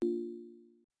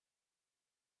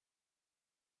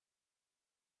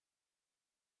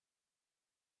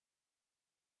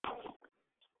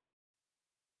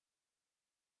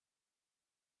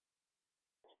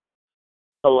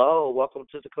Hello, welcome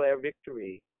to Declare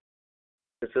Victory.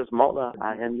 This is Mona.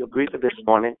 I am your greeter this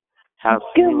morning. Has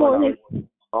Good anyone morning. already?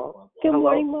 Oh, Good hello.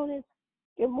 morning, Mona.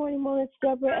 Good morning, Mona. It's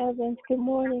Deborah Evans. Good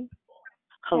morning.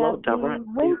 Hello, Deborah. Happy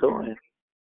How you doing?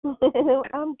 Wednesday.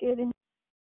 I'm good.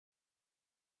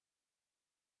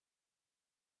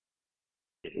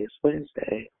 It is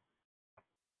Wednesday.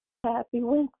 Happy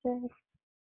Wednesday.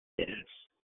 Yes.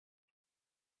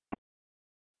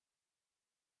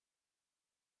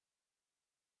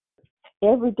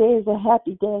 Every day is a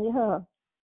happy day, huh?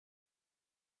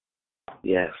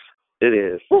 Yes, it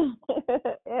is.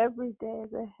 Every day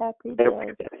is a happy Every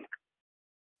day. day.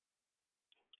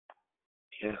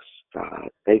 Yes, God.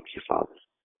 Thank you, Father.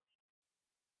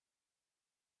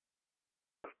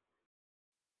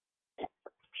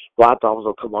 Well, I thought I was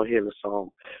going to come on here in the song,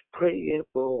 Praying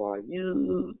for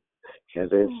You. And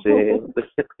then sing.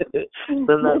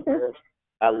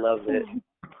 I love it.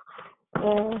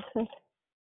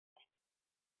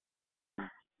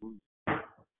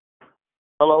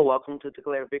 Hello, welcome to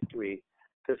Declare Victory.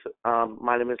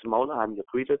 My name is Mona. I'm your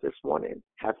greeter this morning.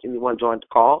 Have anyone joined the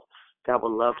call that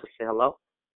would love to say hello?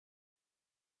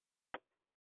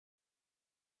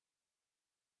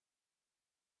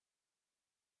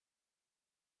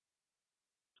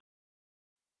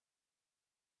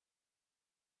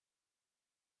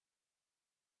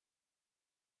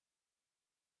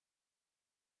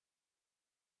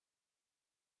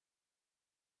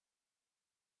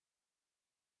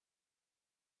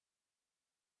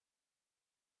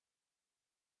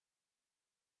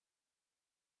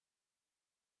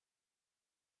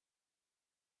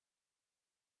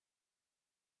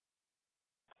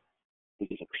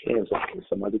 It depends on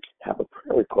somebody can have a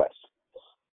prayer request.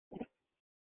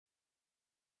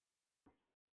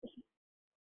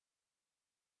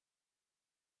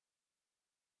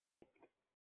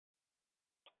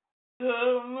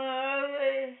 Good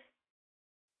morning.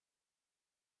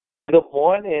 Good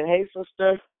morning. Hey,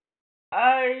 sister.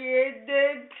 How you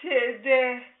doing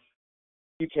today?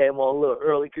 You came on a little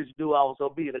early because you knew I was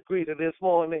going to be the greeter this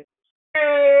morning.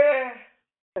 Yeah.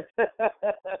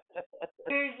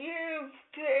 Could you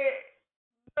pray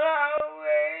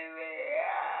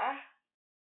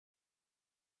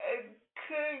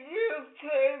could you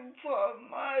pray for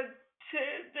my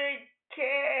today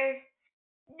can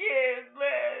get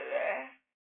better?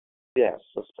 Yes,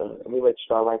 sister. Let me make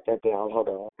sure I write that down. Hold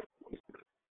on.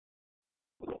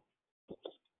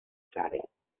 Got it.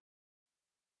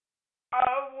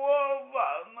 I want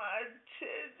my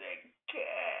today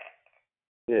can.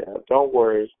 Yeah, don't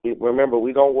worry. Remember,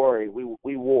 we don't worry.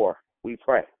 We war. We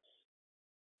pray.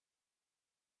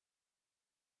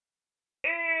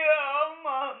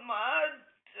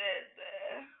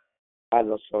 I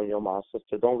know, so your mom,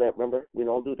 sister. Remember, we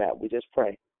don't do that. We just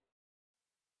pray.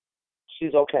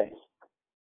 She's okay.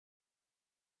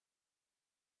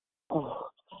 Oh,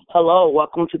 hello,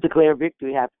 welcome to Declare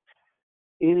Victory. Have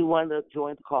anyone that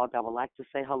joined the call that would like to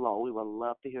say hello? We would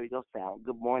love to hear your sound.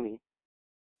 Good morning.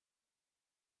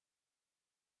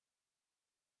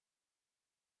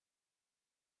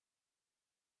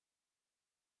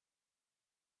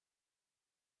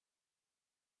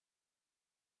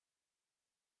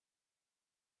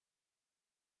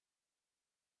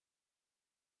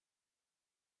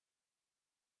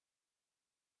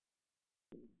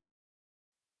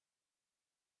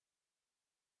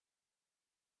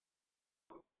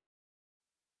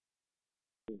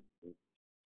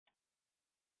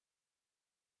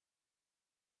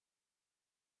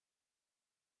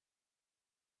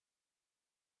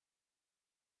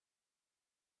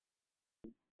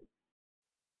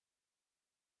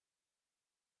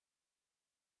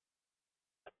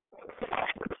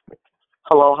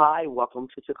 Hello, hi, welcome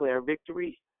to Declare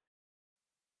Victory.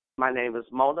 My name is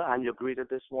Mona. I'm your greeter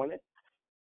this morning.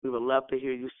 We would love to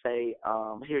hear you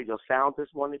hear your sound this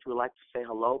morning. If you would like to say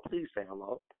hello, please say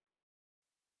hello.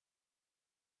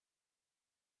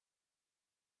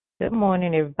 Good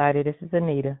morning, everybody. This is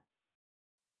Anita.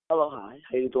 Hello, hi.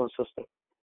 How you doing, sister?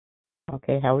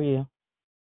 Okay, how are you?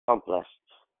 I'm blessed.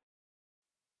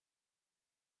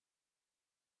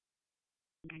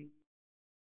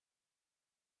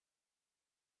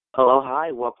 Hello,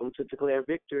 hi. Welcome to Declare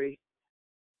Victory.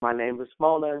 My name is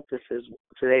Mona.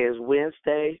 Today is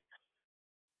Wednesday.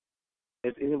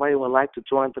 If anybody would like to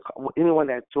join the call, anyone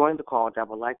that joined the call that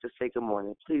would like to say good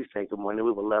morning, please say good morning.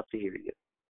 We would love to hear you.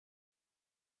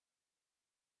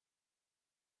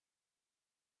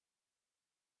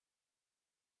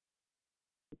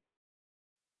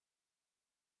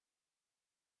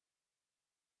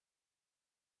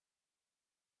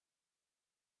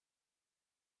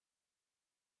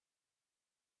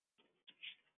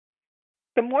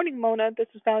 Good morning, Mona. This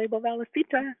is Valuable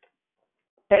Valicita.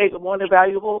 Hey, good morning,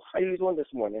 Valuable. How you doing this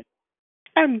morning?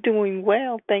 I'm doing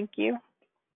well, thank you.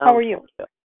 How I'm are you? doing well.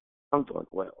 I'm doing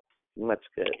well. Much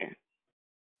good.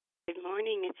 Good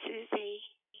morning, it's Susie.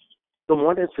 Good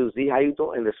morning, Susie. How you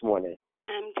doing this morning?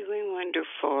 I'm doing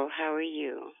wonderful. How are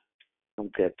you? I'm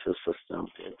good too, sister. I'm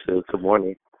good too. Good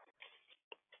morning.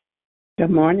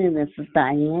 Good morning, this is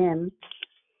Diane.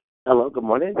 Hello, good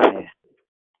morning, Diane.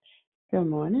 Good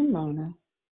morning, Mona.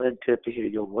 It's good to hear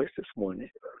your voice this morning.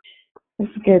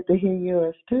 It's good to hear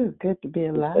yours too. Good to be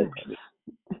alive.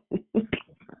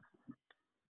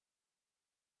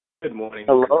 Good morning.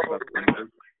 Hello.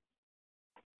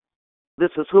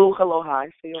 This is who? Hello, hi.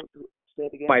 Say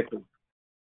it again. Michael.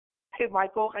 Hey,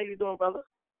 Michael. How you doing, brother?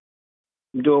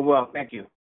 I'm doing well, thank you.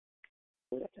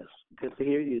 Yes, good to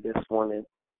hear you this morning.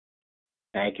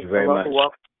 Thank you very Hello, much.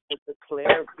 welcome to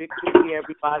Declare Victory,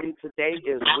 everybody. Today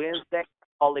is Wednesday.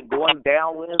 Call it Going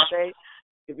Down Wednesday.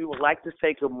 If you would like to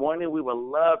say good morning, we would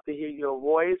love to hear your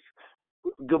voice.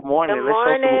 Good morning. Good Let's show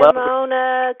morning, some love.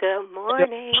 Mona. Good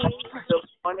morning. Good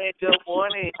morning. Good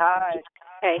morning. Hi.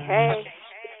 Hey, hey.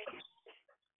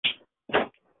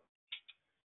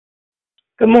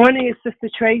 Good morning, it's Sister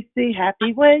Tracy.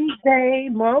 Happy Wednesday,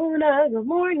 Mona. Good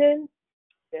morning.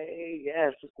 Hey,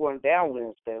 yes, it's Going Down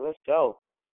Wednesday. Let's go.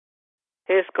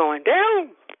 It's going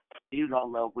down. You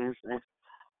don't love Wednesday.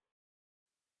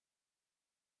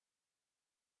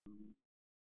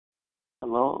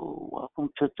 Hello,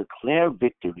 welcome to Declare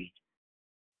Victory.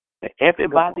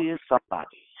 Everybody is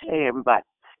somebody. Hey, everybody.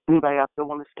 Anybody out there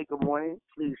want to say good morning?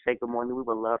 Please say good morning. We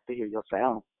would love to hear your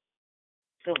sound.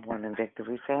 Good morning,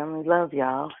 Victory family. Love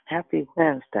y'all. Happy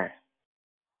Wednesday.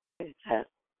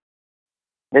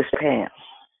 Miss Pam.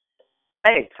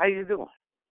 Hey, how you doing?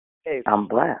 Hey, I'm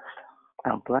blessed.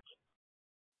 I'm blessed.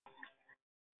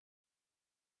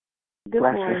 Good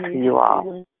Blessings morning. to you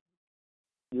all.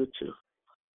 you too.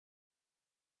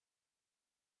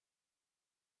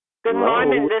 Good Hello.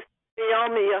 morning. This is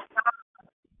Naomi.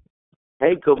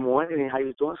 Hey, good morning. How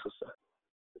you doing, sister?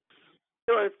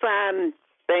 Doing fine.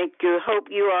 Thank you. Hope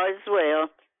you are as well.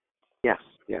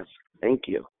 Yes. Thank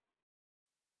you.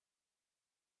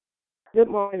 Good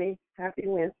morning. Happy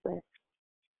Wednesday.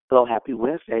 Hello, happy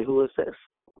Wednesday. Who is this?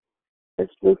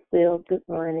 It's Lucille. Good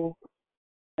morning.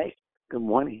 Hey, good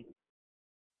morning.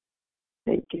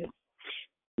 Thank you.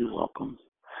 You're welcome.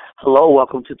 Hello,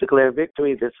 welcome to Declare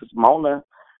Victory. This is Mona.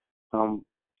 I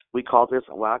call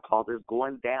this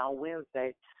Going Down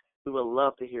Wednesday. We would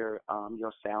love to hear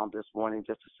your sound this morning.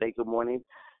 Just to say good morning.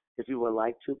 If you would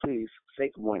like to, please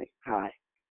say good morning. Hi.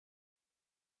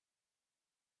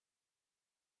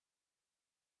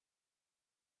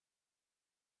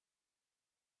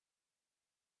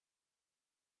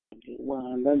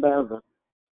 One another.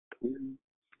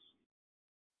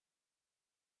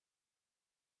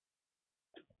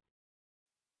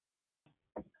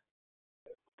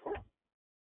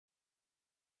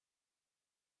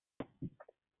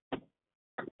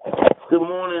 Good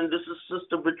morning. This is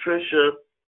Sister Patricia.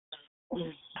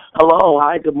 Hello.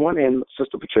 Hi. Good morning,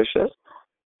 Sister Patricia.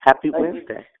 Happy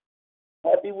Wednesday.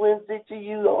 Happy Wednesday to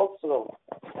you also.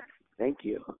 Thank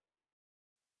you.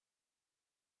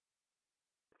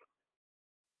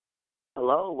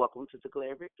 Hello. Welcome to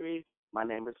Declare Victory. My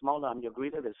name is Mona. I'm your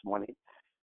greeter this morning.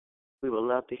 We would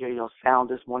love to hear your sound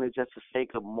this morning just to say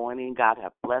good morning. God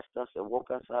have blessed us and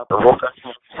woke us up.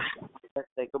 Let's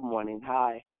say good morning.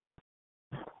 Hi.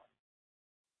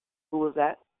 Who was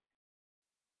that?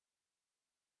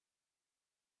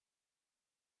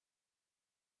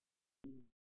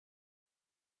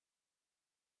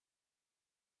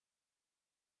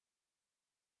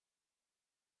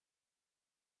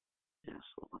 Yes,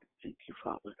 Lord. Thank you,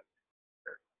 Father.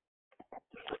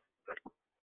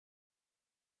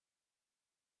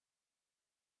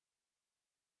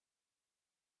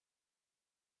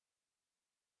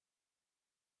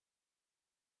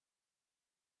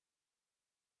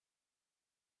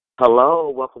 Hello.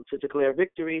 Welcome to Declare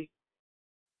Victory.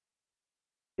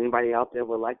 Anybody out there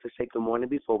would like to say good morning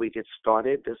before we get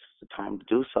started? This is the time to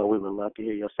do so. We would love to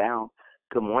hear your sound.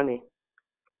 Good morning.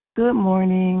 Good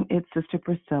morning. It's Sister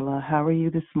Priscilla. How are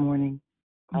you this morning?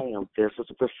 I am good.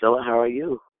 Sister Priscilla, how are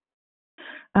you?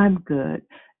 I'm good.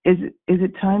 Is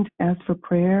it time to ask for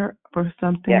prayer for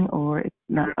something, or it's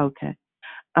not? Okay.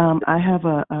 I have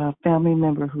a family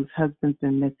member whose husband's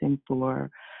been missing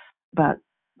for about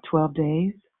 12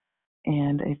 days,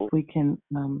 and if we can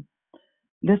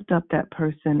lift up that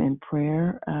person in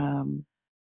prayer,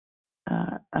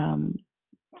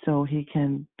 so he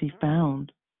can be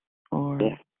found, or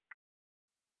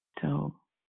so.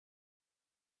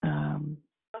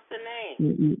 What's the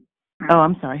name? Oh,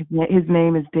 I'm sorry. His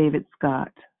name is David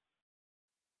Scott.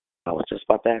 I was just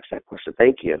about to ask that question.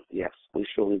 Thank you. Yes, we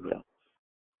surely will.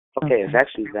 Okay, it's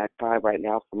actually exact time right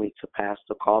now for me to pass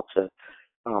the call to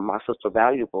my sister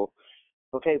Valuable.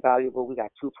 Okay, Valuable, we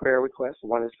got 2 prayer requests.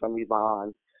 One is from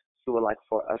Yvonne. She would like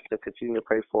for us to continue to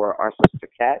pray for our sister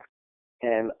Kat,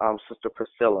 and Sister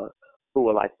Priscilla, who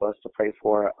would like for us to pray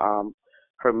for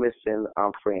her missing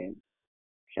friend.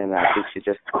 And I think she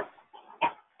just.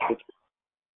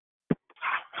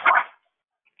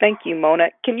 Thank you,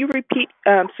 Mona. Can you repeat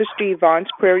Sister Yvonne's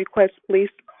prayer request, please?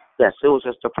 Yes, it was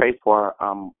just to pray for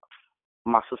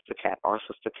my sister Kat, our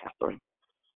sister Catherine.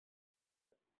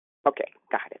 Okay,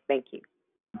 got it. Thank you.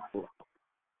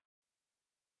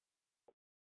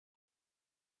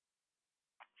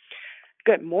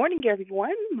 Good morning,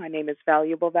 everyone. My name is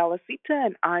Valuable Valicita,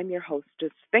 and I'm your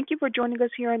hostess. Thank you for joining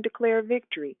us here on Declare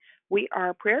Victory. We are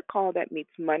a prayer call that meets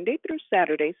Monday through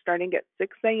Saturday, starting at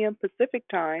 6 a.m. Pacific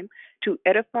Time, to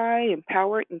edify,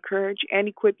 empower, encourage, and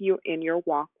equip you in your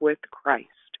walk with Christ.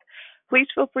 Please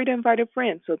feel free to invite a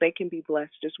friend so they can be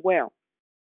blessed as well.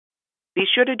 Be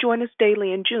sure to join us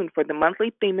daily in June for the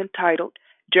monthly theme entitled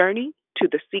Journey to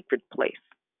the Secret Place.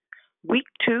 Week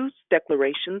 2's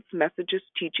declarations, messages,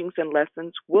 teachings, and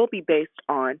lessons will be based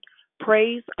on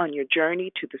praise on your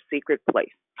journey to the secret place.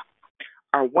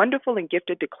 Our wonderful and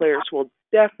gifted declarers will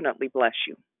definitely bless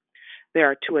you.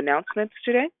 There are 2 announcements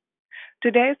today.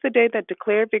 Today is the day that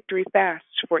Declare Victory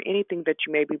fasts for anything that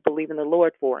you may be believing the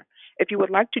Lord for. If you would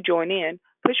like to join in,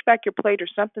 push back your plate or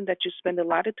something that you spend a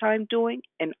lot of time doing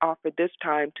and offer this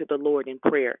time to the Lord in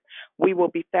prayer. We will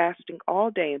be fasting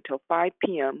all day until 5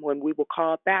 p.m. when we will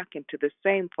call back into the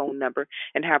same phone number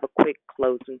and have a quick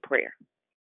closing prayer.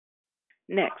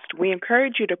 Next, we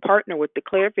encourage you to partner with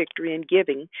Declare Victory in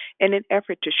giving in an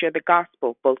effort to share the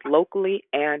gospel both locally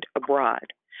and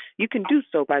abroad. You can do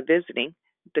so by visiting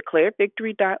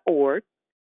declarevictory.org,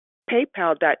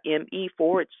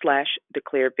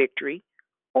 paypal.me/declarevictory,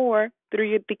 or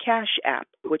through the Cash App,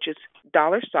 which is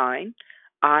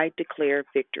 $I Declare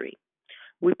Victory.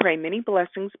 We pray many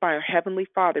blessings by our Heavenly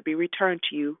Father be returned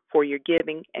to you for your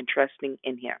giving and trusting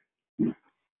in Him.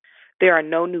 There are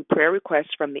no new prayer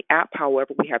requests from the app.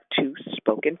 However, we have 2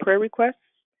 spoken prayer requests.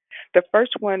 The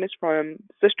first one is from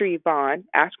Sister Yvonne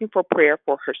asking for prayer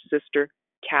for her sister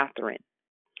Catherine.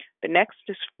 The next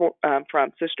is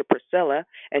from Sister Priscilla,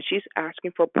 and she's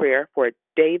asking for prayer for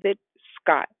David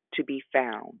Scott to be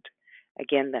found.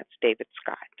 Again, that's David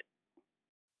Scott.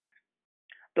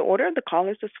 The order of the call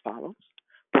is as follows.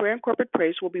 Prayer and corporate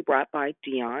praise will be brought by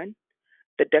Dion.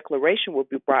 The declaration will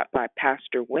be brought by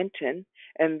Pastor Winton,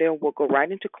 and then we'll go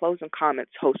right into closing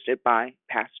comments hosted by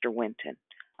Pastor Winton.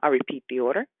 I'll repeat the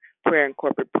order. Prayer and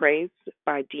corporate praise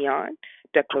by Dion,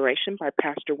 declaration by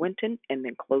Pastor Winton, and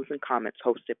then closing comments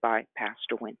hosted by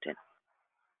Pastor Winton.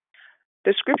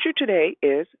 The scripture today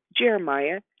is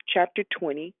Jeremiah chapter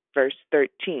 20, verse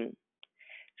 13.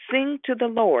 Sing to the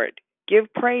Lord,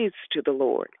 give praise to the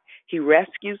Lord. He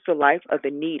rescues the life of the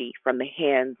needy from the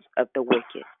hands of the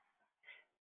wicked.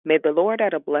 May the Lord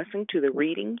add a blessing to the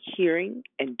reading, hearing,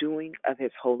 and doing of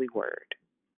His holy word.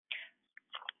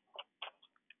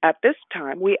 At this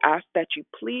time, we ask that you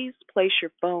please place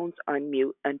your phones on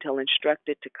mute until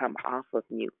instructed to come off of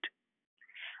mute.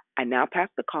 I now pass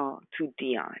the call to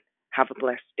Dion. Have a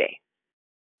blessed day.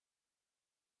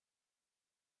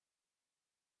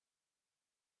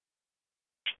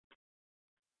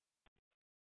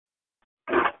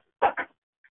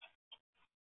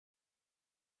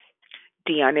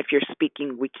 Dion, if you're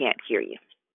speaking, we can't hear you.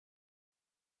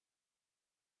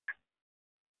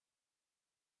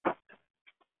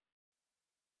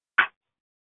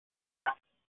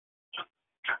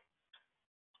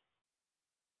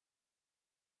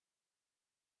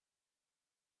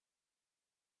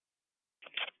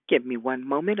 Give me one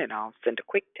moment and I'll send a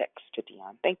quick text to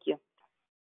Dion. Thank you.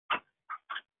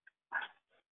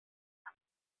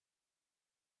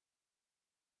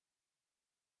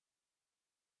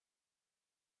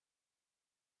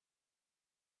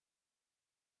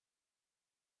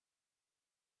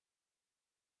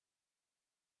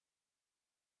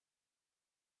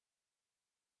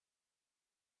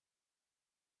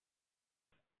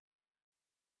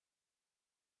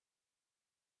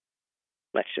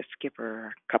 Let's just give her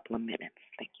a couple of minutes.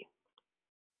 Thank you.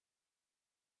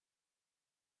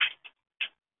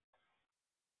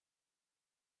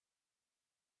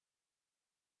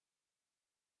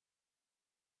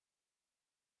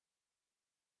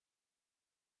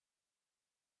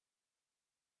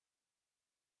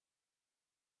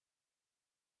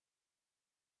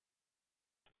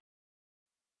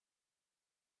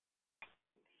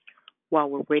 while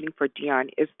we're waiting for Dion,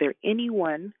 is there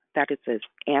anyone that is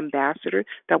an ambassador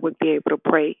that would be able to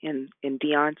pray in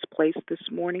Dion's place this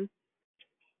morning?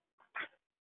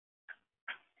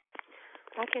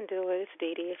 I can do it. It's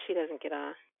Dee Dee if she doesn't get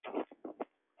on.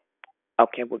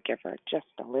 Okay, we'll give her just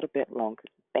a little bit longer.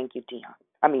 Thank you, Dion.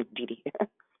 I mean, Dee Dee.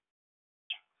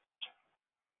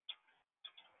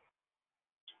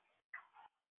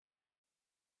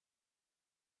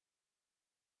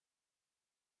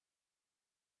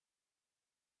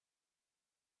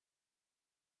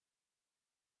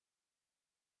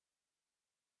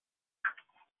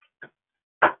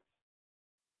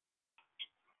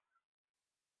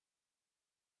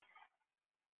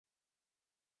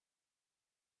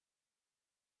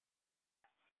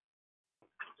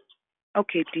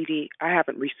 Okay, Dee Dee, I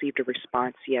haven't received a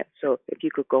response yet, so if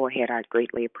you could go ahead, I'd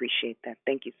greatly appreciate that.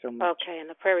 Thank you so much. Okay, and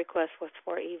the prayer request was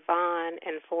for Yvonne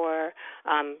and for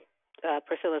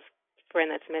Priscilla's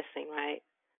friend that's missing, right?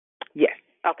 Yes.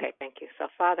 Okay, thank you. So,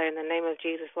 Father, in the name of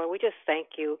Jesus, Lord, we just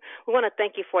thank you. We want to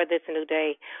thank you for this new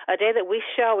day, a day that we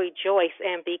shall rejoice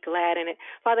and be glad in it.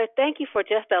 Father, thank you for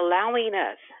just allowing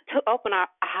us to open our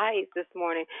eyes this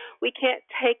morning. We can't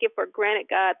take it for granted,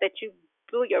 God, that you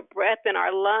blew your breath in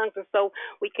our lungs, and so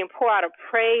we can pour out a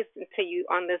praise to you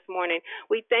on this morning.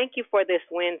 We thank you for this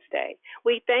Wednesday.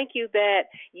 We thank you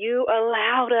that you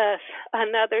allowed us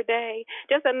another day,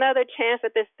 just another chance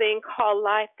at this thing called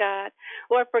life, God.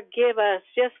 Lord, forgive us.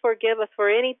 Just forgive us for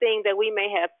anything that we may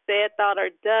have said, thought, or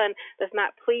done that's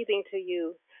not pleasing to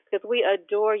you. Because we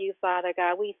adore you, Father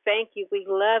God. We thank you. We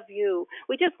love you.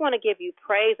 We just want to give you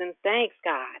praise and thanks,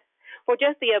 God, for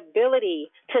just the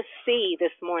ability to see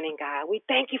this morning, God. We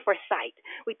thank you for sight.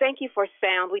 We thank you for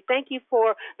sound. We thank you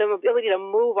for the ability to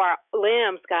move our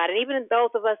limbs, God. And even those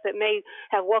of us that may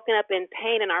have woken up in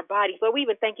pain in our bodies, Lord, we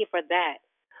even thank you for that.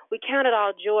 We count it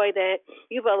all joy that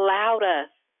you've allowed us.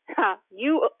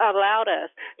 You allowed us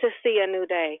to see a new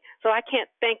day. So I can't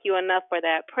thank you enough for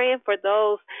that. Praying for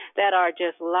those that are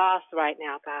just lost right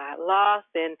now, God, lost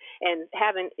and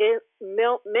having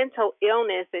mental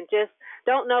illness and just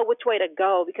don't know which way to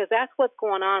go, because that's what's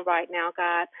going on right now,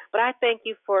 God. But I thank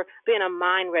you for being a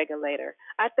mind regulator.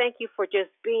 I thank you for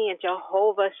just being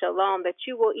Jehovah Shalom, that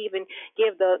you will even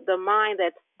give the mind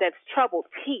that's troubled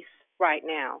peace right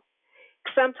now.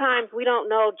 Sometimes we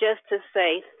don't know just to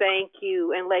say thank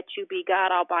you and let you be God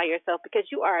all by yourself, because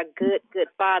you are a good, good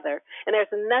Father, and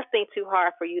there's nothing too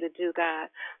hard for you to do,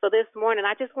 God. So this morning,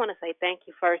 I just want to say thank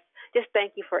you first. Just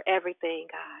thank you for everything,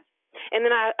 God. And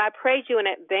then I praise you in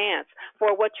advance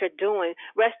for what you're doing,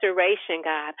 restoration,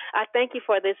 God. I thank you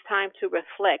for this time to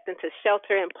reflect and to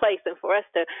shelter in place and for us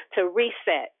to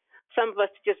reset. Some of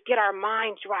us to just get our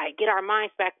minds right, get our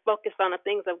minds back focused on the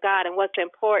things of God and what's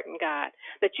important, God,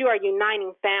 that you are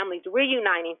uniting families,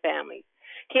 reuniting families.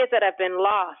 Kids that have been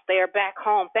lost, they are back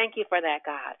home. Thank you for that,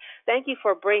 God. Thank you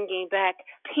for bringing back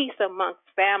peace amongst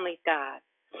families, God.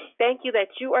 Thank you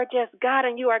that you are just God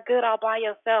and you are good all by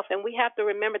yourself. And we have to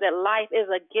remember that life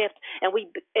is a gift, and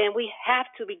we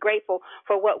have to be grateful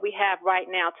for what we have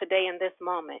right now, today, in this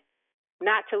moment.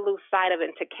 Not to lose sight of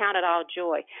it and to count it all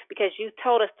joy, because you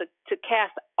told us to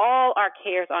cast all our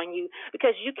cares on you,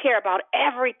 because you care about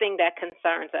everything that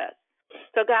concerns us.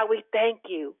 So, God, we thank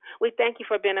you. We thank you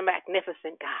for being a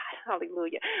magnificent God.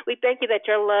 Hallelujah. We thank you that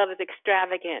your love is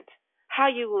extravagant. How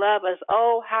you love us.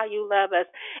 Oh, how you love us.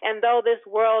 And though this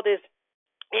world is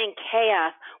in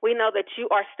chaos, we know that you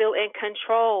are still in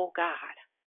control, God.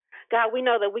 God, we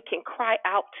know that we can cry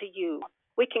out to you.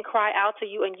 We can cry out to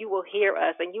you and you will hear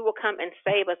us and you will come and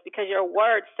save us, because your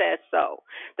word says so,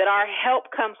 that our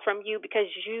help comes from you, because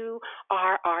you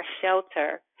are our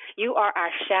shelter. You are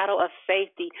our shadow of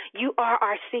safety. You are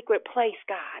our secret place,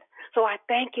 God. So I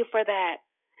thank you for that.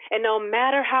 And no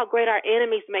matter how great our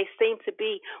enemies may seem to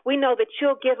be, we know that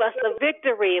you'll give us the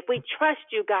victory if we trust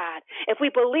you, God, if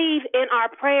we believe in our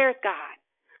prayers, God.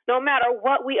 No matter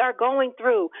what we are going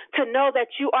through, to know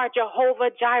that you are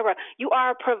Jehovah Jireh. You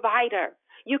are a provider.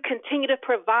 You continue to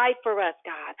provide for us,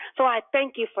 God. So I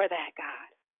thank you for that, God.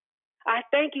 I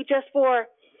thank you just for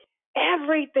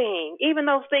everything, even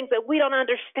those things that we don't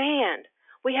understand.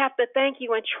 We have to thank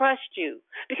you and trust you,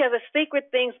 because the secret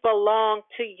things belong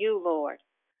to you, Lord.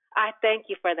 I thank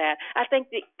you for that. I thank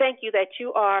you that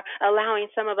you are allowing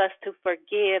some of us to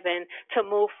forgive and to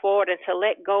move forward and to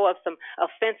let go of some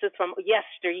offenses from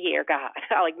yesteryear, God.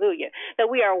 Hallelujah. That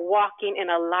we are walking in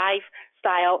a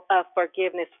lifestyle of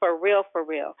forgiveness for real,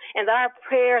 and our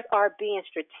prayers are being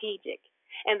strategic.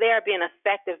 And they are being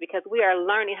effective, because we are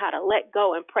learning how to let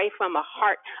go and pray from a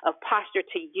heart of posture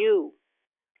to you.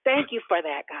 Thank you for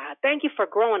that, God. Thank you for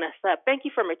growing us up. Thank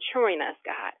you for maturing us,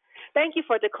 God. Thank you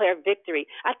for Declare Victory.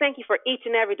 I thank you for each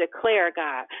and every declare,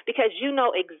 God, because you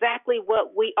know exactly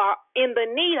what we are in the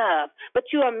need of, but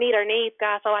you will meet our needs,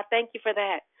 God, so I thank you for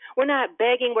that. We're not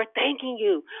begging, we're thanking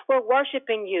you. We're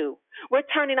worshiping you. We're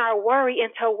turning our worry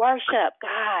into worship,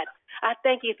 God. I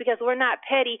thank you because we're not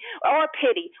petty or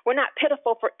pity. We're not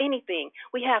pitiful for anything.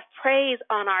 We have praise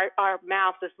on our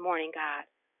mouths this morning, God.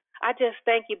 I just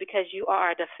thank you because you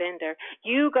are our defender.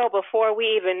 You go before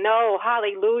we even know.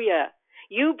 Hallelujah.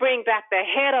 You bring back the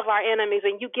head of our enemies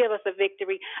and you give us a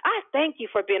victory. I thank you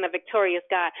for being a victorious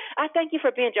God. I thank you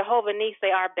for being Jehovah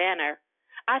Nissi, our banner.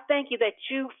 I thank you that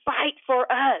you fight for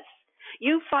us.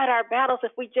 You fight our battles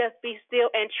if we just be still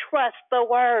and trust the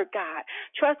word, God.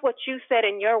 Trust what you said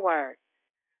in your word.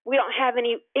 We don't have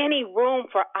any room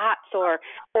for ops or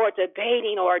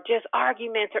debating or just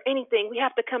arguments or anything. We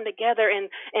have to come together in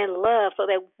love so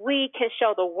that we can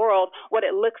show the world what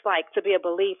it looks like to be a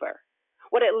believer,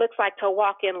 what it looks like to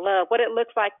walk in love, what it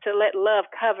looks like to let love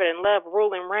cover and love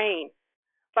rule and reign.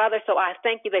 Father, so I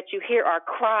thank you that you hear our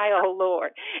cry, oh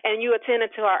Lord, and you attend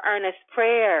to our earnest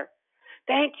prayer.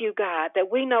 Thank you, God,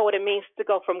 that we know what it means to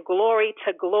go from glory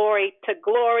to glory to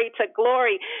glory to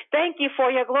glory. Thank you for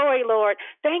your glory, Lord.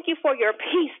 Thank you for your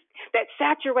peace that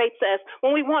saturates us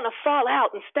when we want to fall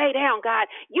out and stay down, God.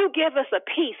 You give us a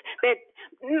peace that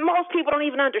most people don't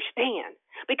even understand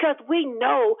because we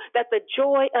know that the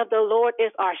joy of the Lord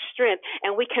is our strength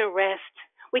and we can rest.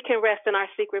 We can rest in our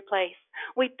secret place.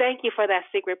 We thank you for that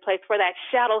secret place, for that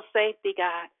shadow safety,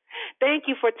 God. Thank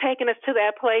you for taking us to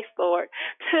that place, Lord,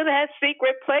 to that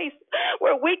secret place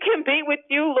where we can be with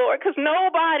you, Lord, because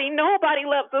nobody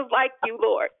loves us like you,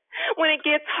 Lord. When it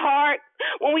gets hard,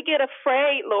 when we get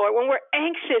afraid, Lord, when we're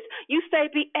anxious, you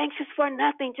say be anxious for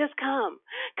nothing. Just come.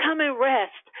 Come and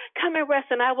rest. Come and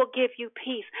rest, and I will give you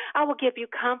peace. I will give you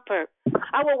comfort.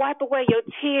 I will wipe away your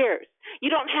tears. You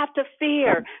don't have to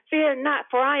fear. Fear not,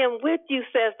 for I am with you,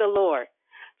 says the Lord.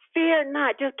 Fear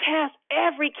not. Just cast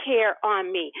every care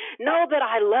on me. Know that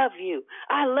I love you.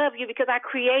 I love you because I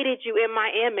created you in my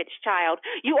image, child.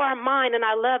 You are mine and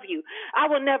I love you. I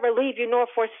will never leave you nor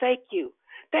forsake you.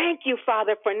 Thank you,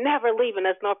 Father, for never leaving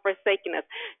us nor forsaking us.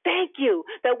 Thank you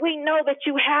that we know that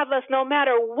you have us no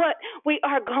matter what we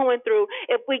are going through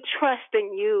if we trust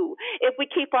in you, if we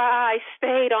keep our eyes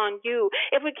stayed on you,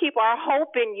 if we keep our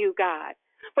hope in you, God.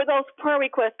 For those prayer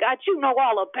requests, God, you know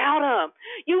all about them.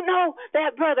 You know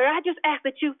that brother. I just ask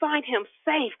that you find him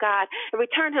safe, God, and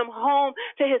return him home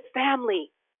to his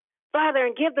family. Father,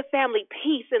 and give the family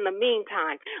peace in the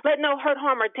meantime. Let no hurt,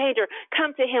 harm, or danger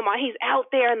come to him while he's out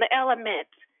there in the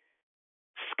elements.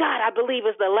 Scott, I believe,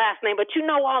 is the last name, but you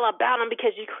know all about him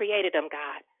because you created him,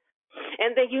 God.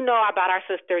 And then you know about our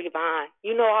sister Yvonne.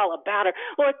 You know all about her.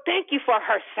 Lord, thank you for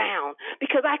her sound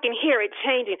because I can hear it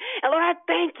changing. And Lord, I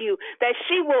thank you that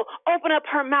she will open up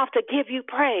her mouth to give you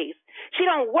praise. She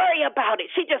don't worry about it.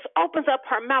 She just opens up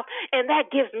her mouth, and that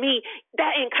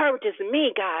encourages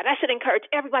me, God. I should encourage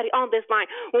everybody on this line.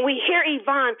 When we hear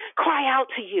Yvonne cry out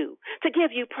to you, to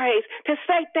give you praise, to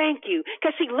say thank you,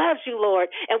 because she loves you, Lord,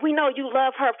 and we know you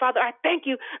love her. Father, I thank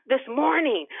you this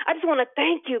morning. I just want to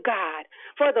thank you, God,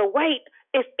 for the weight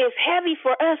is heavy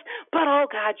for us, but, oh,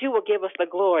 God, you will give us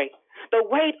the glory. The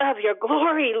weight of your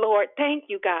glory, Lord. Thank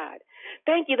you, God.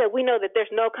 Thank you that we know that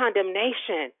there's no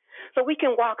condemnation, so we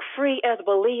can walk free as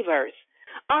believers.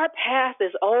 Our past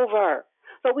is over.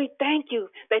 So we thank you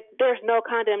that there's no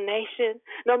condemnation.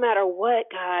 No matter what,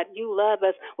 God, you love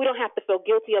us. We don't have to feel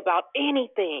guilty about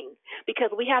anything because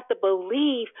we have to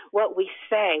believe what we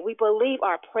say. We believe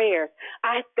our prayers.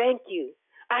 I thank you.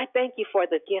 I thank you for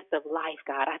the gift of life,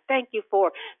 God. I thank you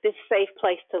for this safe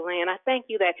place to land. I thank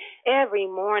you that every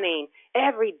morning,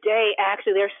 every day,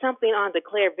 actually, there's something on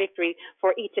Declare Victory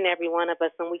for each and every one of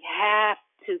us, and we have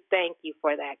to thank you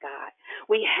for that, God.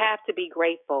 We have to be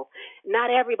grateful.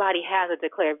 Not everybody has a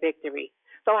Declare Victory.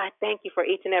 So I thank you for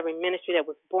each and every ministry that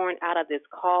was born out of this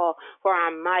call for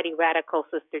our mighty radical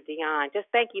sister Dion.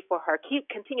 Just thank you for her.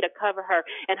 Continue to cover her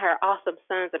and her awesome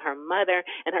sons and her mother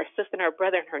and her sister and her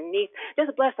brother and her niece.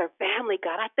 Just bless her family,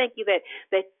 God. I thank you that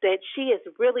she is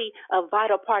really a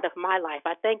vital part of my life.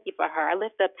 I thank you for her. I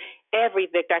lift up every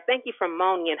victor. I thank you for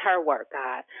Moni and her work,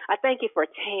 God. I thank you for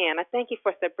Tan. I thank you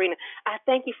for Sabrina. I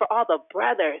thank you for all the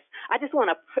brothers. I just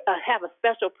want to have a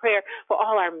special prayer for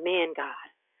all our men, God.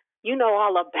 You know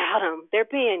all about them. They're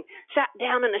being shot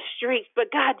down in the streets,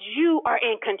 but God, you are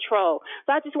in control.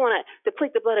 So I just want to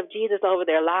deplete the blood of Jesus over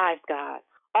their lives, God.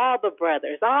 All the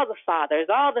brothers, all the fathers,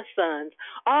 all the sons,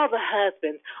 all the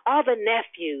husbands, all the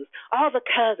nephews, all the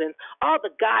cousins, all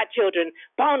the godchildren,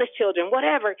 bonus children,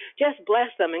 whatever. Just bless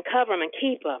them and cover them and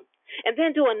keep them. And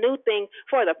then do a new thing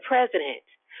for the president.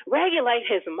 Regulate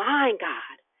his mind,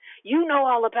 God. You know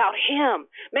all about him.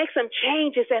 Make some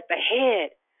changes at the head.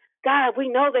 God, we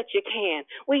know that you can.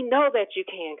 We know that you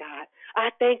can, God.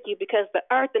 I thank you because the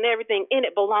earth and everything in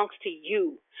it belongs to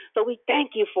you. So we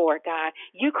thank you for it, God.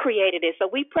 You created it. So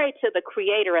we pray to the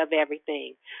creator of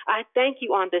everything. I thank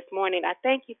you on this morning. I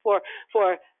thank you for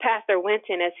Pastor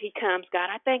Winton as he comes, God.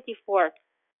 I thank you for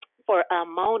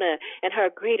Mona and her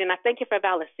greeting. I thank you for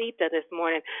Valicita this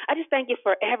morning. I just thank you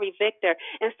for every Victor.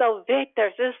 And so,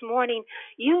 Victors, this morning,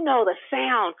 you know the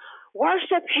sound.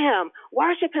 Worship him.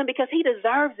 Worship him because he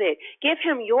deserves it. Give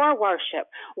him your worship.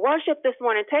 Worship this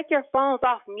morning. Take your phones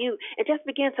off mute and just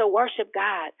begin to worship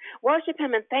God. Worship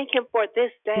him and thank him for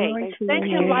this day. Thank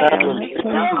him like you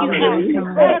know you have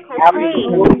radical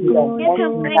praise. Give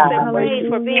him thanks and praise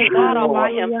for being God all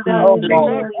by himself.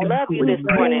 Lord, we love you this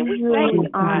morning. We thank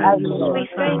you, God. We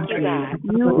thank you, God.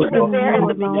 You were there at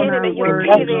the beginning and you'll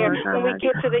be there when we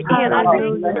get to the end. I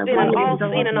thank you for being an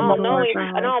all-seeing and all-knowing,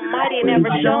 an almighty and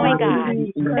ever-showing God.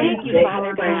 Thank you,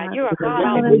 Father God. You're a God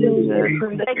all by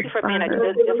yourself. Thank you for being a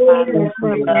good Father.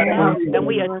 We love and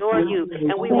we adore you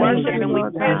and we worship and we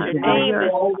praise your name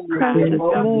this morning.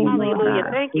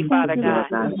 Hallelujah. Thank you, Father God.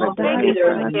 Thank you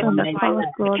for the gift of life.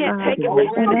 We can't take it for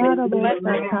granted. Bless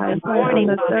us this morning,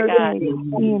 Father God.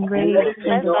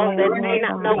 Bless those that may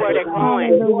not know where they're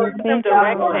going. Give them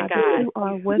direction, God.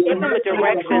 Give them a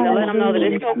direction and let them know that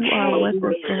it's okay. It's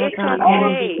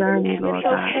okay. It's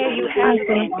okay. You have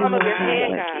the palm of your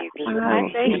hand, God. I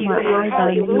thank you, God.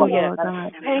 Hallelujah.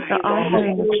 Thank you, God.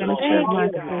 Thank you,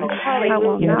 God.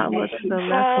 Hallelujah.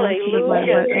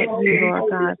 Hallelujah.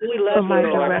 We love you,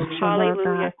 Lord.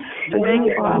 Hallelujah. Thank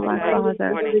you, Father God, this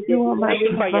morning. Thank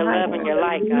you for your love and your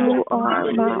light, God. You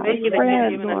are my Thank you that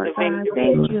friend, you've given us Lord the God. victory.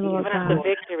 Thank you, Lord Given us God, the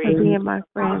victory. for being my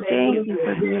friend. Thank you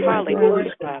for being my friend.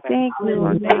 Hallelujah, Father. Thank you,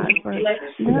 Lord God, for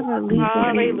never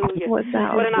leaving me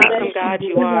without What an awesome God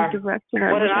you are. direction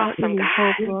or What an without awesome any God.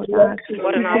 hope, Lord God.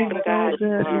 What an You've been awesome so God you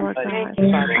good, are. Lord God. Thank you,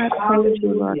 Father. I praise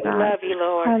you, Lord We God. love you,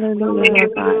 Lord. Hallelujah,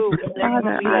 Lord God.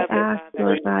 Father, We I love you, ask, Father.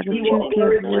 Lord God, that you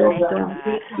give wisdom.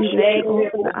 You Thank you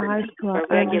open the eyes to our for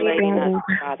regulating us,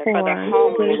 understanding Father, for the for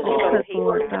homeless David and for Cook, the people,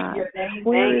 Lord God. God.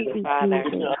 Where Thank is you, he, Father.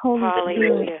 Jesus? Holy Spirit,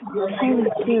 Hallelujah. Holy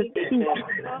Spirit, speak.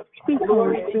 Speak,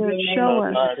 Holy Spirit. Show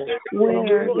us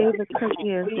where David Cook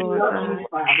is, Lord God.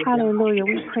 Hallelujah.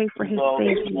 We pray for his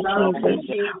safety, Jesus.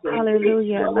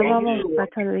 Hallelujah.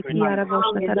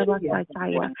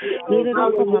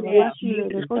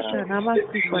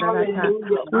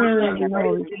 Where is he,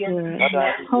 Holy Spirit?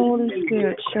 Holy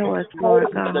Spirit, show us, Lord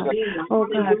God. Oh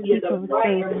God, keep him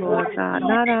safe, Lord God.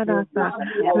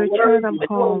 Return him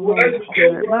home, Holy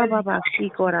Spirit.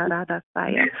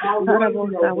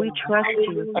 We trust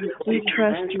you. We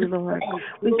trust you, Lord.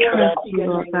 We trust you,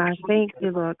 Lord God. Thank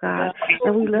you, Lord God.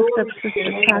 And we lift up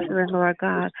Sister Catherine, Lord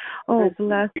God. Oh,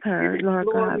 bless her, Lord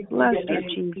God. Bless her,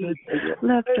 Jesus.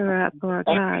 Lift her up, Lord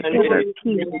God. Give her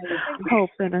peace, hope,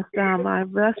 and a sound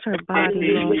mind. Bless her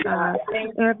body, Lord God.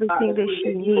 Everything that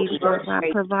she needs, Lord God,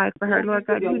 provide for her. Lord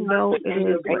God, you know it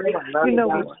is. You know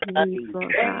what she needs,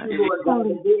 Lord God.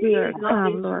 Holy Spirit,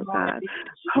 come, Lord God.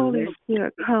 Holy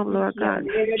Spirit, come, Lord God.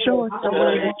 Show us the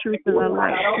way, the truth, and the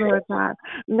light, Lord God.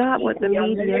 Not what the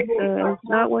media says,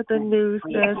 not what the news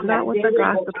says, not what the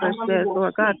gossiper says,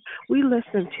 Lord God. We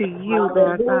listen to you,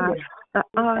 Lord God, the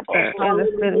author and the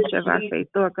finisher of our faith,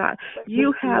 Lord God.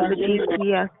 You have the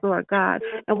GPS, Lord God,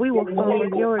 and we will follow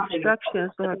your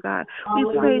instructions, Lord God. We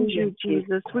praise you,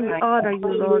 Jesus. We honor you,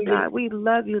 Lord God. We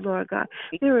love you, Lord God.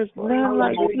 There is none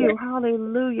like you.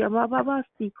 Hallelujah. We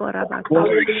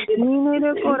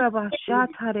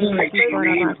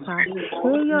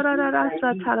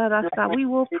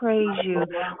will praise you.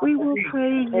 We will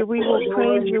praise you. We will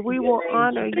praise you. We will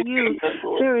honor you.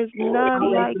 There is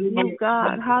none like you,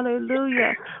 God.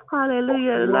 Hallelujah.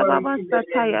 Hallelujah.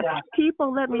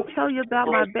 People, let me tell you about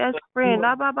my best friend.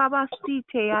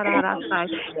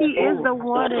 He is the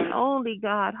one and only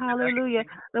God. Hallelujah.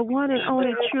 The one and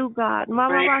only true God.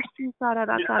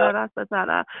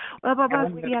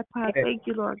 Thank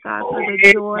you, Lord God, for the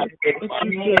joy that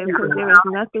you give, because there is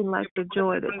nothing like the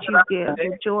joy that you give,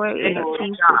 the joy and the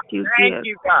peace that you give.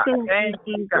 Thank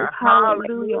you, Jesus.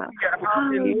 Hallelujah.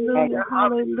 Hallelujah.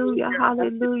 Hallelujah.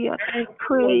 Hallelujah.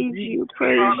 Praise you.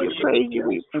 Praise you. Praise you.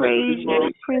 We praise you.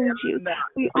 We praise you.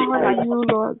 We honor you,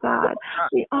 Lord God.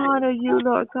 We honor you,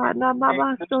 Lord God.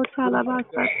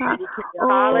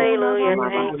 Hallelujah.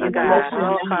 Thank you, God.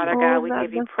 Oh, Father God, we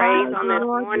give you praise on this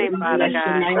morning, Father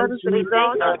God. We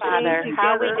thank you, Father,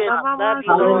 how we just love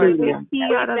you, Lord. We thank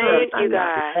you,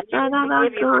 God. We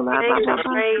give you thanks and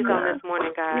praise on this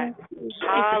morning, God.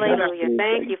 Hallelujah.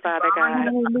 Thank you, Father God.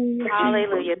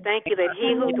 Hallelujah. Thank you that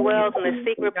he who dwells in the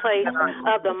secret place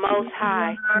of the Most Most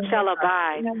High shall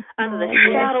abide under the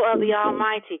shadow of the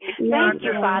Almighty. Thank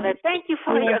you, Father. Thank you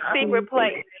for your secret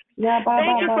place.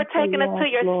 Thank you for taking us to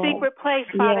your secret place,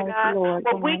 Father God,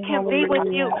 where we can be with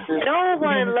you. No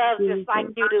one loves us like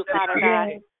you do, Father God.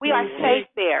 We are safe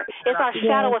there. It's our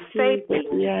shadow of safety.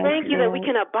 Thank you that we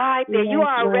can abide there. You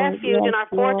are our refuge and our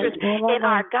fortress and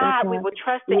our God. We will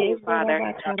trust in you, Father.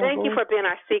 Thank you for being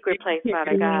our secret place,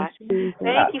 Father God.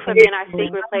 Thank you for being our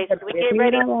secret place. We get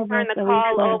ready to turn the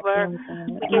call over.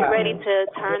 We get ready to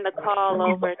turn the call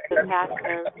over to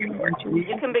Pastor.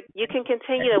 You can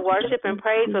continue to worship and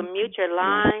praise or mute your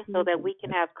line so that we can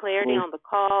have clarity on the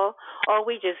call. Or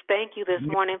we just thank you this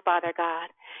morning, Father God.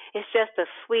 It's just a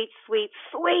sweet, sweet,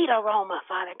 sweet aroma,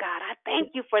 Father God. I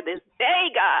thank you for this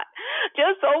day, God.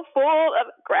 Just so full of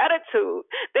gratitude.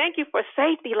 Thank you for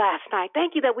safety last night.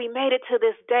 Thank you that we made it to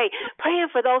this day. Praying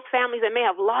for those families that may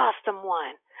have lost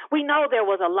someone. We know there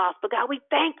was a loss, but God, we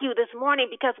thank you this morning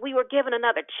because we were given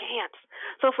another chance.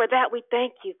 So for that, we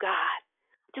thank you, God.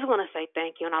 Just want to say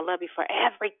thank you, and I love you for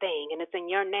everything. And it's in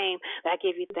your name that I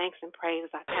give you thanks and praise.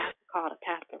 I pass the call to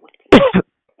Pastor Winton.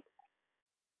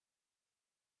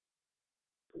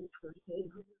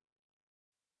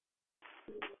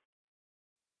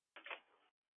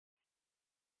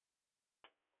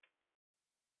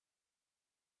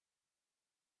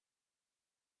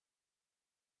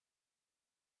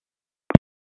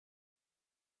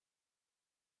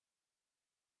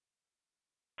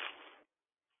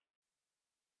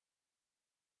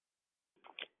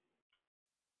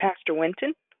 Pastor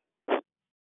Winton.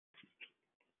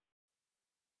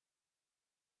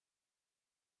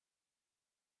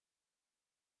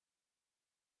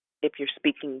 If you're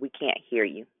speaking, we can't hear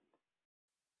you.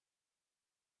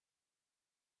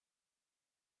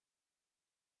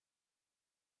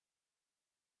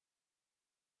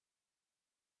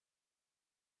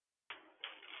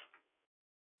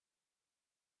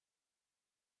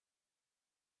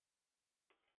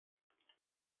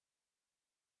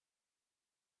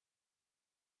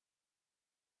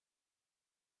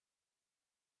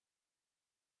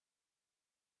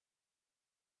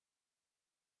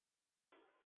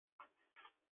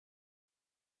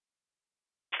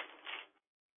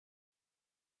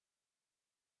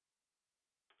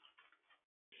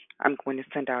 I'm going to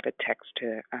send out a text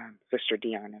to Sister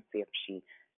Deanna and see if she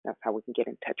knows how we can get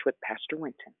in touch with Pastor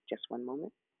Winton. Just one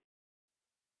moment.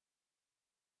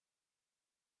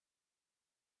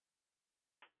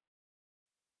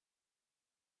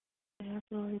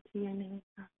 Glory to your name,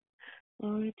 God.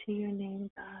 Glory to your name,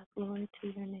 God. Glory to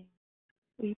your name.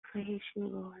 We praise you,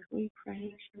 Lord. We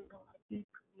praise you, Lord. We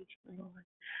praise you, Lord.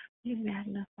 We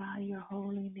magnify your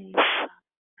holy name, God.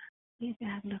 We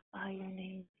magnify your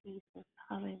name, Jesus.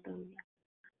 Hallelujah.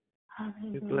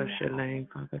 Hallelujah. We bless your name,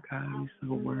 Father God. You're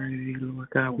so worthy, Lord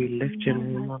God. We lift your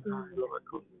name up, Lord.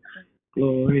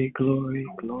 Glory, glory,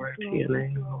 glory to your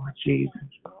name, Lord Jesus.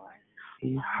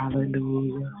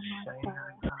 Hallelujah.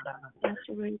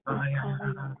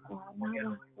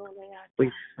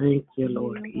 We thank you,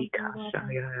 Lord.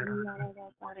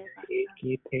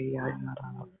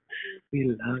 We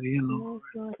love you, Lord.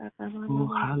 Oh,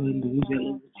 hallelujah,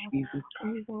 Lord Jesus.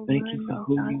 Thank you for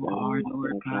who you are,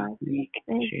 Lord God.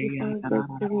 Thank you for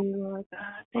victory, Lord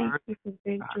God. Thank you for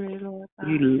victory, Lord God.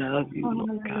 We love you,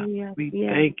 Lord God. We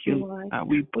thank you, Lord God.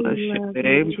 We bless your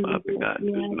name, Father God.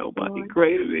 There's nobody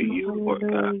greater than you, Lord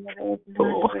God.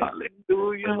 Oh,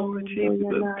 hallelujah, Lord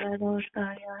Jesus.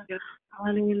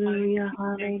 Hallelujah,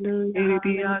 hallelujah,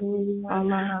 hallelujah,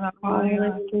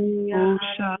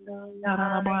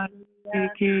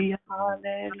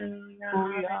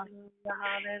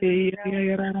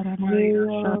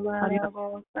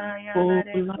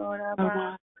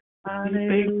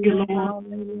 Thank you, Lord.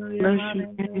 Bless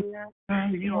you.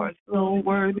 You are so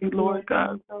worthy, Lord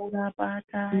God.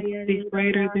 Be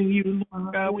greater than you,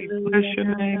 Lord God. We bless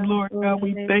your name, Lord God.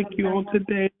 We thank you on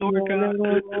today, Lord God.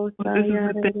 This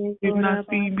is the day we've not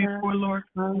seen before, Lord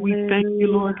God. We thank you,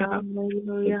 Lord God,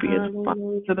 for being a father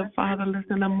to the fatherless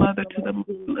and a mother to the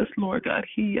motherless, Lord God.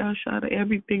 He shot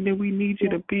everything that we need you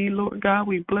to be, Lord God.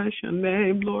 We bless your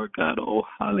name, Lord God. Oh,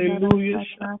 hallelujah.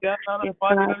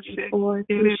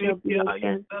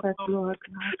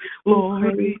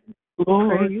 Glory,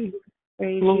 glory,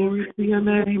 glory to your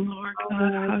name, Lord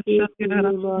God.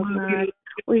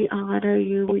 We honor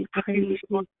you. We praise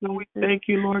you, We Jesus. thank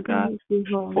you, Lord God, Thank you,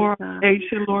 Holy for our God.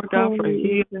 nation, Lord God, for Holy is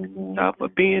healing, your name. God, for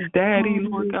being daddy, Holy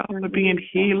Lord is God, your for being name.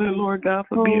 healer, Lord God,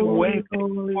 for being Holy, way,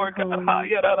 holy, Lord God, holy.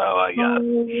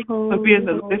 Holy, for being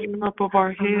holy, the lifter up of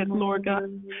our head, Lord God,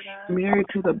 married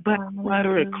to the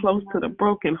backslider and close to the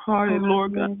brokenhearted,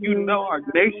 Lord God. You know our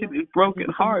nation is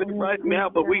brokenhearted right now,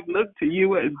 but we look to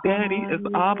you as daddy, as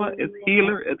Abba, as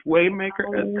healer, as waymaker,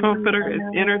 as comforter, as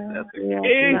intercessor.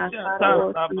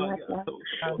 Hallelujah.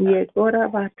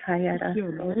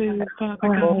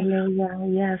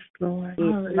 Yes, Lord.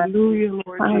 Hallelujah,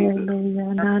 Lord Jesus.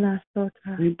 Hallelujah. Nana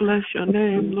Sota. We bless your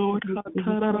name, Lord.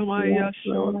 Yes,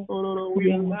 We Lord.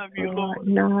 love you, Lord.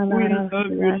 We Nana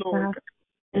love you, Lord.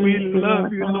 We Thank you, love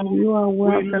Lord you, God. Lord. You are We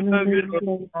welcome love in you, this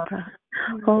Lord. place, God.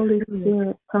 Holy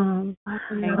Spirit, come. Holy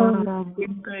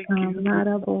Spirit, come.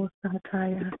 Narabo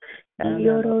Sataya.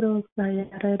 Yororo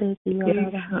Sayarade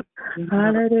Yoraba.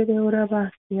 Hallelujah. Yoraba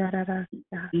Siarasa.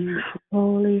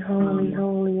 Holy, holy,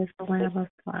 holy is the Lamb of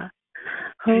God.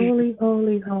 Holy,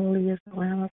 holy, holy is the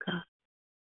Lamb of God.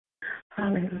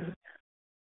 Hallelujah.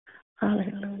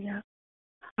 Hallelujah.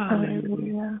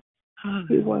 Hallelujah.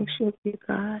 We worship you,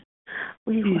 God.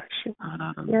 We worship you.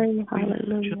 Yay,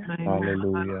 hallelujah.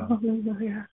 Hallelujah.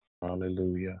 Hallelujah.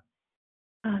 Hallelujah.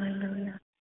 Hallelujah.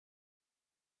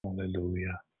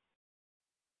 Hallelujah.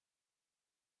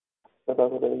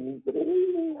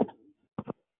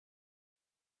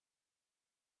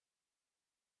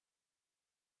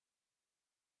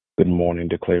 Good morning,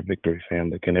 Declare Victory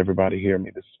family. Can everybody hear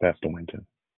me? This is Pastor Winton.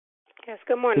 Yes,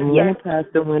 good morning, Yes, sir.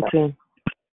 Pastor Winton.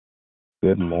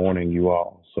 Good morning, you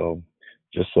all. So,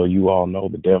 just so you all know,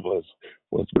 the devil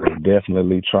was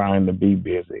definitely trying to be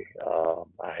busy.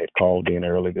 I had called in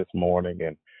early this morning,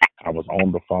 and I was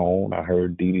on the phone. I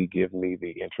heard Dee Dee give me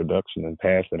the introduction and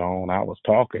pass it on. I was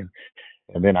talking,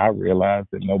 and then I realized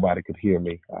that nobody could hear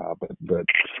me. But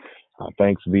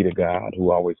thanks be to God, who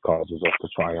always causes us to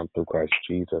triumph through Christ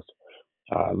Jesus.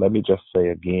 Let me just say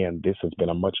again, this has been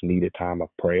a much needed time of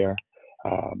prayer.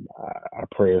 Our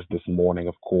prayers this morning,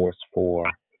 of course, for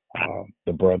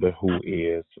the brother who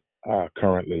is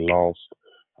currently lost.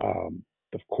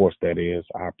 Of course, that is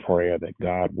our prayer that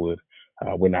God would,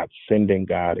 we're not sending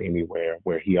God anywhere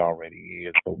where he already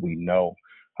is, but we know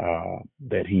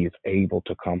that he is able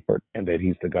to comfort and that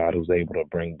he's the God who's able to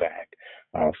bring back.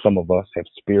 Some of us have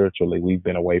spiritually, we've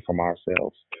been away from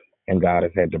ourselves, and God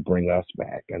has had to bring us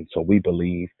back. And so we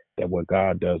believe that what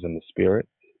God does in the spirit,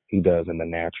 he does in the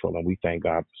natural. And we thank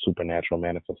God for supernatural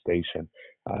manifestation,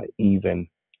 even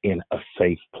in a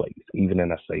safe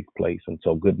place, And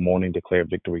so good morning, Declare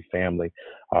Victory family.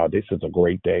 This is a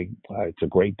great day. It's a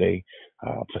great day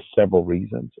for several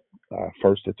reasons.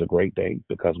 First, it's a great day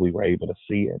because we were able to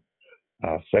see it.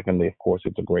 Secondly, of course,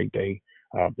 it's a great day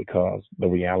because the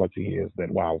reality is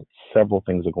that while several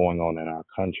things are going on in our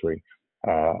country,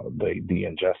 the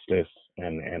injustice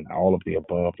and all of the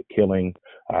above, the killing,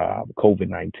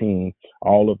 COVID-19,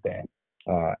 all of that,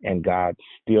 and God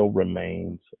still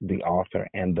remains the author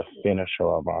and the finisher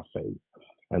of our faith.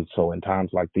 And so in times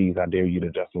like these, I dare you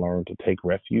to just learn to take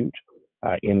refuge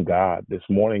in God. This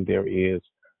morning, there is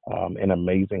an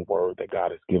amazing word that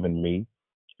God has given me,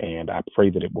 and I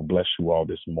pray that it will bless you all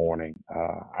this morning.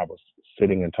 I was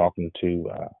sitting and talking to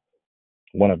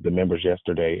one of the members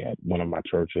yesterday at one of my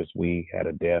churches. We had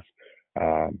a death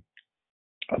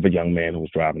of a young man who was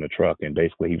driving a truck, and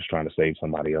basically he was trying to save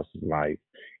somebody else's life.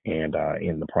 And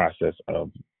in the process of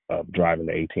driving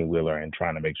the 18-wheeler and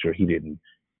trying to make sure he didn't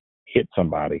hit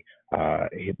somebody,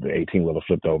 the 18-wheeler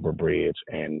flipped over a bridge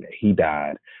and he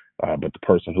died. But the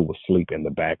person who was asleep in the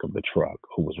back of the truck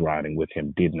who was riding with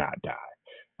him did not die.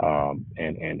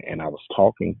 And I was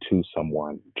talking to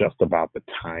someone just about the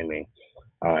timing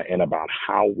and about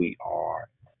how we are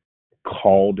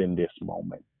called in this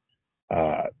moment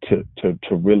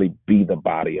to really be the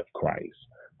body of Christ.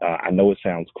 I know it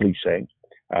sounds cliche,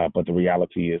 but the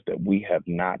reality is that we have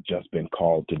not just been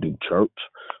called to do church.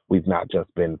 We've not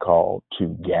just been called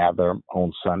to gather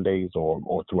on Sundays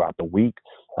or throughout the week,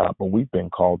 but we've been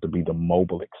called to be the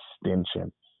mobile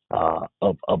extension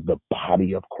of the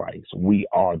body of Christ. We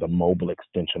are the mobile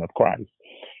extension of Christ.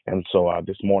 And so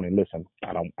this morning, listen,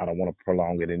 I don't want to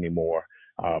prolong it anymore,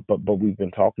 but we've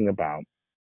been talking about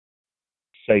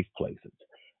safe places,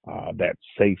 that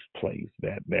safe place,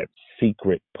 that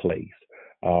secret place.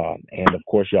 And of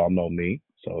course, y'all know me.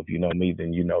 So if you know me,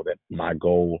 then you know that my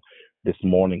goal this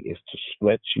morning is to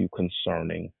stretch you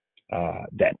concerning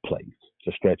that place,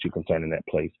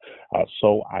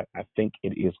 So I think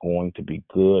it is going to be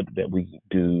good that we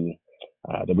do,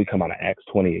 that we come out of Acts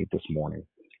 28 this morning.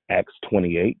 Acts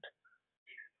 28.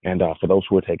 And for those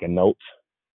who are taking notes,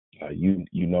 You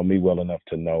know me well enough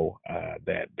to know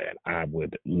that I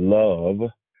would love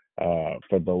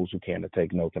for those who can to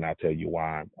take notes, and I'll tell you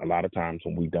why. A lot of times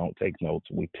when we don't take notes,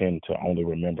 we tend to only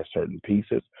remember certain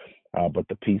pieces, but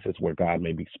the pieces where God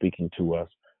may be speaking to us,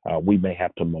 we may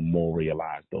have to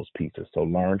memorialize those pieces. So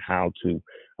learn how to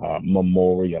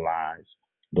memorialize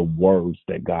the words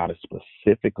that God is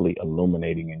specifically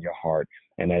illuminating in your heart.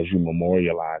 And as you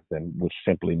memorialize them, which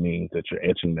simply means that you're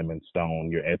etching them in stone,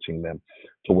 you're etching them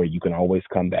to where you can always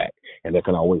come back and there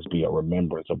can always be a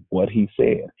remembrance of what he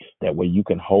said. That way you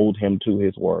can hold him to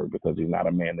his word, because he's not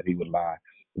a man that he would lie,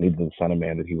 neither the son of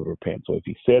man that he would repent. So if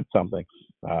he said something,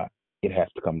 it has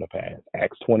to come to pass.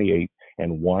 Acts 28:1,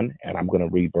 and I'm going to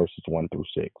read verses 1 through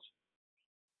 6.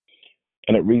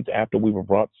 And it reads, after we were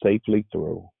brought safely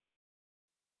through,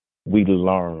 we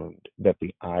learned that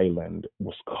the island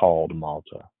was called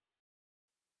Malta.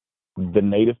 The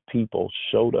native people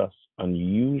showed us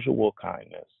unusual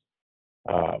kindness,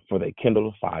 for they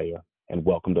kindled a fire and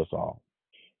welcomed us all,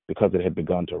 because it had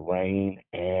begun to rain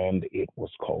and it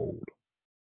was cold.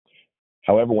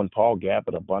 However, when Paul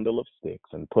gathered a bundle of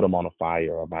sticks and put them on a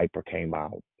fire, a viper came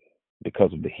out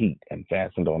because of the heat and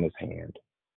fastened on his hand.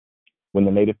 When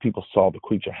the native people saw the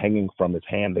creature hanging from his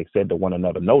hand, they said to one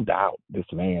another, no doubt this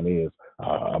man is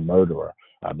a murderer.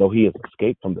 Though he has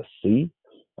escaped from the sea,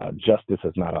 justice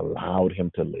has not allowed him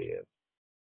to live.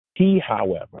 He,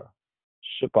 however,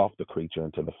 shook off the creature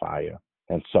into the fire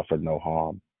and suffered no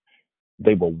harm.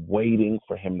 They were waiting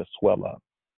for him to swell up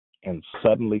and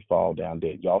suddenly fall down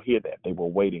dead. Y'all hear that? They were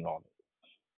waiting on it.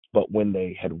 But when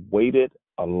they had waited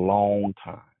a long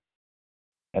time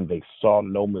and they saw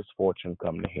no misfortune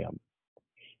come to him,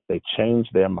 they changed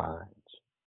their minds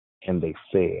and they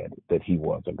said that he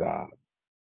was a god.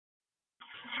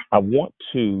 I want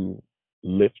to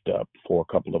lift up for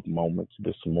a couple of moments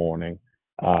this morning.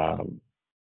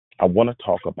 I want to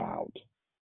talk about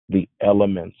the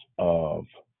elements of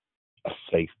a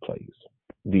safe place,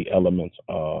 the elements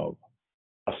of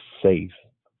a safe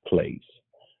place.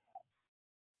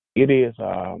 It is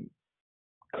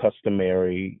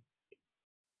customary,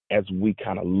 as we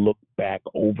kind of look back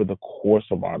over the course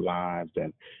of our lives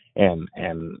and kind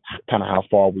of how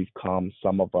far we've come,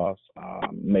 some of us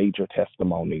major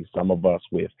testimonies, some of us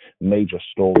with major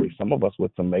stories, some of us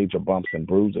with some major bumps and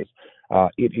bruises.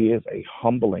 It is a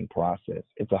humbling process.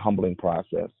 It's a humbling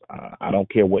process. I don't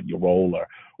care what your role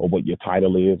or what your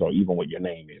title is or even what your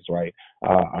name is, right?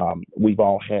 We've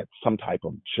all had some type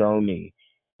of journey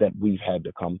that we've had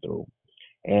to come through.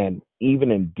 And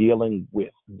even in dealing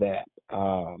with that,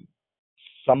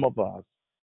 some of us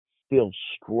still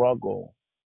struggle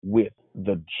with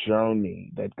the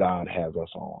journey that God has us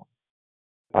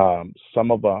on.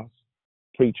 Some of us,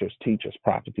 preachers, teachers,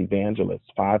 prophets, evangelists,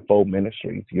 fivefold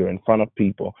ministries, you're in front of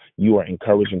people, you are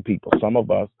encouraging people. Some of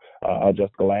us are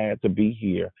just glad to be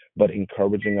here, but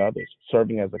encouraging others,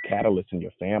 serving as a catalyst in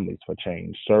your families for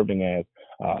change, serving as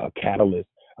a catalyst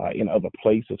in other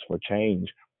places for change.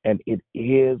 And it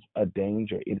is a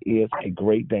danger. It is a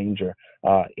great danger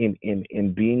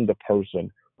in being the person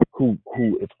who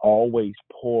is always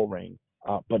pouring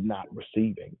but not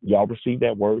receiving. Y'all receive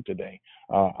that word today.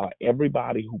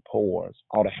 Everybody who pours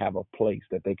ought to have a place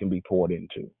that they can be poured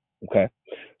into. Okay,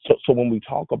 so when we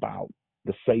talk about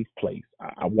the safe place,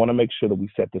 I want to make sure that we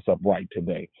set this up right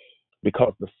today,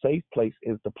 because the safe place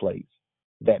is the place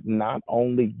that not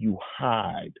only you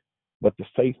hide, but the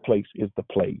safe place is the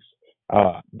place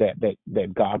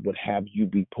that God would have you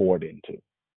be poured into.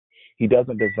 He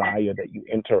doesn't desire that you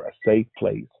enter a safe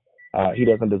place. He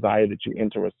doesn't desire that you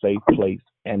enter a safe place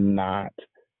and not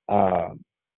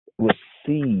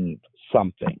receive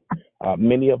something.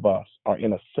 Many of us are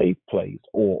in a safe place,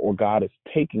 or God is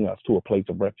taking us to a place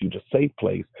of refuge, a safe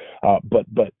place,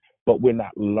 but we're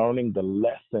not learning the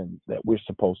lessons that we're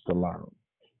supposed to learn.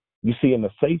 You see, in the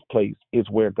safe place is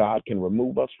where God can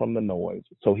remove us from the noise,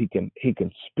 so he can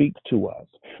speak to us,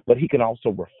 but he can also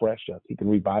refresh us. He can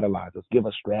revitalize us, give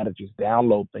us strategies,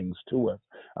 download things to us.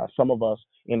 Some of us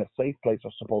in a safe place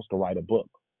are supposed to write a book,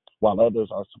 while others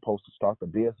are supposed to start the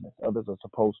business. Others are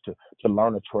supposed to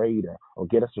learn a trade or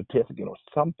get a certificate or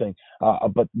something.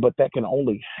 But that can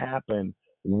only happen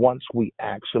once we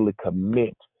actually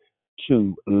commit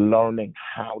to learning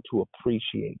how to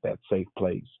appreciate that safe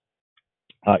place.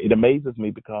 It amazes me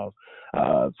because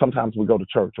sometimes we go to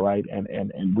church, right,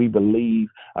 and we believe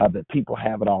that people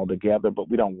have it all together, but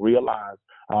we don't realize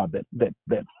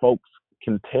that folks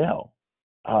can tell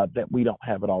that we don't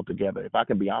have it all together. If I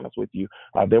can be honest with you,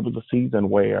 there was a season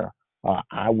where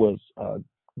I was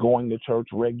going to church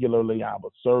regularly. I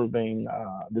was serving.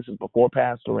 This is before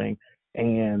pastoring,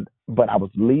 but I was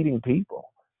leading people.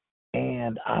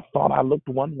 and I thought I looked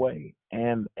one way,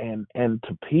 and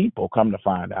to people, come to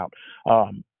find out,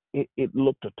 it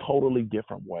looked a totally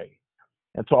different way.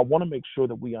 And so I want to make sure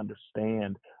that we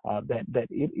understand that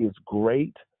it is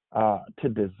great to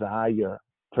desire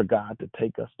for God to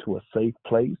take us to a safe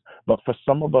place. But for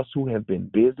some of us who have been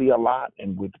busy a lot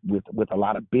and with a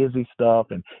lot of busy stuff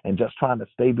and just trying to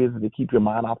stay busy to keep your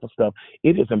mind off of stuff,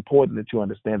 it is important that you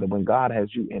understand that when God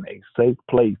has you in a safe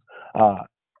place,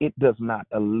 it does not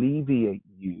alleviate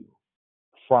you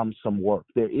from some work.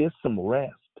 There is some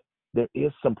rest. There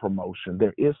is some promotion.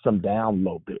 There is some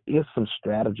download. There is some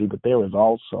strategy, but there is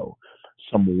also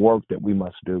some work that we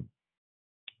must do.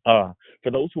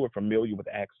 For those who are familiar with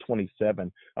Acts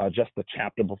 27, just the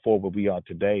chapter before where we are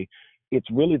today, it's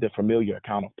really the familiar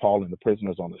account of Paul and the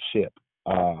prisoners on the ship.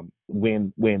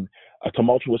 When a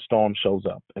tumultuous storm shows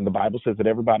up, and the Bible says that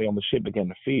everybody on the ship began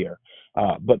to fear,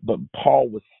 but Paul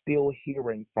was still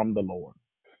hearing from the Lord.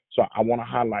 So I want to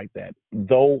highlight that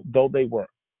though they were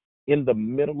in the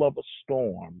middle of a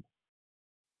storm,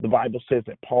 the Bible says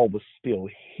that Paul was still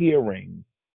hearing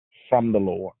from the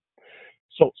Lord.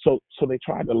 So they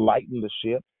tried to lighten the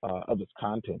ship of its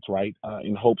contents, right,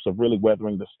 in hopes of really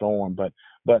weathering the storm. But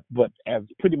as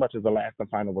pretty much as a last and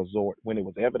final resort, when it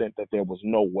was evident that there was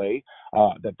no way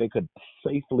that they could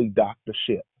safely dock the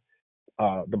ship,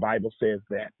 the Bible says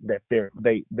that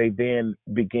they then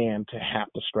began to have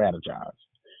to strategize.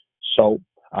 So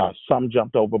some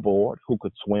jumped overboard who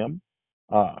could swim.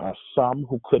 Some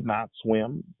who could not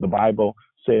swim, the Bible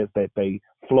says that they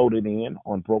floated in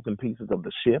on broken pieces of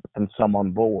the ship and some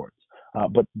on boards.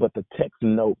 But the text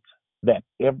notes that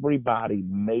everybody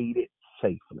made it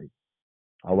safely.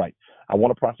 All right. I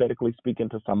want to prophetically speak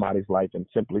into somebody's life and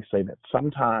simply say that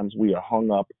sometimes we are hung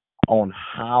up on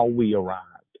how we arrived.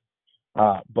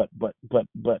 But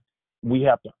we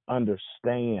have to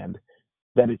understand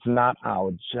that it's not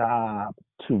our job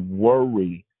to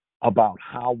worry about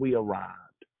how we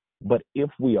arrived. But if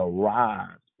we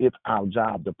arrived, it's our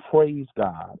job to praise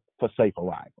God for safe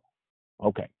arrival.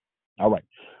 Okay. All right.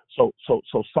 So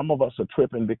some of us are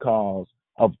tripping because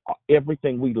of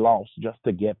everything we lost just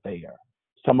to get there.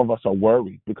 Some of us are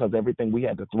worried because everything we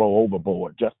had to throw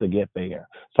overboard just to get there.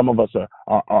 Some of us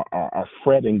are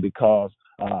fretting because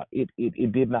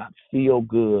it did not feel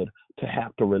good to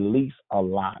have to release a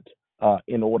lot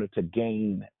in order to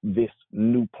gain this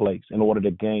new place, in order to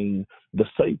gain the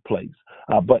safe place.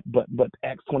 But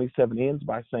Acts 27 ends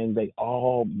by saying they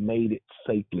all made it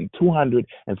safely.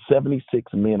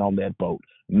 276 men on that boat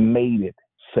made it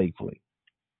safely.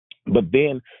 But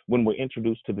then when we're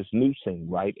introduced to this new scene,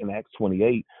 right, in Acts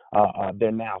 28,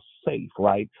 they're now safe,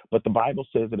 right? But the Bible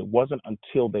says that it wasn't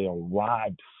until they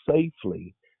arrived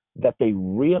safely that they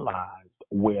realized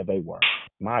where they were.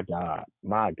 My God.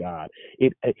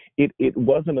 It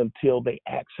wasn't until they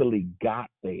actually got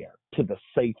there to the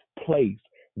safe place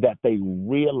that they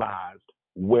realized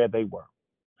where they were.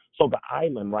 So the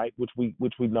island, right, which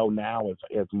we know now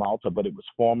as Malta, but it was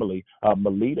formerly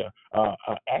Melita,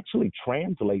 actually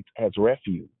translates as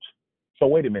refuge. So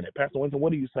wait a minute, Pastor Winston,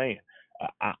 what are you saying?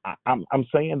 I'm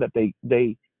saying that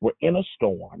they were in a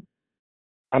storm.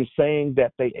 I'm saying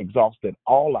that they exhausted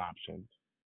all options.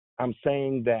 I'm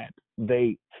saying that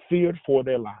they feared for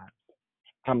their lives.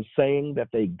 I'm saying that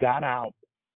they got out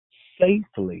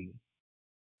safely,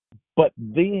 but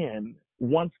then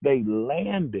once they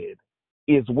landed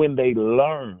is when they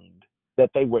learned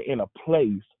that they were in a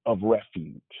place of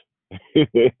refuge.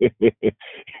 It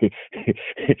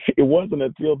wasn't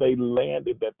until they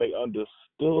landed that they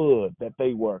understood that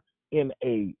they were in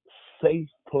a safe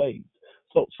place.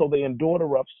 So they endured a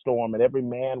rough storm, and every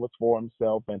man was for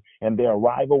himself, and their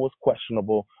arrival was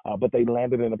questionable, but they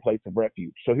landed in a place of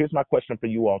refuge. So here's my question for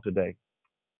you all today.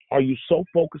 Are you so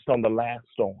focused on the last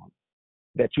storm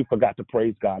that you forgot to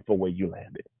praise God for where you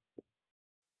landed?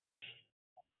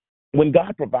 When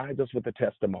God provides us with a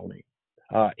testimony,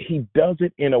 he does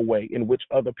it in a way in which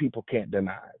other people can't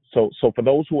deny. So for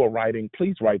those who are writing,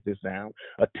 please write this down.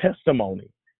 A testimony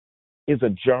is a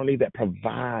journey that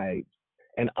provides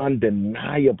an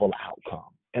undeniable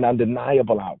outcome.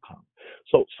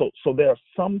 So there are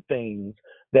some things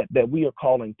that we are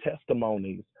calling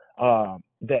testimonies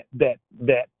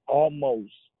that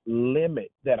almost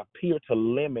limit, that appear to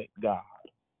limit God,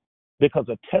 because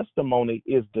a testimony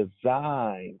is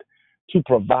designed to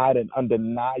provide an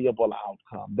undeniable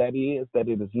outcome. That is, that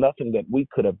it is nothing that we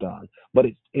could have done, but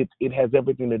it has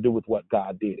everything to do with what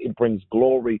God did. It brings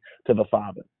glory to the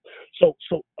Father. So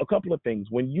a couple of things.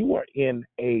 When you are in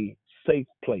a safe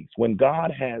place, when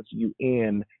God has you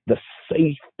in the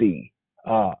safety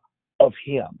of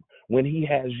Him, when He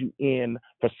has you in,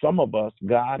 for some of us,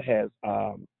 God has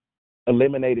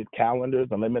eliminated calendars,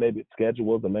 eliminated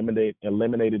schedules,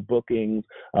 eliminated bookings,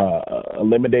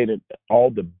 eliminated all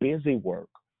the busy work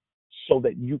so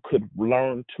that you could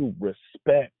learn to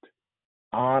respect,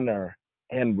 honor,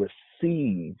 and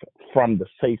receive from the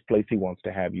safe place he wants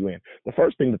to have you in. The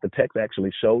first thing that the text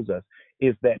actually shows us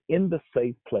is that in the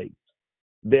safe place,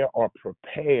 there are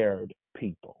prepared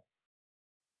people.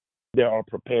 There are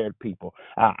prepared people.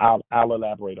 I'll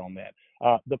elaborate on that.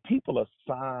 The people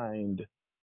assigned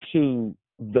to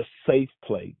the safe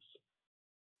place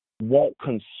won't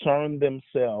concern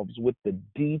themselves with the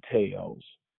details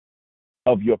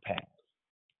of your past.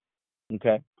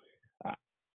 Okay?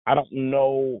 I don't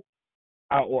know,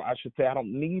 or I should say, I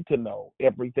don't need to know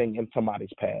everything in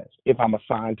somebody's past if I'm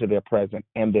assigned to their present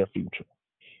and their future.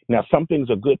 Now, some things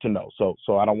are good to know, so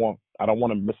I don't want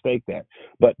to mistake that.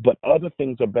 But other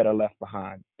things are better left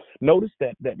behind. Notice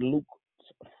that Luke's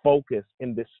focus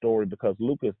in this story, because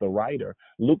Luke is the writer,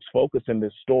 Luke's focus in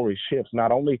this story shifts.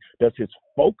 Not only does his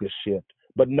focus shift,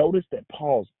 but notice that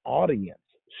Paul's audience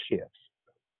shifts.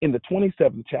 In the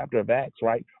 27th chapter of Acts,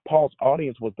 right, Paul's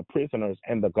audience was the prisoners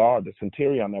and the guard, the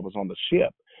centurion that was on the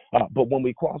ship. But when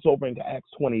we cross over into Acts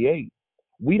 28,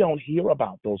 we don't hear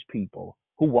about those people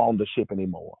who were on the ship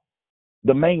anymore.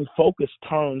 The main focus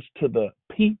turns to the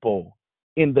people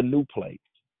in the new place.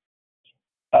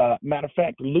 Matter of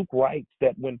fact, Luke writes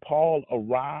that when Paul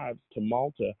arrived to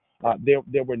Malta,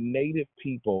 there were native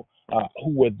people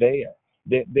who were there.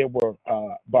 There were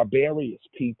barbarous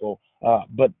people,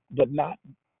 but not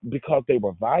because they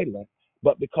were violent,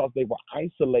 but because they were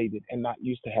isolated and not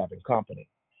used to having company.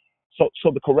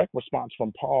 So the correct response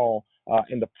from Paul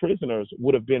and the prisoners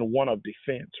would have been one of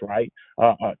defense, right?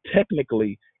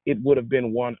 Technically, it would have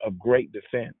been one of great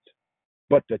defense.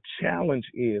 But the challenge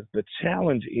is that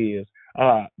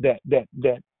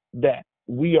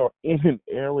we are in an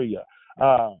area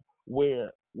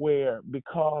where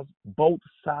because both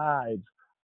sides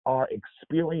are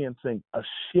experiencing a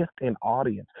shift in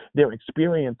audience. They're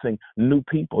experiencing new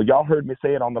people. Y'all heard me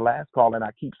say it on the last call, and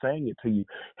I keep saying it to you.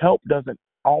 Help doesn't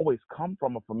always come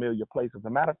from a familiar place. As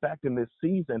a matter of fact, in this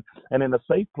season and in a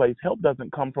safe place, help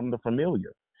doesn't come from the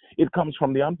familiar. It comes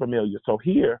from the unfamiliar. So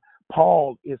here,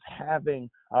 Paul is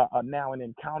having now an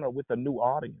encounter with a new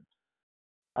audience.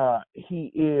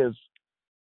 He is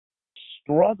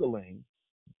struggling,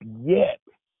 yet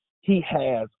he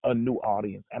has a new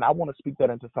audience. And I want to speak that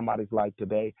into somebody's life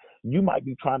today. You might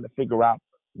be trying to figure out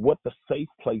what the safe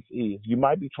place is. You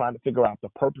might be trying to figure out the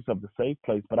purpose of the safe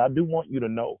place. But I do want you to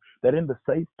know that in the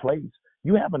safe place,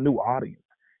 you have a new audience.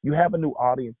 You have a new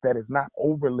audience that is not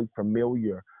overly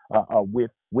familiar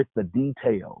with the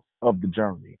details of the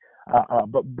journey.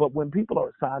 But when people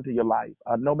are assigned to your life,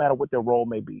 no matter what their role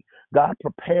may be, God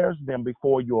prepares them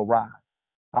before you arrive.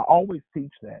 I always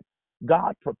teach that.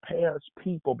 God prepares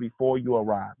people before you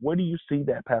arrive. Where do you see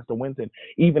that, Pastor Winston?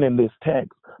 Even in this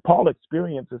text, Paul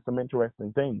experiences some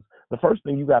interesting things. The first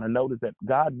thing you got to note is that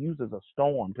God uses a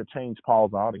storm to change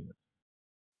Paul's audience.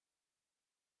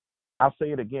 I'll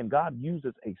say it again. God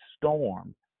uses a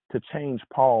storm to change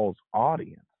Paul's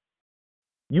audience.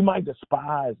 You might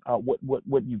despise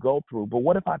what you go through, but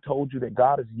what if I told you that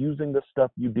God is using the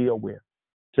stuff you deal with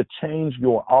to change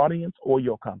your audience or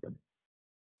your company?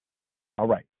 All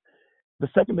right. The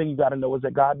second thing you got to know is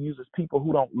that God uses people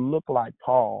who don't look like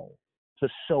Paul to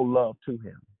show love to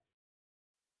him.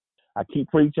 I keep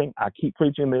preaching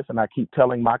this, and I keep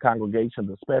telling my congregations,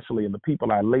 especially and the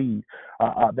people I lead,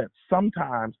 that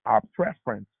sometimes our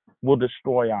preference will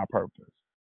destroy our purpose.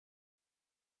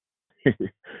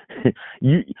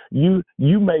 You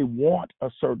may want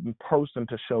a certain person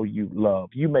to show you love.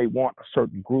 You may want a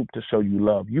certain group to show you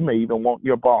love. You may even want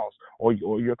your boss or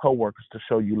your coworkers to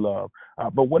show you love.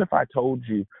 But what if I told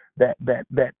you that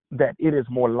it is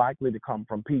more likely to come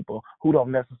from people who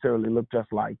don't necessarily look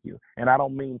just like you? And I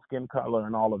don't mean skin color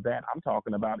and all of that. I'm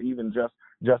talking about even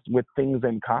just with things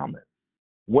in common.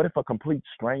 What if a complete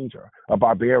stranger, a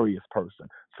barbarous person,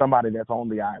 somebody that's on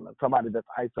the island, somebody that's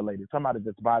isolated, somebody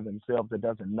that's by themselves that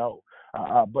doesn't know?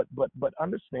 But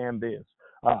understand this: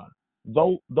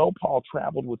 though Paul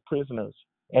traveled with prisoners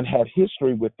and had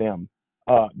history with them,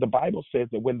 the Bible says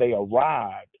that when they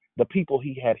arrived, the people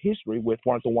he had history with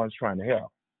weren't the ones trying to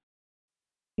help.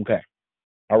 Okay,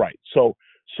 all right. So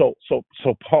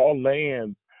Paul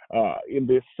lands in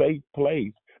this safe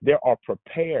place. There are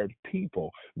prepared people.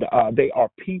 They are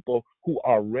people who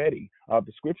are ready.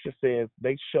 The scripture says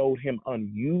they showed him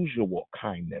unusual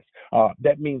kindness.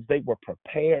 That means they were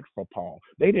prepared for Paul.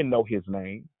 They didn't know his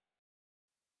name.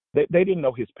 They didn't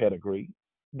know his pedigree.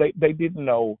 They didn't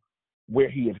know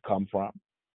where he had come from.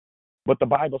 But the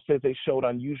Bible says they showed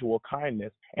unusual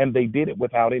kindness, and they did it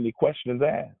without any questions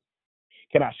asked.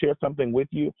 Can I share something with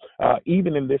you?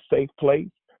 Even in this safe place,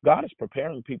 God is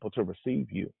preparing people to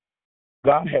receive you.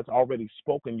 God has already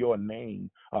spoken your name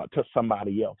to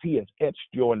somebody else. He has etched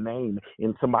your name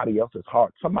in somebody else's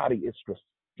heart. Somebody is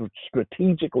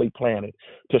strategically planted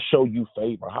to show you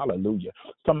favor. Hallelujah.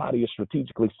 Somebody is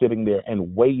strategically sitting there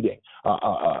and waiting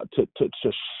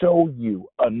to show you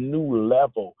a new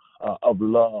level of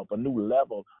love, a new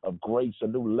level of grace, a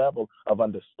new level of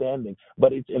understanding.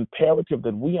 But it's imperative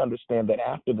that we understand that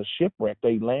after the shipwreck,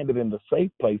 they landed in the safe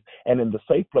place. And in the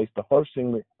safe place, the first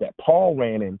thing that Paul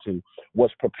ran into was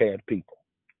prepared people.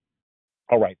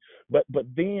 All right. But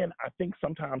then I think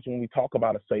sometimes when we talk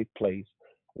about a safe place,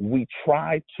 we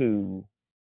try to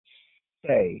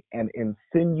say and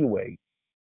insinuate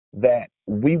that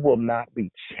we will not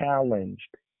be challenged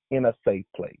in a safe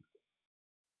place.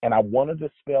 And I want to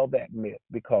dispel that myth,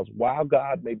 because while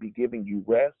God may be giving you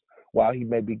rest, while he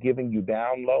may be giving you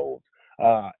downloads,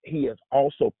 he has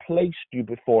also placed you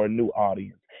before a new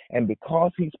audience. And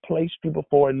because he's placed you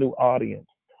before a new audience,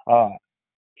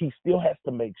 he still has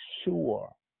to make sure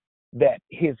that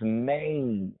his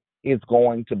name is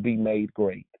going to be made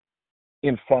great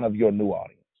in front of your new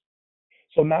audience.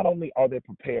 So not only are there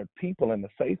prepared people in a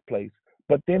safe place,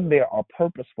 but then there are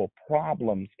purposeful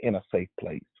problems in a safe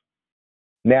place.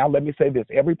 Now, let me say this.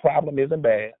 Every problem isn't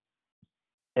bad,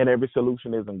 and every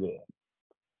solution isn't good.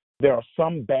 There are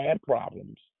some bad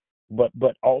problems,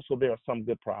 but also there are some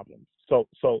good problems. So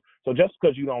just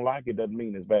because you don't like it doesn't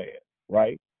mean it's bad,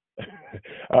 right?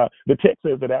 The text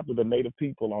says that after the native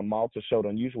people on Malta showed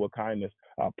unusual kindness,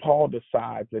 Paul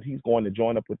decides that he's going to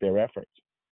join up with their efforts.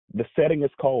 The setting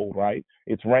is cold, right?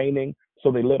 It's raining,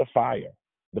 so they lit a fire.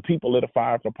 The people lit a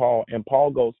fire for Paul, and Paul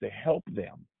goes to help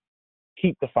them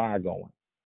keep the fire going.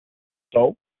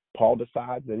 So Paul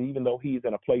decides that even though he's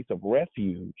in a place of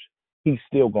refuge, he's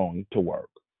still going to work.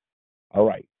 All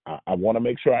right. I want to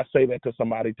make sure I say that to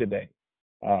somebody today.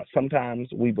 Sometimes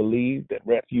we believe that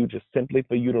refuge is simply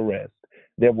for you to rest.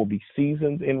 There will be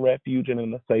seasons in refuge and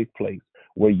in a safe place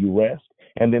where you rest,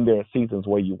 and then there are seasons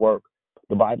where you work.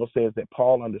 The Bible says that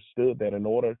Paul understood that in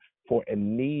order for a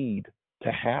need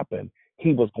to happen,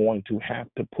 he was going to have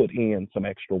to put in some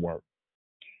extra work.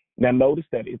 Now, notice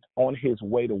that it's on his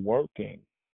way to working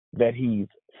that he's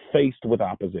faced with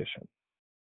opposition.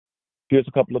 Here's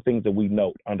a couple of things that we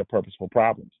note under purposeful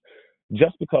problems.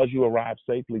 Just because you arrive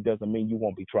safely doesn't mean you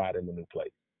won't be tried in the new place.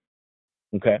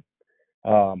 Okay?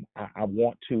 I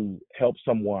want to help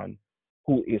someone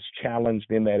who is challenged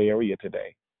in that area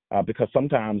today, because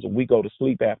sometimes we go to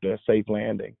sleep after a safe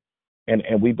landing,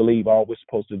 and we believe all we're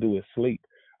supposed to do is sleep.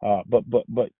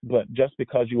 But just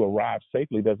because you arrive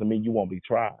safely doesn't mean you won't be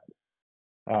tried.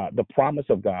 The promise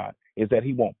of God is that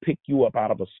he won't pick you up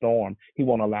out of a storm. He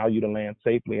won't allow you to land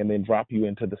safely and then drop you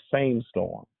into the same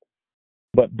storm.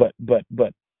 But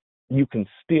you can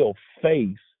still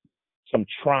face some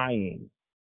trying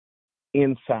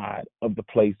inside of the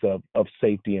place of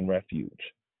safety and refuge.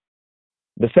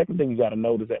 The second thing you got to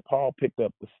note is that Paul picked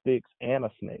up the sticks and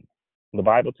a snake. The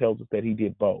Bible tells us that he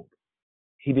did both.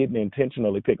 He didn't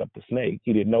intentionally pick up the snake.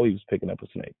 He didn't know he was picking up a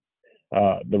snake.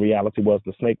 The reality was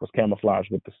the snake was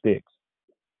camouflaged with the sticks.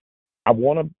 I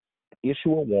want to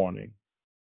issue a warning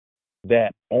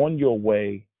that on your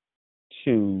way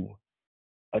to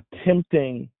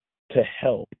attempting to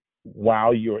help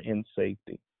while you're in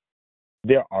safety,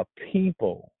 there are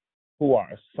people who are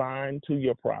assigned to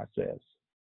your process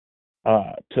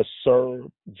to serve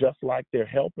just like they're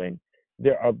helping.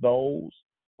 There are those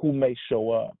who may show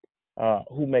up,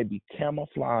 who may be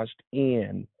camouflaged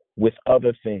in with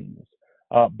other things,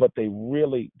 but they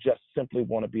really just simply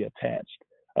want to be attached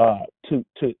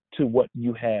to what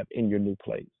you have in your new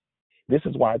place. This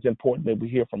is why it's important that we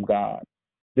hear from God.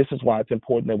 This is why it's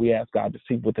important that we ask God to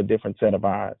see with a different set of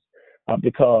eyes,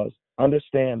 because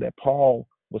understand that Paul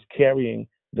was carrying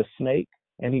the snake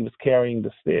and he was carrying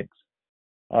the sticks.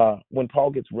 When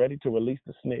Paul gets ready to release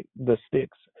the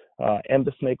sticks and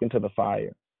the snake into the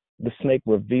fire, the snake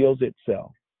reveals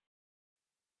itself.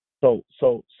 So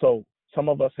some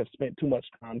of us have spent too much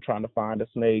time trying to find a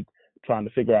snake, trying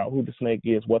to figure out who the snake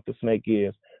is, what the snake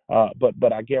is.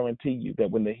 But I guarantee you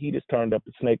that when the heat is turned up,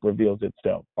 the snake reveals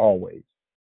itself always.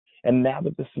 And now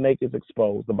that the snake is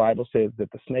exposed, the Bible says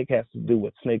that the snake has to do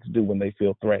what snakes do when they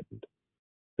feel threatened.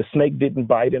 The snake didn't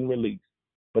bite and release,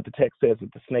 but the text says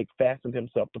that the snake fastened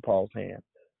himself to Paul's hand.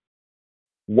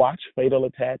 Watch fatal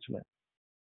attachment.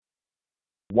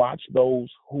 Watch those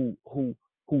who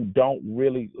don't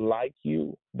really like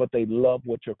you, but they love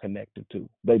what you're connected to.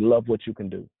 They love what you can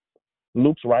do.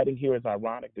 Luke's writing here is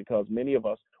ironic because many of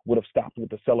us would have stopped with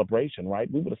the celebration, right?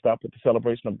 We would have stopped with the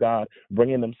celebration of God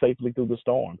bringing them safely through the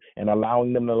storm and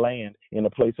allowing them to land in a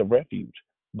place of refuge.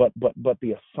 But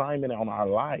the assignment on our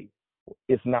life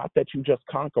is not that you just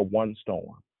conquer one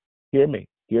storm. Hear me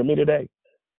today.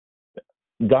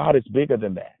 God is bigger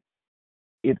than that.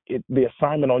 The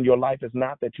assignment on your life is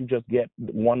not that you just get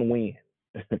one win.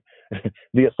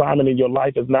 The assignment in your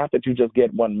life is not that you just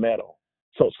get one medal.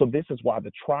 So this is why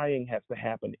the trying has to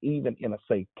happen even in a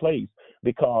safe place,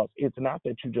 because it's not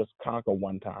that you just conquer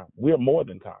one time. We're more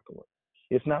than conquerors.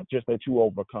 It's not just that you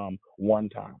overcome one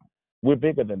time. We're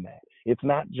bigger than that. It's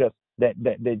not just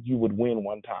that you would win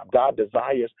one time. God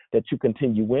desires that you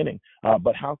continue winning.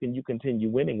 But how can you continue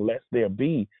winning lest there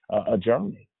be a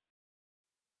journey?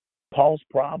 Paul's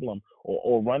problem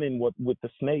or running with the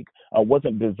snake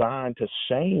wasn't designed to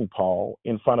shame Paul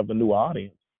in front of a new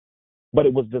audience, but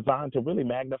it was designed to really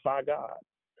magnify God.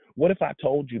 What if I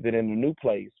told you that in a new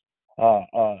place,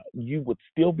 you would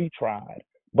still be tried,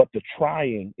 but the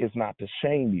trying is not to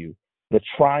shame you. The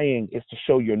trying is to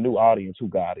show your new audience who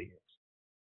God is.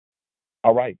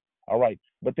 All right.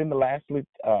 But then lastly,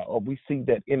 we see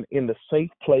that in the safe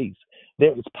place,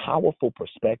 there is powerful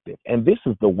perspective. And this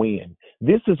is the win.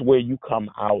 This is where you come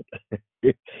out.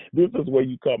 This is where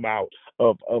you come out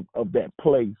of that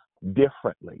place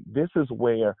differently. This is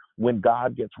where, when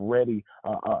God gets ready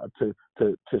to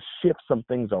shift some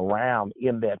things around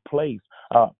in that place,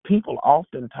 people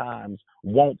oftentimes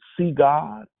won't see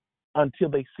God until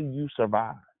they see you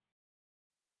survive.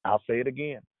 I'll say it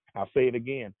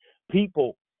again.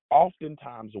 People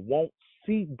oftentimes won't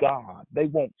see God. They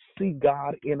won't see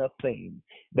God in a thing.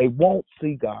 They won't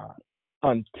see God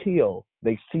until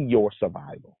they see your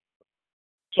survival.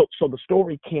 So the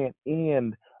story can't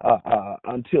end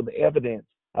until the evidence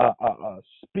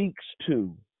speaks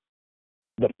to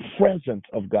the presence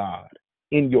of God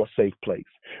in your safe place.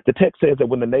 The text says that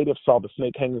when the natives saw the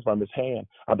snake hanging from his hand,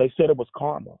 they said it was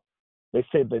karma. They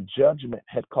said that judgment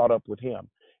had caught up with him.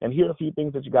 And here are a few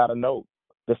things that you got to note.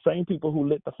 The same people who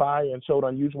lit the fire and showed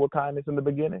unusual kindness in the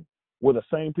beginning were the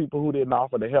same people who didn't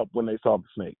offer to help when they saw the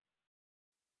snake.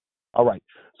 All right.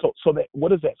 So that, what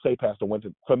does that say, Pastor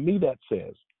Winston? For me, that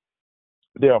says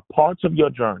there are parts of your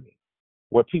journey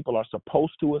where people are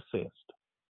supposed to assist,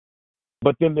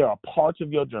 but then there are parts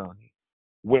of your journey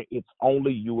where it's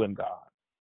only you and God.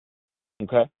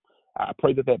 Okay? I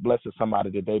pray that blesses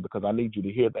somebody today, because I need you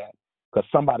to hear that, because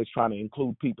somebody's trying to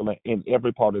include people in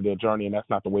every part of their journey, and that's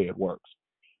not the way it works.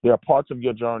 There are parts of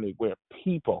your journey where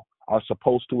people are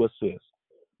supposed to assist,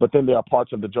 but then there are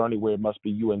parts of the journey where it must be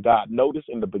you and God. Notice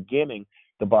in the beginning,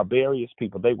 the Barbarious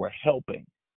people, they were helping.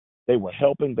 They were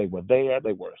there,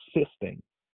 they were assisting.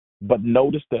 But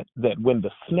notice that when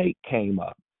the snake came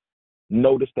up,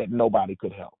 notice that nobody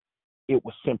could help. It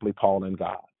was simply Paul and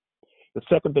God. The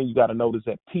second thing you got to notice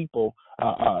that people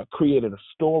created a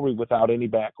story without any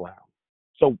background.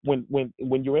 So when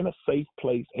you're in a safe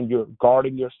place and you're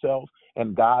guarding yourself,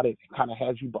 and God kind of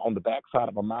has you on the backside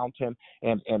of a mountain,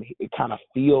 and it kind of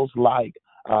feels like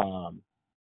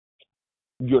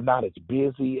you're not as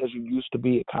busy as you used to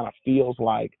be. It kind of feels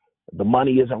like the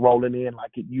money isn't rolling in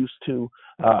like it used to.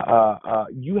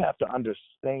 You have to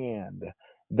understand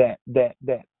that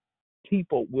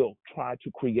people will try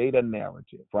to create a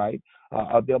narrative, right?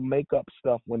 They'll make up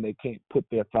stuff when they can't put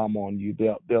their thumb on you.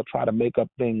 They'll try to make up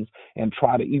things and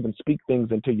try to even speak things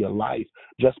into your life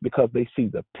just because they see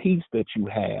the peace that you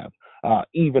have,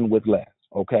 even with less,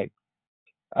 okay?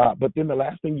 But then the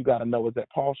last thing you got to know is that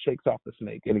Paul shakes off the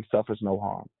snake and he suffers no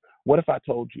harm. What if I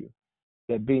told you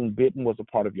that being bitten was a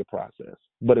part of your process,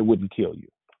 but it wouldn't kill you?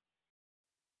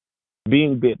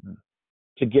 Being bitten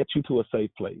to get you to a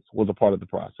safe place was a part of the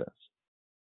process.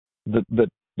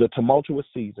 The tumultuous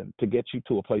season to get you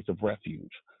to a place of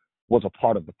refuge was a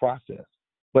part of the process,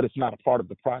 but it's not a part of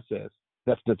the process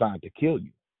that's designed to kill you.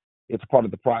 It's a part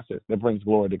of the process that brings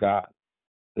glory to God.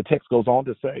 The text goes on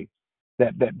to say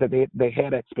that they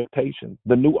had expectations.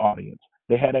 The new audience,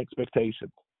 they had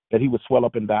expectations that he would swell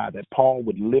up and die, that Paul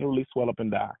would literally swell up and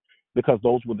die, because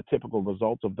those were the typical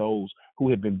results of those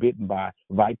who had been bitten by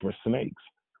viper snakes.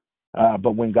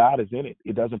 But when God is in it,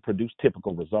 it doesn't produce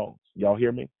typical results. Y'all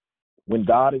hear me? When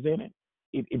God is in it,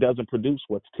 it doesn't produce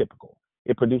what's typical.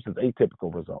 It produces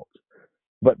atypical results.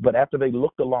 But after they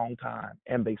looked a long time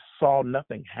and they saw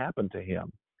nothing happen to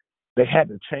him, they had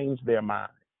to change their mind.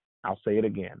 I'll say it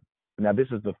again. Now, this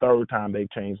is the third time they've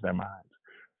changed their minds.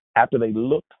 After they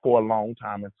looked for a long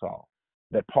time and saw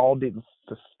that Paul didn't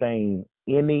sustain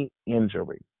any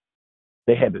injury,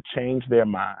 they had to change their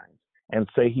minds and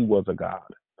say he was a God.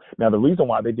 Now, the reason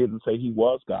why they didn't say he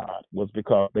was God was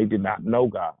because they did not know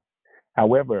God.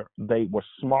 However, they were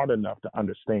smart enough to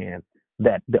understand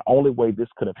that the only way this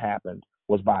could have happened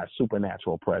was by a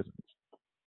supernatural presence.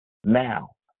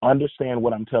 Now, understand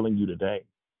what I'm telling you today.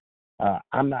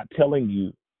 I'm not telling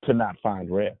you to not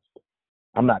find rest.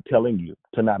 I'm not telling you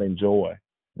to not enjoy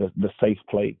the safe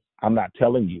place. I'm not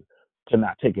telling you to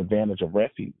not take advantage of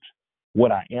refuge.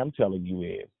 What I am telling you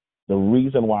is the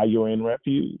reason why you're in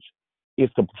refuge is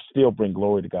to still bring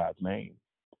glory to God's name.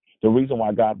 The reason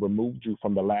why God removed you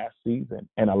from the last season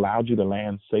and allowed you to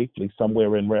land safely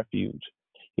somewhere in refuge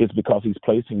is because he's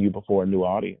placing you before a new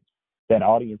audience. That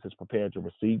audience is prepared to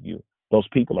receive you. Those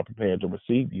people are prepared to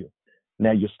receive you.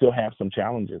 Now, you still have some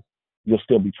challenges. You'll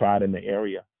still be tried in the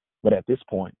area. But at this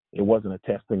point, it wasn't a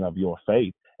testing of your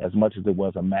faith as much as it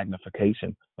was a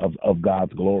magnification of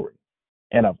God's glory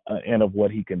and of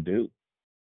what he can do.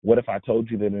 What if I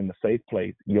told you that in the safe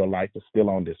place, your life is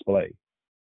still on display?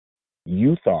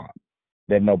 You thought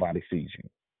that nobody sees you.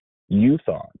 You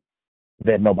thought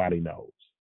that nobody knows.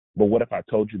 But what if I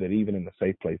told you that even in the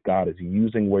safe place, God is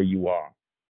using where you are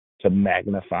to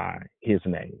magnify his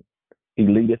name? He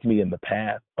leadeth me in the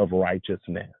path of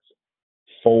righteousness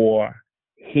for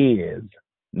his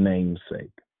name's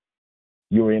sake.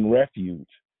 You're in refuge,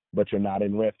 but you're not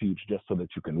in refuge just so that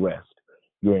you can rest.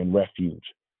 You're in refuge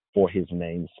for his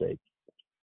name's sake.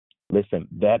 Listen,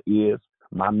 that is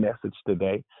my message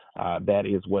today. That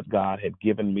is what God had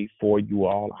given me for you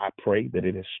all. I pray that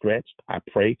it has stretched. I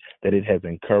pray that it has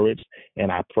encouraged.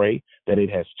 And I pray that it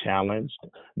has challenged.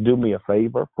 Do me a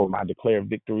favor for my Declare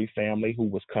Victory family who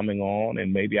was coming on,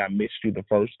 and maybe I missed you the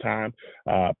first time.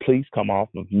 Please come off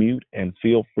of mute and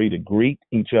feel free to greet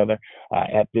each other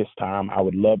at this time. I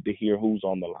would love to hear who's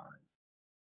on the line.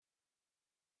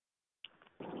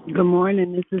 Good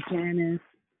morning. This is Janice.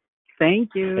 Thank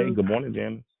you. Hey, good morning,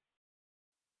 Janice.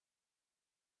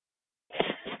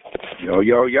 Yo.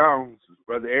 This is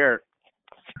Brother Eric.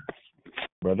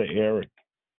 Brother Eric.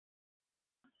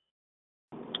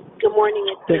 Good morning,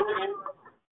 it's Vivian.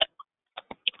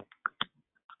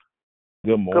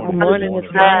 Good morning. Good morning,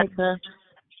 it's Monica.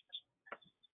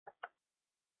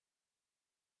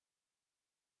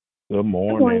 Good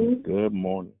morning. Good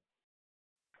morning.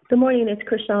 Good morning, it's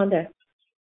Krishanda.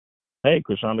 Hey,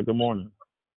 Krishanda, good morning.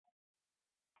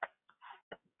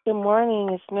 Good morning.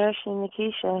 It's Nurse and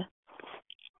Nikisha.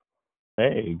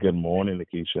 Hey, good morning,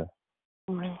 Nikisha.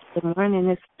 Good morning.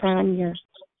 It's Tanya.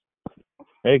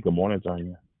 Hey, good morning,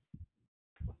 Tanya.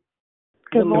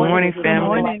 Good morning,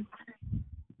 family.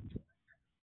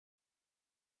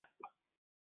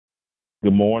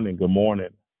 Good morning. Good morning.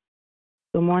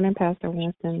 Good morning, Pastor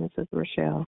Winston. This is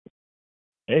Rochelle.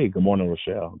 Hey, good morning,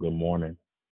 Rochelle. Good morning.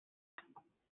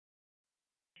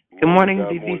 Good morning,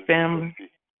 DD family.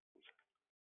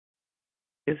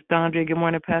 It's Dondre. Good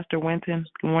morning, Pastor Winton.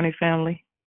 Good morning, family.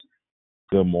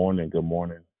 Good morning. Good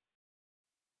morning.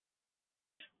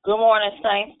 Good morning,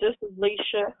 Saints. This is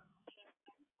Leisha.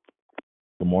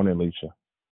 Good morning, Leisha.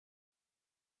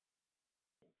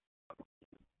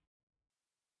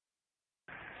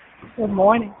 Good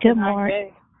morning. Good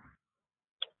morning.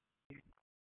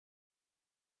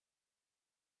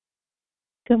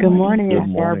 Good morning.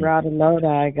 It's Barbara out of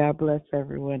Lodi. God bless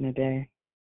everyone today.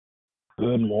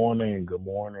 Good morning. Good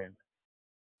morning.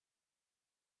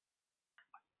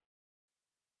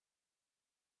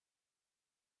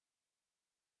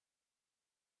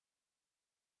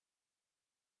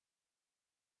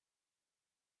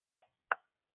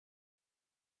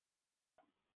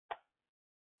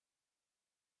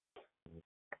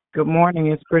 Good morning.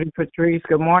 It's Pretty Patrice.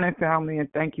 Good morning, family, and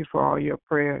thank you for all your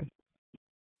prayers.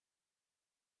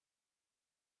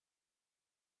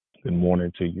 Good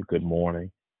morning to you. Good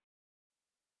morning.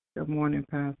 Good morning,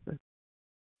 Pastor.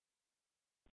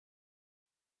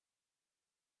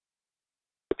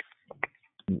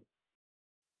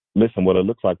 Listen, well, it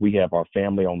looks like we have our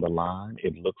family on the line.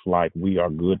 It looks like we are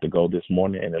good to go this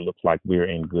morning, and it looks like we're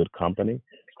in good company.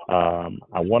 I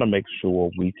want to make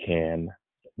sure we can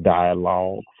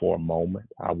dialogue for a moment.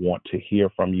 I want to hear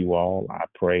from you all. I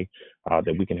pray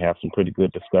that we can have some pretty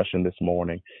good discussion this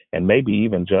morning, and maybe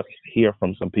even just hear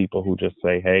from some people who just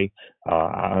say, hey,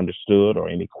 I understood, or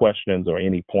any questions or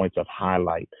any points of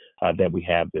highlight that we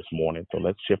have this morning. So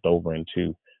let's shift over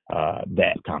into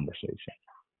that conversation.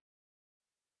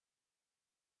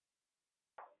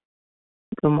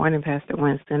 Good morning, Pastor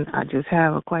Winston. I just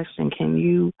have a question. Can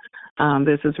you,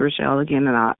 this is Rochelle again,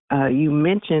 and you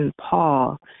mentioned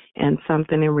Paul and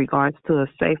something in regards to a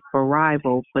safe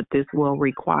arrival, but this will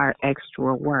require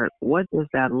extra work. What does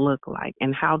that look like,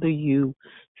 and how do you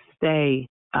stay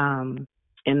in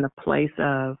the place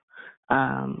of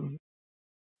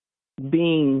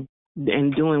being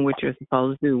and doing what you're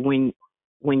supposed to do when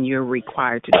when you're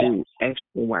required to do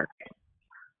extra work?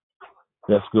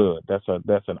 That's good. That's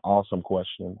an awesome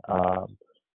question.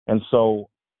 And so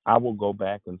I will go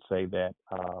back and say that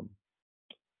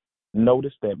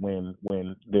notice that when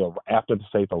after the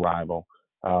safe arrival,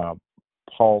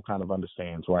 Paul kind of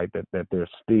understands, right, that there's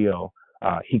still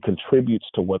he contributes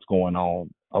to what's going on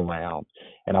around.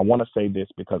 And I want to say this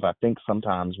because I think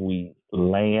sometimes we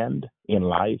land in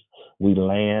life, we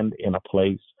land in a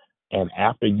place, and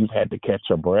after you've had to catch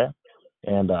your breath,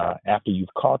 and after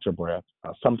you've caught your breath,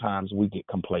 sometimes we get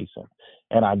complacent.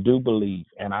 And I do believe,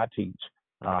 and I teach,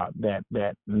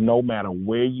 that no matter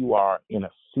where you are in a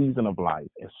season of life,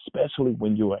 especially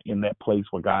when you are in that place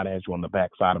where God has you on the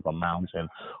backside of a mountain,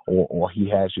 or He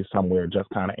has you somewhere just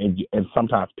kind of, and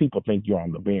sometimes people think you're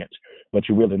on the bench, but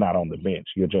you're really not on the bench.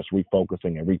 You're just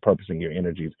refocusing and repurposing your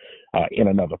energies in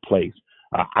another place.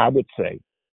 I would say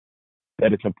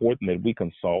that it's important that we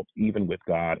consult even with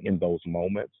God in those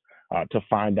moments to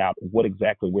find out what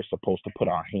exactly we're supposed to put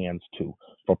our hands to.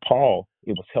 For Paul,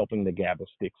 it was helping to gather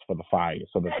sticks for the fire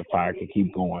so that the fire could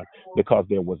keep going because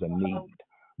there was a need.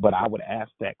 But I would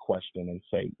ask that question and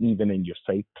say, even in your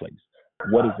safe place,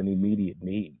 what is an immediate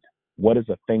need? What is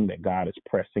a thing that God is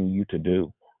pressing you to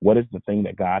do? What is the thing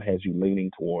that God has you leaning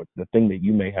towards? The thing that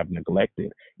you may have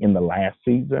neglected in the last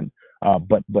season,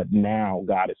 but now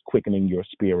God is quickening your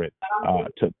spirit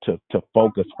to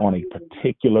focus on a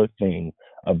particular thing,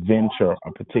 a venture,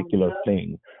 a particular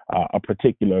thing, a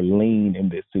particular lean in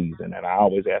this season. And I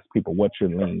always ask people, what's your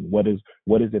lean? What is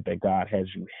it that God has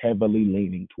you heavily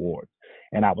leaning towards?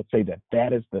 And I would say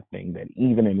that is the thing that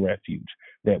even in refuge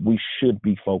that we should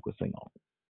be focusing on.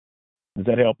 Does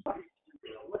that help?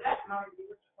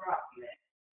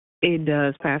 It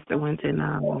does, Pastor Winton.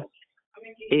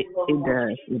 It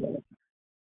does.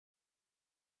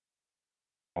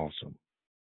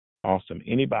 Awesome.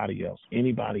 Anybody else?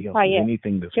 Oh, yeah.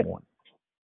 Anything this morning?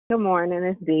 Good morning.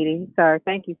 It's Dee Dee. Sir,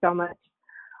 thank you so much.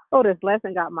 Oh, this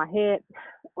lesson got my head.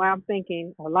 Well, I'm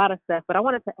thinking a lot of stuff, but I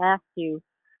wanted to ask you,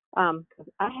 I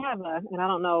have and I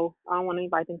don't know, I don't want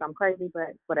anybody to think I'm crazy, but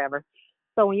whatever.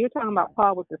 So when you're talking about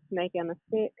Paul with the snake and the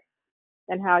stick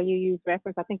and how you use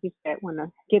reference, I think you said when it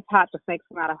gets hot, the snakes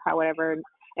come out of however,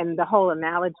 and the whole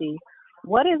analogy.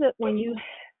 What is it when you,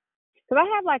 because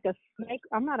I have like a snake,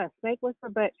 I'm not a snake whisperer,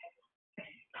 but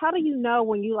how do you know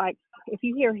when you like, if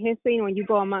you hear hissing when you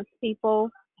go amongst people,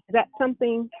 is that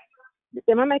something,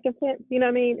 am I making sense? You know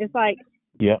what I mean? It's like,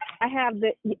 yeah. I have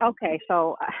okay,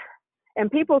 so, and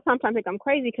people sometimes think I'm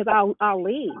crazy because I'll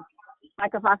leave.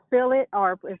 Like if I feel it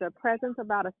or if there's a presence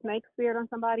about a snake spirit on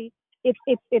somebody, it's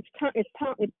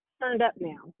turned up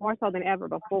now, more so than ever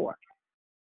before.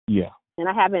 Yeah. And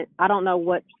I don't know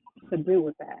what to do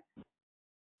with that.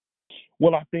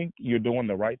 Well, I think you're doing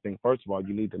the right thing. First of all,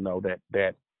 you need to know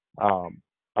that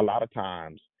a lot of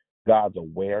times God's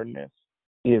awareness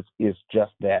is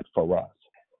just that for us.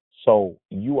 So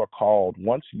you are called,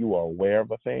 once you are aware of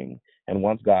a thing, and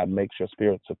once God makes your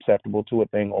spirit susceptible to a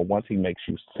thing, or once He makes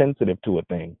you sensitive to a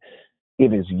thing,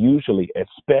 it is usually,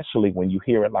 especially when you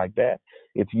hear it like that,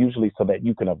 it's usually so that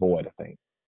you can avoid a thing.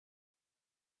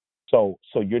 So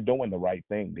you're doing the right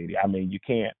thing, Dee Dee. I mean, you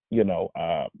can't,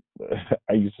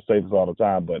 I used to say this all the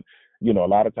time, but, a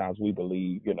lot of times we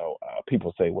believe,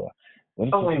 people say, well, when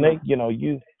it's a snake,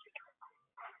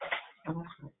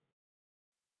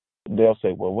 they'll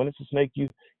say, well, when it's a snake, you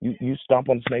stomp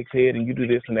on the snake's head and you do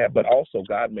this and that. But also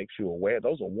God makes you aware.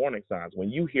 Those are warning signs. When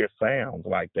you hear sounds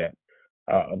like that,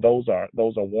 those are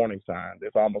warning signs.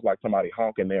 It's almost like somebody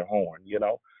honking their horn,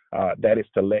 that is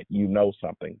to let you know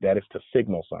something. That is to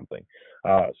signal something.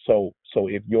 So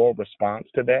if your response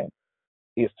to that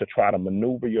is to try to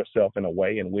maneuver yourself in a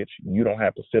way in which you don't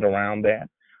have to sit around that,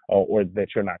 or that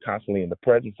you're not constantly in the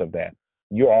presence of that,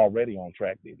 you're already on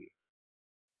track, Dee Dee.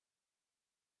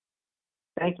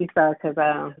 Thank you, sir, because,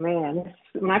 man,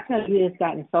 when I tell you it's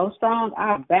gotten so strong,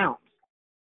 I bounce.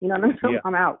 You know what I mean? Yeah.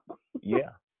 I'm out.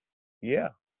 Yeah.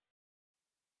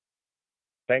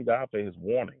 Thank God for His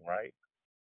warning, right?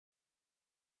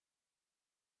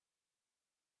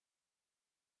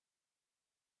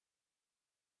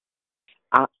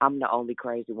 I'm the only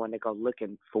crazy one that go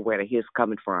looking for where the hiss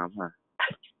coming from, huh?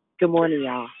 Good morning,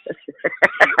 y'all.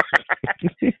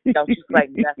 Don't you say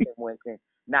nothing, Winston.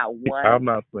 Not one I'm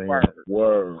not saying a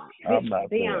word. I'm not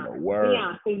saying a word.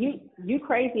 Dion, see, you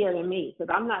crazier than me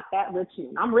because I'm not that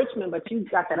Richmond. I'm Richmond, but you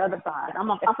got that other side. I'm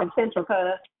from Central,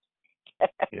 cuz.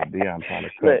 Yeah, Dion trying to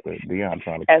cut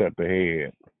the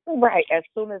head. Right. As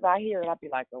soon as I hear it, I'll be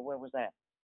like, oh, where was that?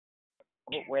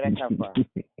 Where'd that come from?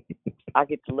 I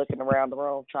get to looking around the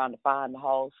room trying to find the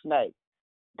whole snake.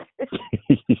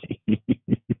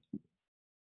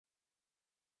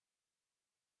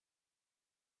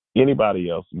 Anybody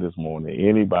else this morning?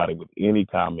 Anybody with any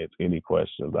comments, any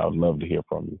questions? I would love to hear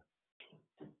from you.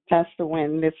 Pastor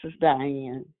Wynn, this is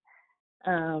Diane.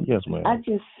 Yes, ma'am.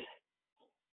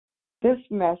 This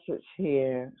message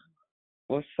here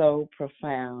was so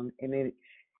profound, and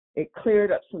it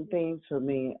cleared up some things for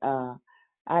me.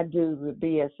 I do the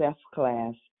BSF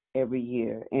class every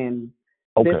year, and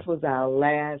this was our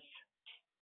last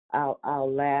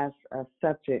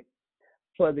subject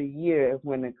for the year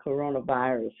when the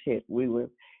coronavirus hit. We were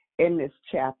in this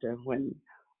chapter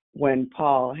when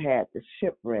Paul had the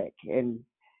shipwreck, and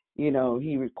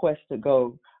he requested to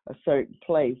go a certain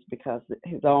place because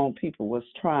his own people was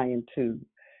trying to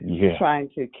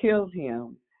kill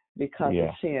him because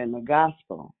of sharing the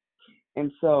gospel.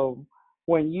 And so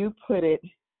when you put it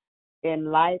in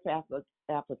life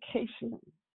application,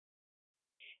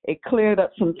 it cleared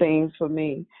up some things for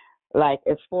me. Like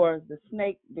as far as the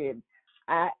snake did,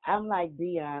 I'm like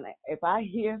Dion. If I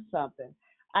hear something,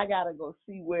 I gotta go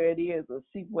see where it is or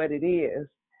see what it is,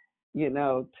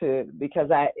 because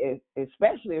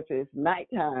especially if it's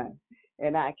nighttime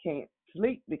and I can't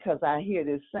sleep because I hear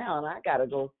this sound, I gotta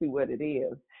go see what it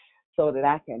is so that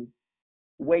I can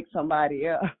wake somebody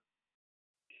up.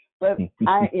 But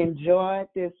I enjoyed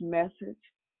this message,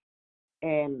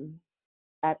 and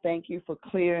I thank you for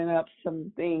clearing up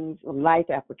some things, some life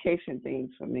application things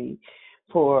for me,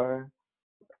 for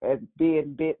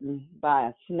being bitten by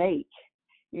a snake,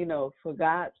 for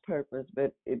God's purpose,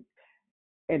 but it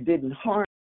didn't harm.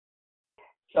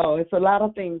 So it's a lot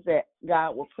of things that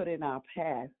God will put in our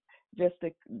path just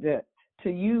to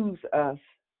use us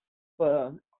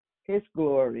for His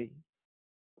glory,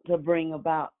 to bring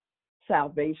about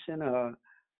salvation or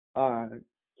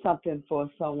something for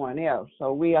someone else.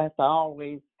 So we have to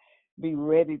always be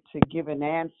ready to give an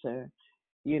answer,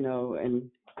 and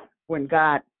when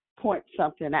God points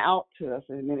something out to us,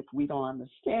 and then if we don't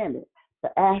understand it,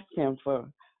 to ask Him for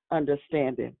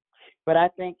understanding. But I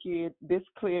thank you, this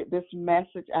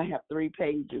message, I have 3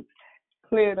 pages,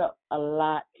 cleared up a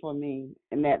lot for me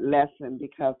in that lesson,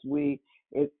 because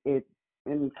it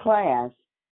in class,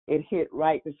 it hit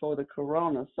right before the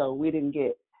corona, so we didn't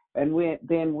get, and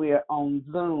we're on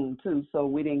Zoom too, so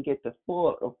we didn't get the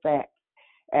full effect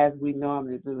as we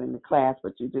normally do in the class,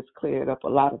 but you just cleared up a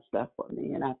lot of stuff for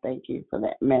me, and I thank you for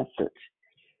that message.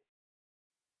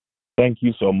 Thank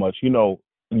you so much.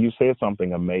 You said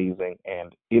something amazing,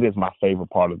 and it is my favorite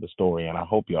part of the story, and I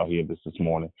hope y'all hear this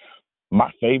morning.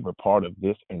 My favorite part of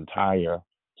this entire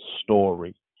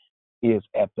story is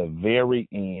at the very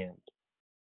end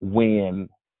when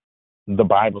the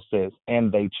Bible says,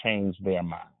 and they changed their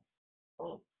mind.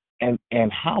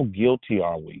 And how guilty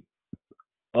are we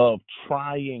of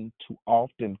trying to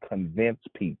often convince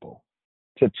people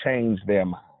to change their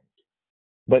minds?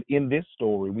 But in this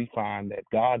story, we find that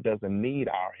God doesn't need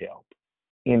our help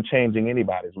in changing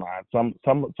anybody's mind. Some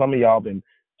of y'all been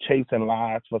chasing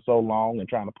lies for so long and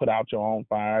trying to put out your own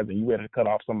fires, and you ready to cut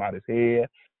off somebody's head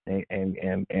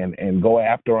and go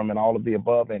after them and all of the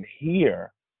above. And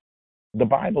here, the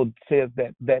Bible says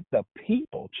that the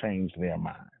people changed their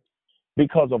minds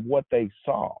because of what they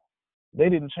saw. They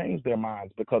didn't change their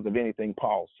minds because of anything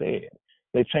Paul said.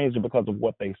 They changed it because of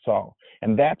what they saw.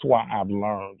 And that's why I've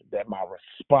learned that my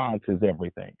response is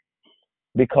everything.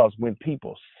 Because when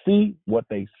people see what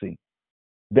they see,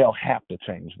 they'll have to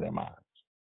change their minds.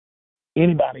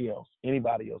 Anybody else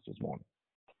this morning?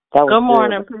 Good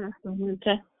morning, Pastor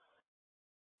Winter.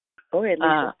 Go ahead,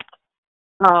 Lisa.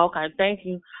 Okay, thank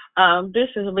you. This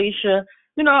is Alicia.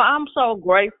 I'm so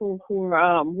grateful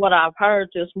for what I've heard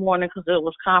this morning, because it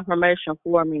was confirmation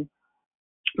for me.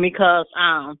 Because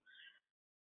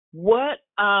what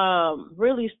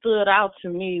really stood out to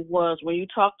me was when you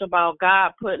talked about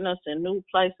God putting us in new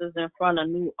places in front of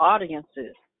new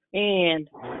audiences, and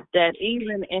that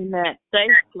even in that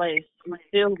safe place, there's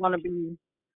still going to be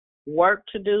work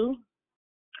to do.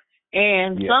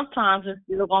 And sometimes it's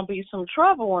still going to be some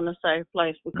trouble in a safe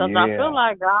place, because I feel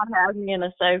like God has me in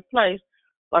a safe place,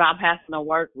 but I'm having to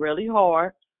work really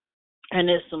hard, and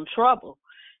it's some trouble.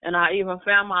 And I even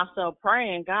found myself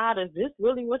praying, God, is this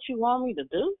really what you want me to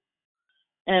do?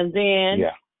 And then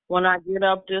when I get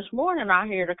up this morning, I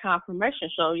hear the confirmation.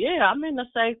 So, I'm in a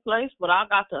safe place, but I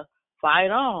got to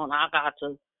fight on. I got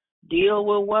to deal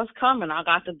with what's coming. I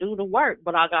got to do the work,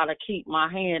 but I got to keep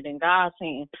my hand in God's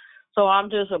hand. So I'm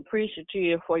just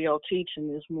appreciative for your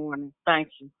teaching this morning. Thank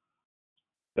you.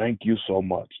 Thank you so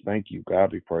much. Thank you.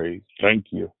 God be praised. Thank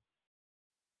you.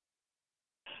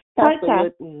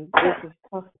 Pastor Whitten,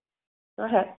 go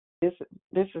ahead.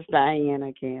 This is Diane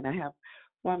again. I have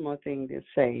one more thing to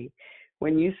say.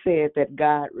 When you said that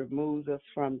God removes us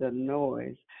from the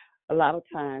noise a lot of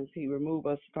times he remove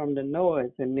us from the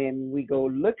noise, and then we go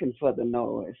looking for the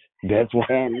noise. That's right.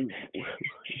 And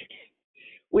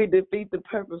we defeat the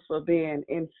purpose for being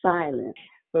in silence,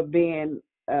 for being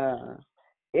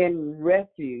in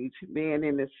refuge, being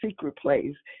in a secret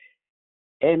place.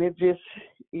 And it just,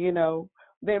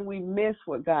 then we miss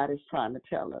what God is trying to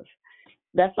tell us.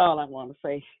 That's all I want to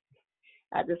say.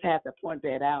 I just had to point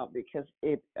that out because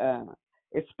it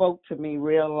spoke to me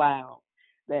real loud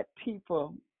that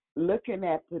people looking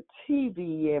at the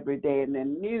TV every day and the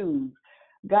news,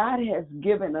 God has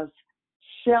given us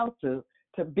shelter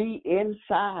to be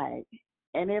inside,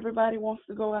 and everybody wants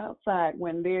to go outside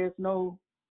when there's no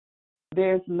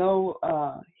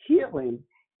healing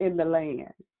in the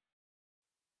land.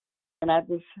 And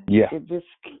it just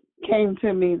came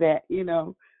to me that,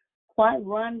 why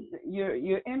run? You're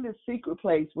in the secret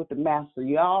place with the master.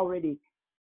 You're already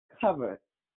covered,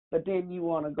 but then you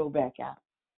want to go back out.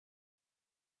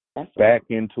 That's back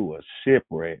into a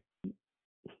shipwreck.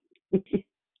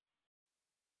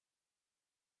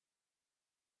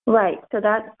 Right. So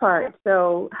that part.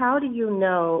 So how do you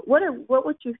know? What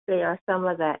would you say are some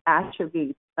of the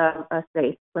attributes of a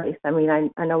safe place? I mean,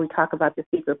 I know we talk about the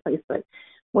secret place, but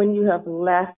when you have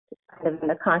left in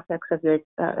the context of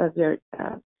your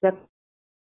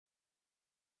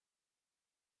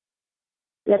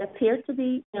that appeared to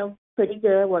be pretty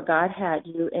good where God had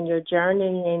you, and you're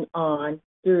journeying on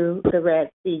through the Red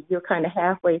Sea. You're kind of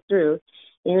halfway through,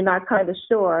 and you're not kind of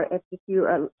sure if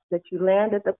that you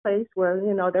land at the place where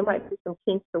there might be some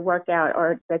kinks to work out,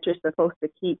 or that you're supposed to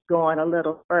keep going a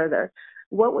little further.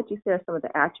 What would you say are some of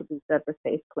the attributes of a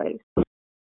safe place?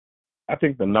 I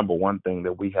think the number one thing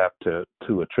that we have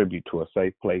to attribute to a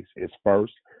safe place is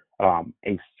first a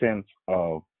sense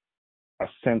of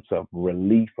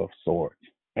relief of sorts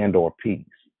and or peace.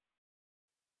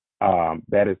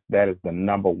 That is the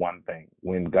number one thing.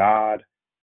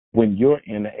 When you're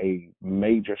in a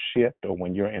major shift or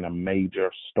when you're in a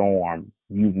major storm,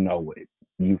 you know it,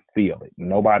 you feel it.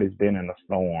 Nobody's been in a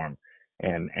storm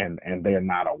and they're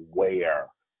not aware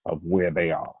of where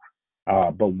they are.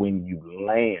 But when you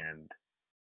land,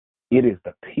 it is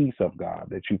the peace of God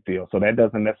that you feel. So that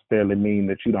doesn't necessarily mean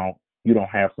that you don't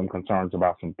have some concerns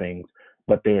about some things,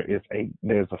 but there's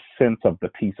a sense of the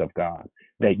peace of God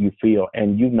that you feel,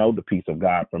 and the peace of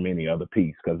God from any other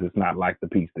peace, because it's not like the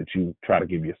peace that you try to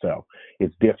give yourself.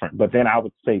 It's different. But then I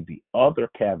would say the other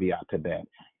caveat to that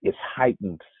is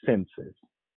heightened senses.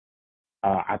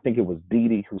 I think it was Dee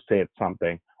Dee who said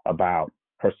something about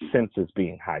her senses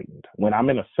being heightened. When I'm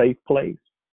in a safe place,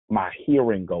 my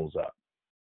hearing goes up.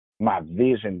 My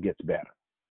vision gets better.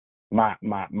 My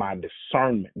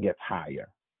discernment gets higher.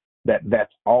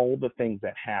 That's all the things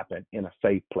that happen in a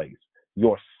safe place.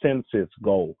 Your senses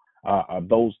go.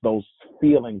 Those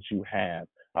feelings you have.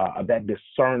 That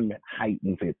discernment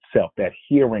heightens itself. That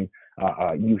hearing,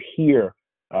 you hear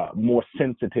more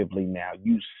sensitively now.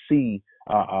 You see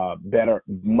better,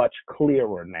 much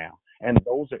clearer now. And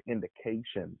those are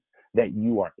indications that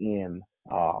you are in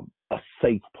a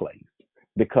safe place.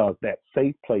 Because that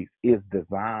safe place is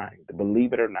designed,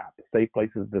 believe it or not, the safe place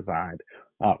is designed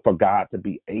for God to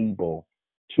be able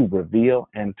to reveal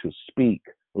and to speak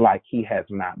like he has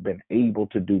not been able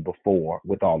to do before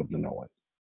with all of the noise.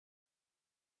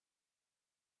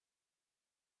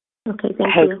 Okay,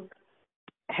 thank you.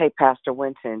 Hey, Pastor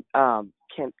Winton,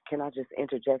 can I just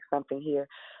interject something here?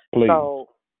 Please.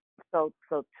 So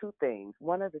two things.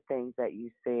 One of the things that you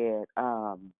said,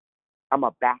 I'm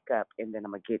going to back up and then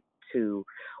I'm going to get to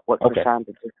what Krishanda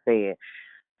just said.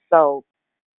 So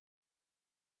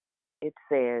it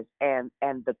says, and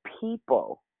the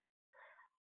people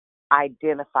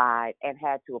identified and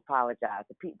had to apologize.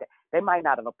 The people, they might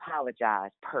not have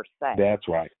apologized per se. That's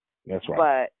right.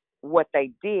 But what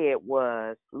they did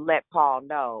was let Paul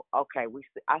know, okay,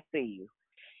 I see you.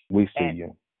 We see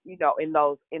you. In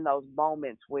those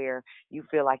moments where you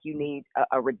feel like you need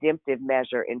a redemptive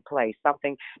measure in place,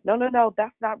 something, no,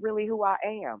 that's not really who I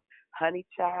am. Honey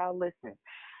child, listen.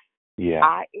 Yeah.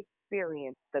 I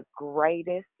experienced the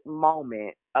greatest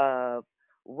moment of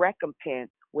recompense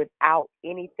without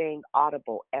anything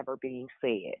audible ever being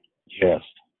said. Yes.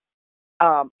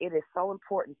 It is so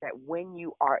important that when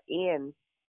you are in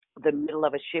the middle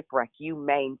of a shipwreck, you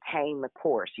maintain the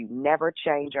course. You never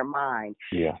change your mind.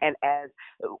 Yeah. And as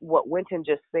what Winton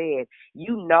just said,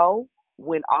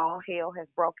 when all hell has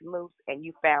broken loose and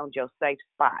you found your safe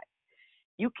spot,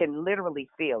 you can literally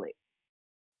feel it.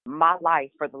 My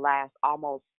life for the last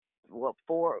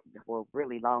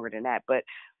really longer than that, but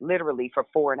literally for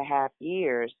 4.5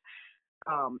 years,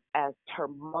 as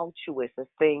tumultuous as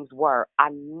things were, I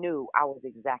knew I was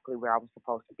exactly where I was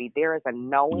supposed to be. There is a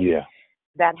knowing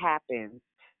that happens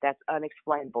that's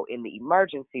unexplainable in the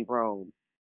emergency room,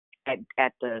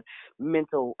 at the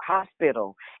mental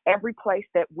hospital, every place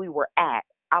that we were at,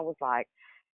 I was like,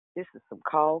 this is some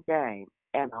cold game,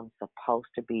 and I'm supposed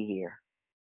to be here.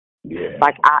 Yeah.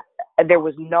 Like, there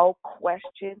was no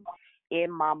question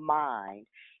in my mind,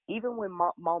 even when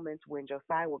moments when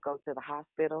Josiah would go to the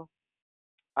hospital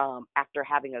after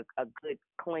having a good,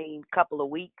 clean couple of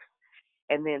weeks,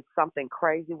 and then something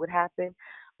crazy would happen,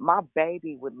 my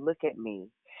baby would look at me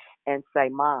and say,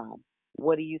 Mom,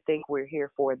 what do you think we're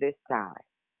here for this time?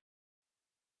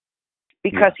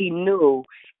 Because he knew,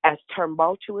 as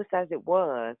tumultuous as it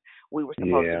was, we were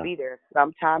supposed to be there.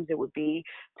 Sometimes it would be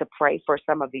to pray for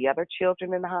some of the other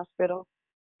children in the hospital.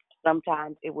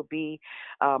 Sometimes it would be,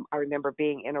 I remember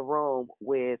being in a room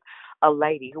with a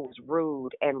lady who was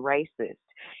rude and racist.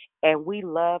 And we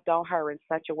loved on her in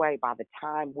such a way, by the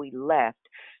time we left,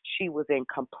 she was in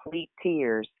complete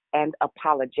tears and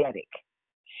apologetic.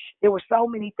 There were so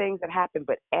many things that happened,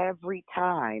 but every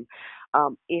time,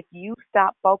 if you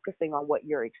stop focusing on what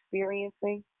you're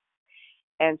experiencing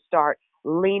and start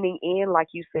leaning in, like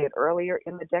you said earlier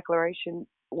in the declaration,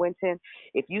 Winton,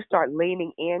 if you start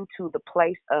leaning into the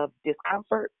place of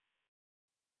discomfort,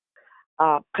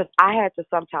 because I had to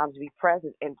sometimes be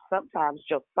present, and sometimes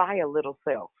Josiah little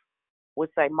self would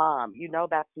say, Mom, you know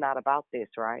that's not about this,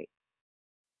 right?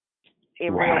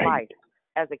 In real life.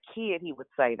 As a kid, he would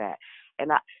say that.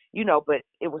 And but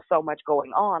it was so much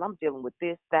going on. I'm dealing with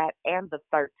this, that, and the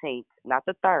 13th, not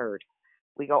the 3rd.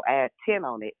 We go add 10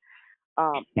 on it.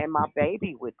 And my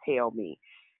baby would tell me,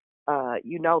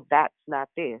 that's not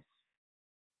this.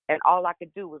 And all I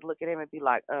could do was look at him and be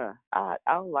like, I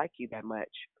don't like you that much.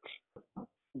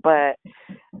 But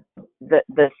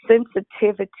the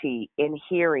sensitivity in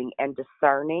hearing and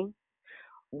discerning,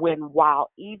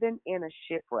 while even in a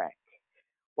shipwreck,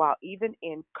 while even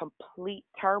in complete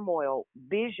turmoil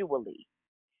visually,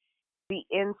 the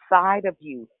inside of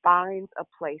you finds a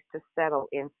place to settle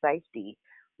in safety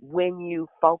when you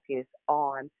focus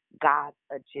on God's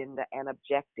agenda and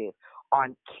objective,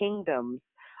 on kingdom's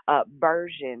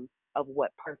version of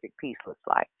what perfect peace looks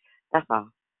like. That's all.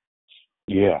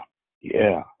 Yeah.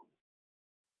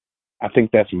 I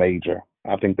think that's major.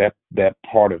 I think that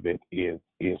part of it is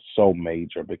so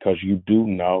major, because you do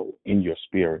know in your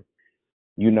spirit,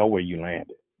 you know where you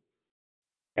landed.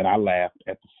 And I laughed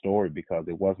at the story because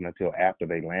it wasn't until after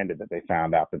they landed that they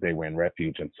found out that they were in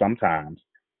refuge. And sometimes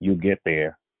you get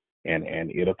there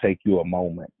and it'll take you a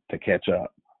moment to catch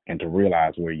up and to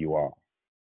realize where you are.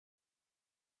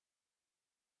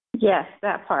 Yes,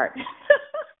 that part.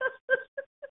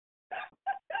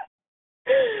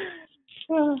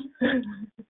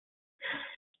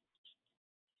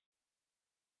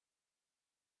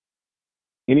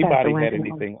 Anybody had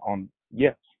anything on?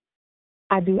 Yes.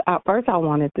 I do. First, I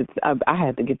wanted to. I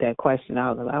had to get that question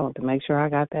out because I want to make sure I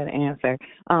got that answer.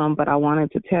 But I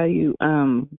wanted to tell you,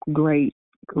 great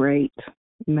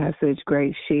message,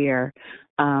 great share.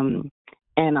 And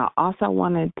I also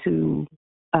wanted to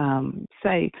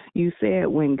say, you said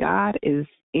when God is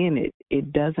in it,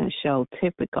 it doesn't show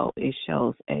typical; it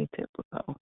shows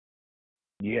atypical.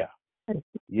 Yeah.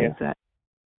 Is that,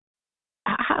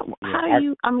 how do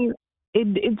you? I mean.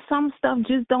 It some stuff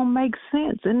just don't make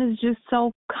sense, and it's just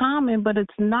so common, but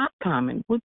it's not common.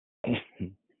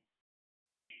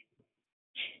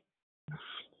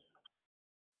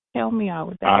 Help me out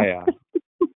with that.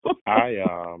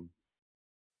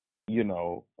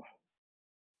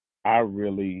 I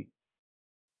really.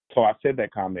 So I said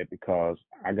that comment because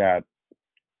I got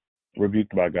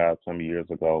rebuked by God some years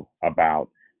ago about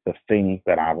the things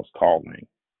that I was calling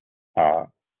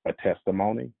a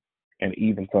testimony, and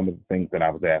even some of the things that I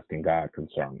was asking God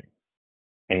concerning.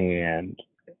 And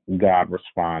God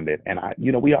responded. And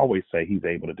we always say He's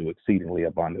able to do exceedingly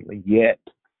abundantly, yet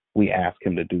we ask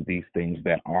Him to do these things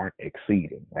that aren't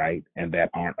exceeding, right? And that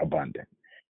aren't abundant.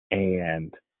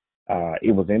 And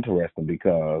it was interesting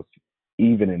because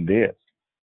even in this,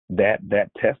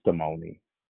 that testimony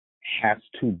has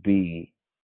to be,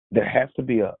 there has to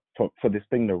be for this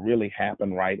thing to really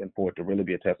happen, right, and for it to really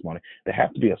be a testimony, there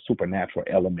has to be a supernatural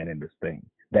element in this thing.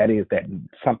 That is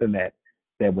something that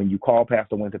when you call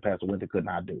Pastor Winter could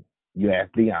not do. You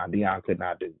ask Dion could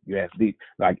not do. You ask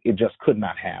it just could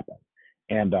not happen.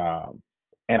 And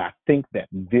I think that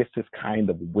this is kind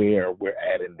of where we're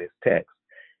at in this text,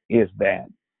 is that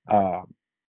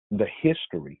the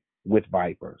history with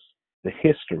vipers, the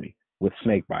history with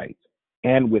snake bites,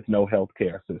 and with no health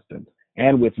care assistance,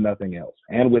 and with nothing else,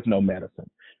 and with no medicine.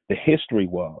 The history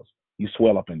was you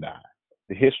swell up and die.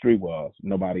 The history was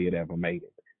nobody had ever made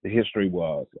it. The history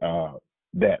was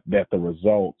that the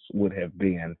results would have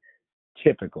been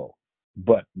typical.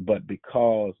 But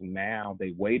because now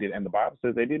they waited, and the Bible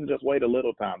says they didn't just wait a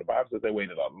little time. The Bible says they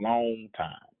waited a long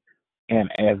time.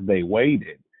 And as they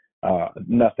waited,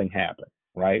 nothing happened,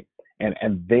 right?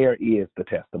 And there is the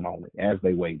testimony as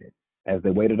they waited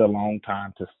a long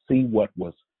time to see what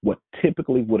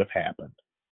typically would have happened.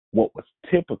 What was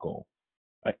typical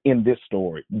in this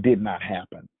story did not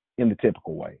happen in the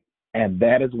typical way. And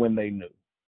that is when they knew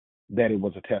that it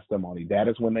was a testimony. That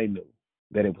is when they knew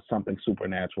that it was something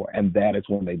supernatural. And that is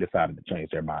when they decided to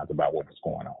change their minds about what was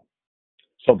going on.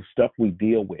 So the stuff we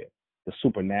deal with, the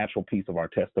supernatural piece of our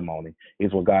testimony,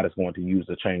 is what God is going to use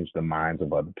to change the minds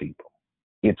of other people.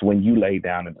 It's when you lay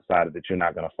down and decided that you're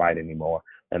not going to fight anymore,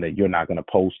 and that you're not going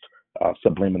to post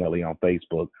subliminally on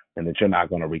Facebook, and that you're not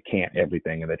going to recant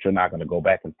everything, and that you're not going to go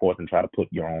back and forth and try to put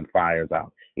your own fires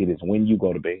out. It is when you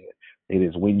go to bed, it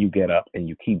is when you get up and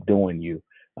you keep doing you,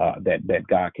 that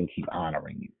God can keep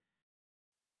honoring you.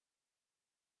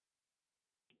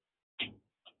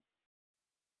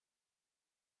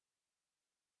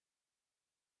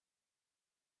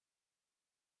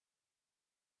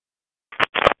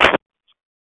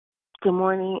 Good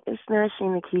morning. It's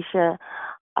Nourishing Nakisha.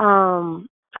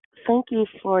 Thank you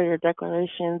for your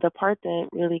declaration. The part that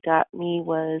really got me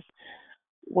was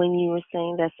when you were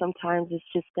saying that sometimes it's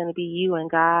just going to be you and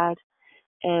God,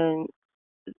 and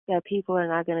that people are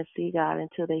not going to see God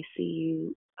until they see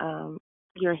you,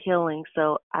 your healing.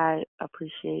 So I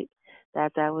appreciate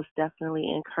that. That was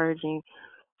definitely encouraging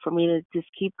for me to just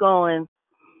keep going.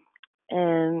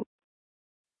 And,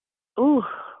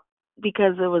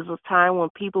 because there was a time when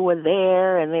people were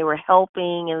there and they were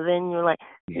helping, and then you're like,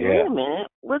 wait a minute,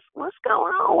 what's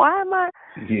going on? Why am I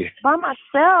by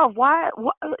myself? Why?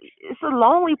 It's a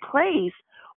lonely place.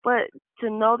 But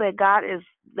to know that God is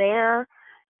there,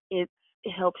 it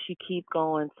helps you keep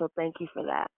going. So thank you for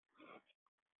that.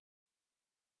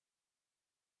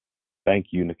 Thank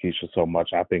you, Nakisha, so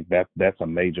much. I think that's a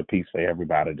major piece for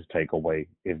everybody to take away,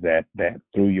 is that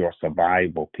through your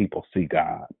survival, people see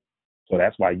God. So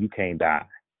that's why you can't die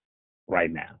right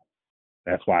now.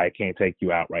 That's why it can't take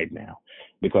you out right now,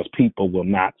 because people will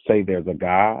not say there's a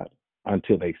God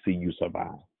until they see you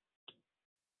survive.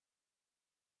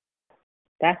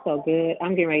 That's so good.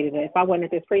 I'm getting ready to. If I wasn't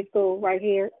at this preschool right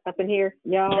here, up in here,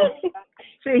 y'all,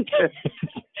 Jesus,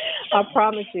 I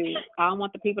promise you, I don't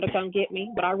want the people to come get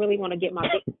me, but I really want to get my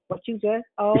what you just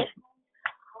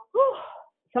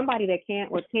somebody that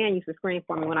can't used to scream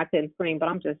for me when I couldn't scream, but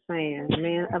I'm just saying,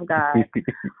 man of God,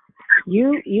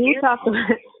 you talked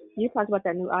about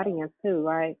that new audience too,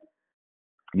 right?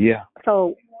 Yeah.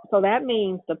 So that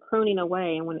means the pruning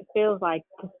away, and when it feels like,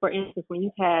 for instance, when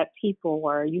you've had people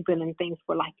or you've been in things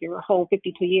for like your whole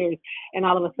 52 years, and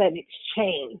all of a sudden it's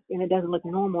changed and it doesn't look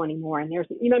normal anymore, and there's,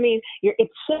 you know what I mean?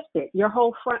 It's shifted. Your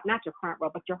whole not your front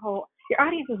row, but your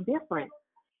audience is different.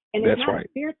 And it's not a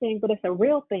fear thing, but it's a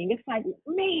real thing. It's like,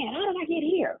 man, how did I get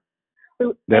here?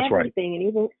 Through everything.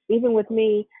 And even with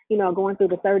me, going through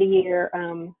the 30-year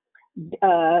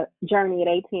journey at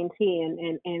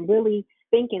AT&T, and really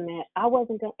thinking that I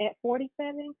wasn't at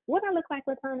 47. What I look like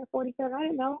returning at 47, I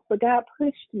didn't know, but God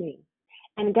pushed me,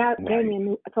 and God gave me a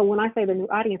new. So when I say the new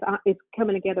audience, it's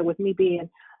coming together with me being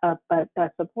a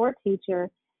support teacher.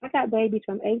 I got babies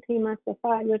from 18 months to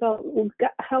 5 years old. Well,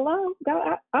 God, hello,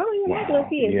 God, I don't even like little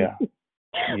kids. Yeah.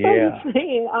 I'm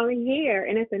saying I'm here,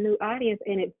 and it's a new audience,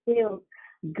 and it feels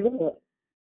good.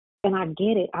 And I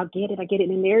get it.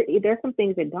 And there's some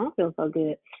things that don't feel so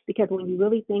good, because when you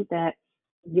really think that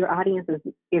your audience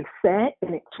is set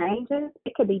and it changes,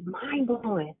 it could be mind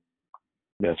blowing.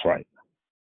 That's right.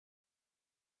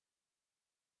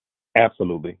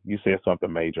 Absolutely. You said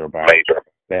something major about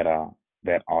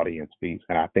that audience piece,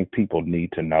 and I think people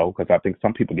need to know, because I think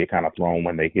some people get kind of thrown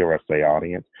when they hear us say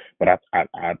audience. But I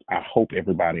hope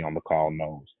everybody on the call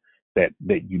knows that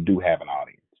you do have an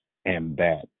audience, and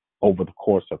that over the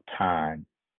course of time,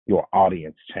 your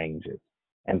audience changes.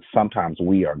 And sometimes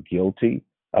we are guilty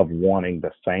of wanting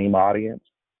the same audience,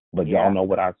 but y'all know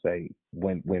what I say,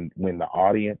 when the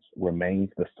audience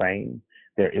remains the same,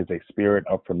 there is a spirit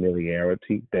of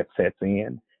familiarity that sets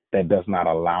in, that does not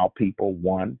allow people,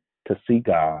 one, to see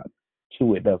God,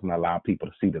 two, it doesn't allow people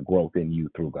to see the growth in you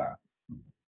through God.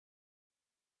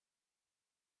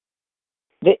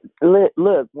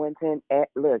 Look, Winton,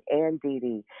 and Dee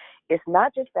Dee, it's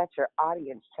not just that your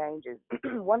audience changes.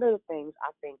 One of the things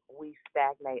I think we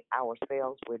stagnate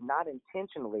ourselves with, not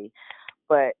intentionally,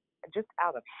 but just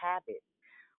out of habit.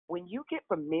 When you get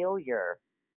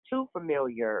too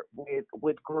familiar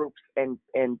with groups and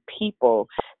people,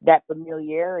 that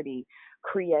familiarity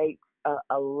creates a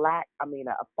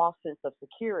false sense of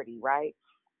security, right?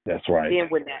 That's right. Then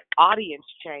when that audience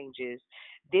changes,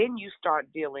 then you start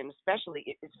dealing,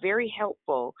 especially it's very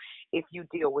helpful if you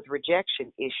deal with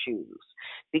rejection issues,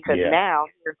 because now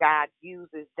your God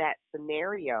uses that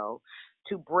scenario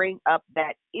to bring up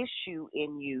that issue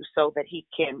in you so that he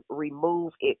can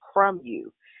remove it from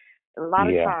you. And a lot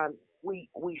of times we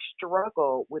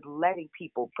struggle with letting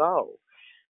people go.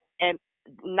 And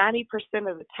 90%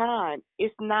 of the time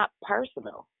it's not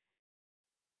personal.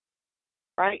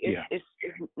 Right? It's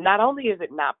not only is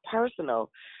it not personal,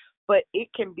 but it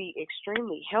can be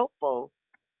extremely helpful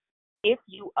if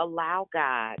you allow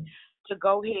God to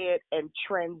go ahead and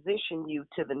transition you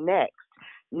to the next,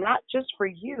 not just for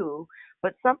you,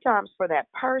 but sometimes for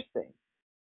that person.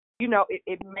 You know,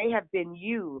 it may have been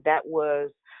you that was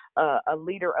a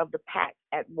leader of the pack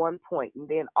at one point, and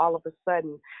then all of a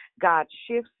sudden God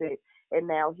shifts it, and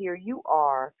now here you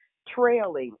are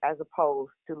trailing as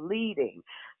opposed to leading.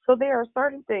 So there are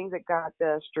certain things that God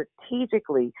does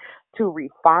strategically to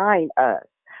refine us.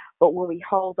 But when we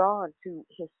hold on to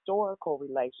historical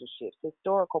relationships,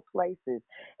 historical places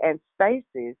and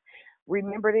spaces,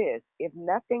 remember this: if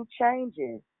nothing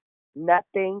changes,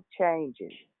 nothing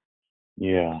changes.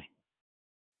 Yeah.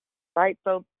 Right?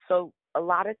 So a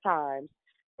lot of times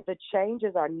the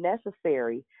changes are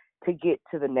necessary to get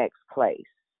to the next place.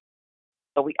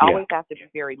 So we always have to be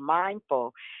very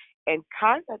mindful and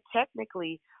kind of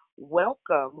technically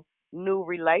welcome new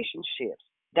relationships.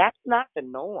 That's not the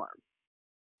norm.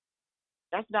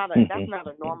 That's not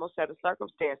a normal set of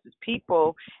circumstances.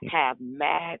 People have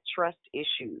mad trust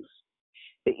issues.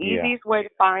 The easiest way to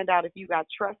find out if you got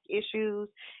trust issues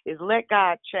is let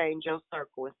God change your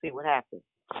circle and see what happens.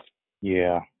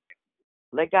 Yeah.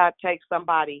 Let God take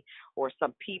somebody or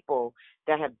some people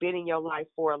that have been in your life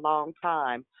for a long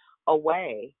time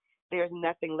away. There's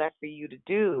nothing left for you to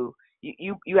do.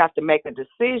 You have to make a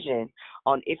decision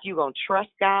on if you're going to trust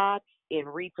God in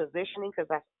repositioning, because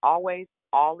that's always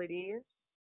all it is.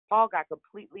 Paul got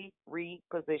completely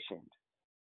repositioned.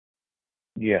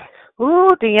 Yeah.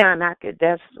 Ooh, Dion,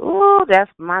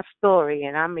 that's my story.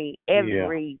 And I mean,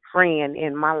 every friend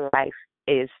in my life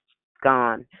is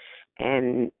gone.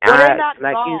 And they're not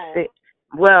like gone. you said,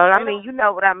 well, I mean, you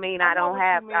know what I mean. I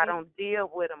don't deal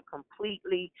with them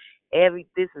completely.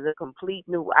 This is a complete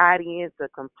new audience, a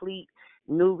complete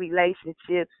new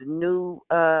relationships, new,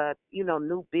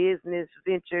 new business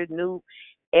venture, new,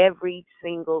 every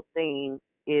single thing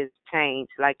is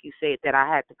changed. Like you said, that I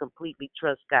had to completely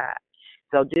trust God.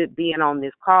 So just being on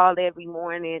this call every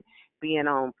morning, being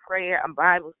on prayer and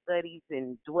Bible studies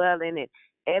and dwelling, and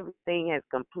everything has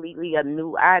completely a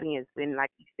new audience. And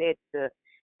like you said, to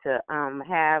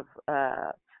have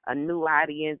a new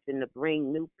audience and to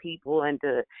bring new people and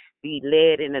to be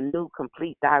led in a new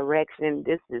complete direction,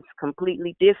 this is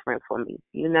completely different for me,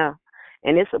 you know.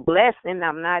 And it's a blessing.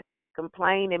 I'm not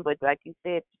complaining, but like you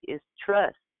said, it's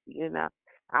trust, you know.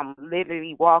 I'm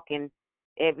literally walking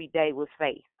every day with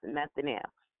faith, nothing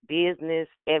else. Business,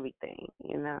 everything,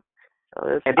 you know. So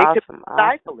it's and awesome. It could be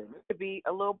stifling. It could be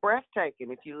a little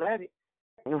breathtaking if you let it.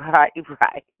 Right.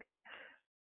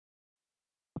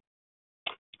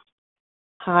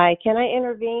 Hi, can I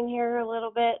intervene here a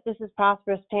little bit? This is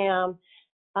Prosperous Pam.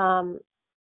 Oh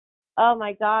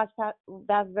my gosh,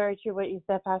 that's very true what you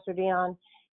said, Pastor Dion.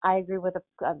 I agree with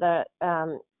the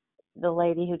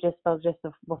lady who just spoke just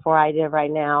before I did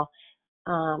right now.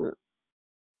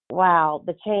 Wow,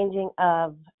 the changing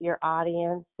of your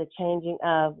audience, the changing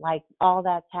of like all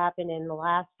that's happened in the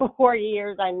last 4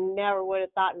 years. I never would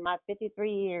have thought in my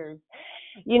 53 years,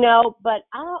 you know, but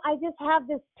I just have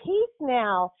this peace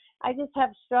now. I just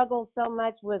have struggled so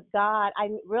much with God. I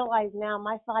realize now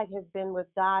my fight has been with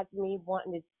God, me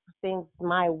wanting to do things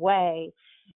my way.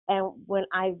 And when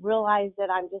I realize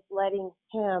that I'm just letting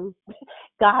him,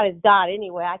 God is God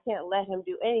anyway, I can't let him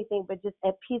do anything but just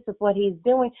at peace with what he's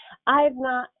doing.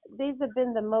 These have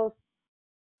been the most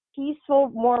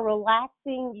peaceful, more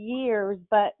relaxing years,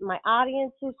 but my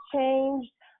audience has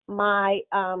changed. My,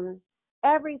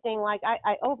 everything, like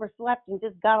I overslept and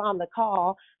just got on the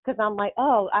call because I'm like,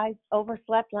 oh, I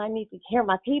overslept and I need to hear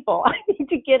my people. I need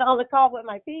to get on the call with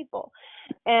my people.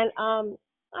 And,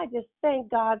 I just thank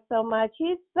God so much.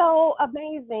 He's so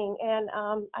amazing. And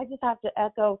I just have to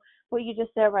echo what you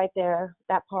just said right there,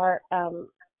 that part. Dion,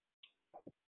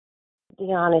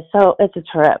 it's a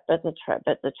trip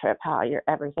how your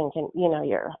everything can, you know,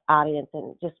 your audience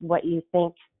and just what you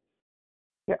think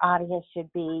your audience should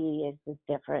be is just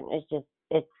different.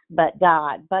 But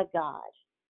God.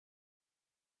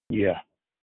 Yeah.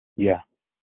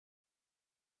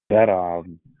 That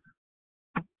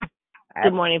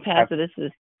Good morning, Pastor. This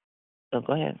is. Oh,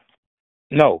 go ahead.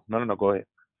 No. Go ahead.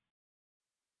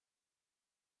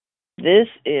 This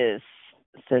is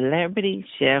Celebrity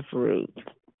Chef Ruth.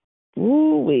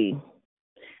 Woo-wee.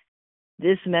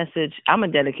 This message, I'm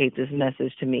going to dedicate this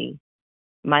message to me.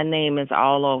 My name is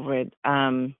all over it.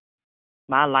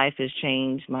 My life has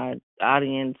changed. My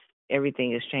audience,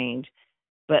 everything has changed.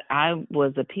 But I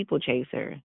was a people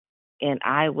chaser. And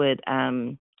I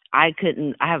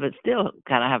still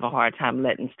kind of have a hard time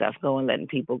letting stuff go and letting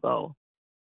people go.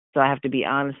 So I have to be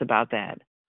honest about that.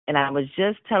 And I was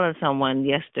just telling someone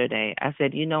yesterday, I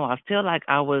said, I feel like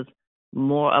I was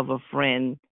more of a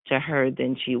friend to her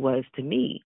than she was to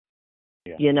me.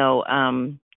 Yeah.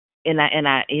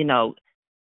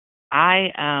 I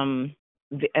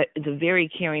is a very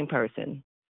caring person,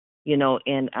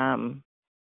 and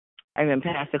I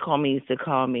remember Pastor Coleman used to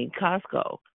call me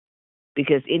Costco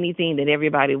because anything that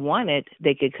everybody wanted,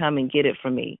 they could come and get it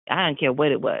from me. I don't care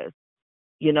what it was,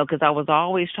 because I was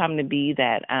always trying to be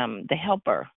that, the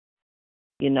helper,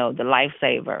 the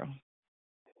lifesaver.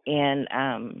 And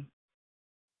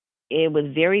it was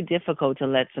very difficult to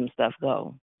let some stuff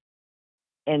go.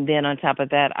 And then on top of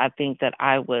that, I think that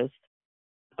I was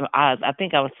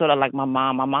sort of like my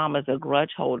mom. My mom is a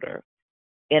grudge holder.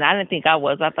 And I didn't think I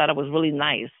was. I thought I was really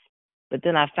nice. But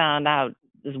then I found out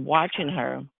just watching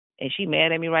her, and she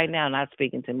mad at me right now, not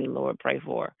speaking to me. Lord, pray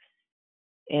for her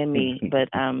and me. But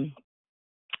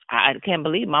I can't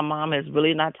believe my mom has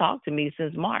really not talked to me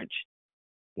since March.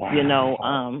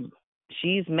 Wow.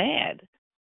 She's mad.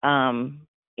 And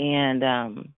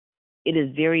it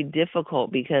is very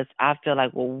difficult because I feel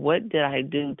like, well, what did I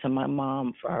do to my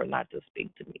mom for her not to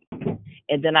speak to me?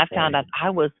 And then I found out I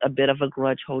was a bit of a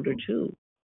grudge holder too.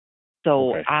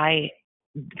 So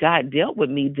God dealt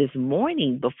with me this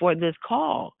morning before this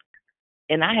call.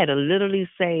 And I had to literally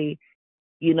say,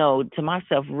 to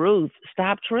myself, Ruth,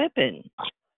 stop tripping.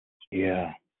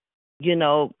 Yeah.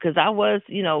 Because I was,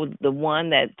 the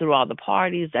one that threw all the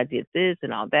parties, I did this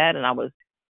and all that. And I was,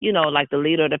 like the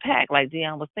leader of the pack, like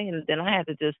Deon was saying. Then I had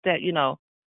to just step,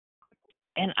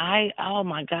 and oh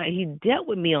my God, he dealt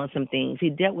with me on some things. He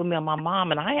dealt with me on my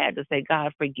mom. And I had to say,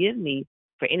 God, forgive me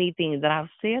for anything that I've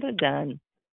said or done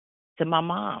to my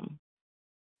mom.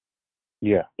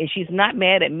 Yeah. And she's not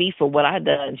mad at me for what I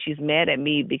done. She's mad at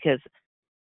me because,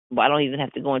 I don't even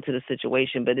have to go into the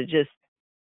situation, but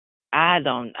I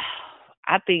don't know.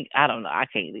 I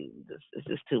can't even, it's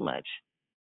just too much.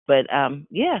 But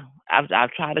yeah,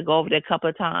 I've tried to go over there a couple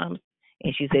of times,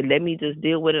 and she said, "Let me just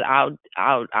deal with it. I'll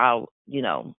you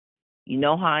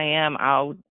know how I am.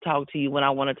 I'll talk to you when I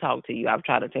want to talk to you." I've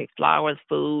tried to take flowers,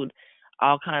 food,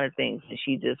 all kind of things, and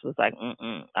she just was like,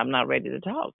 "I'm not ready to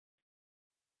talk."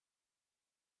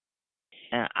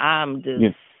 And I'm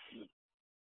just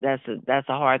that's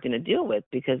a hard thing to deal with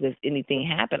because if anything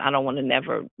happened, I don't want to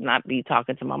never not be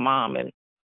talking to my mom and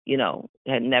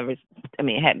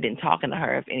hadn't been talking to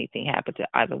her if anything happened to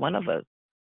either one of us.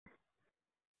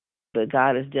 But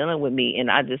God is dealing with me, and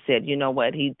I just said, you know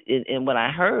what? And what I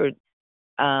heard,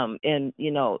 and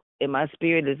in my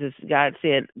spirit is this: God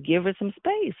said, give her some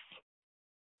space.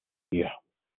 Yeah.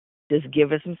 Just give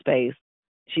her some space.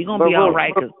 She's gonna be all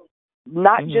right.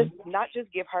 Not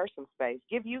just give her some space.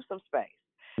 Give you some space.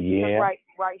 Yeah.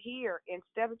 Right here,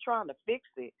 instead of trying to fix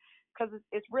it, because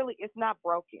it's not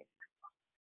broken.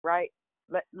 Right?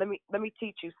 Let me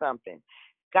teach you something.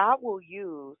 God will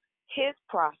use His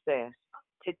process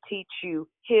to teach you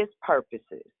His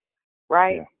purposes.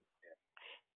 Right? Yeah.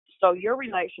 So your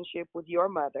relationship with your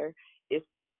mother is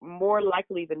more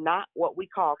likely than not what we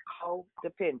call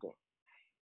codependent.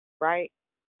 Right?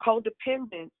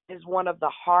 Codependence is one of the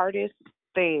hardest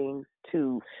things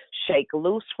to shake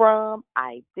loose from,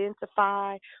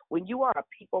 identify. When you are a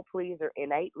people pleaser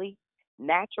innately,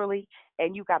 naturally,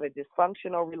 and you got a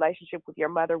dysfunctional relationship with your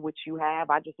mother, which you have,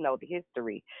 I just know the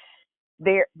history.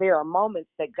 There are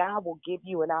moments that God will give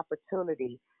you an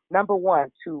opportunity, number one,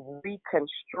 to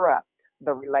reconstruct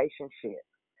the relationship.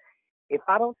 If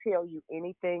I don't tell you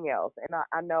anything else, and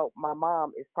I know my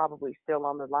mom is probably still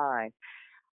on the line,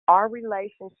 our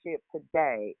relationship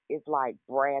today is like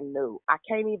brand new. I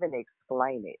can't even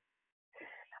explain it.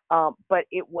 But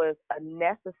it was a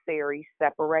necessary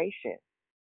separation.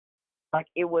 Like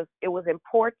it was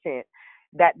important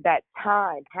that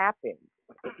time happened,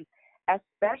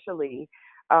 especially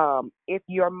if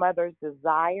your mother's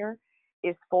desire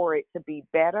is for it to be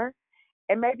better,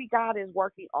 and maybe God is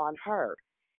working on her.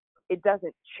 It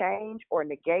doesn't change or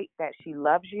negate that she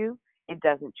loves you. It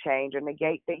doesn't change or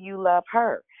negate that you love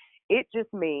her. It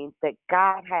just means that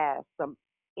God has some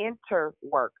inner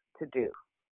work to do,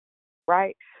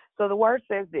 right? So the word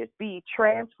says this: be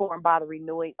transformed by the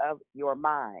renewing of your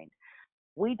mind.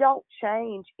 We don't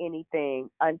change anything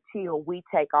until we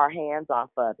take our hands off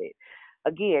of it.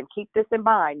 Again, keep this in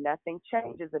mind. Nothing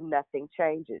changes and nothing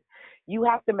changes. You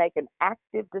have to make an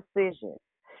active decision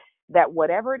that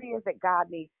whatever it is that God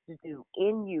needs to do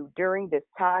in you during this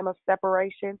time of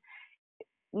separation,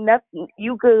 nothing,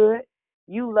 you good.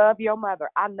 You love your mother.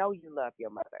 I know you love your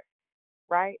mother,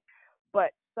 right?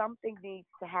 But something needs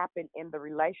to happen in the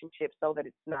relationship so that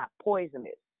it's not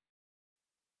poisonous.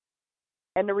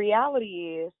 And the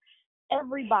reality is,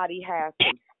 everybody has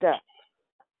some stuff.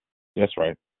 That's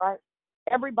right. Right?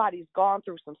 Everybody's gone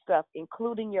through some stuff,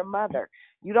 including your mother.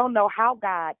 You don't know how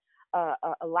God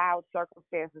allowed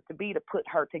circumstances to be to put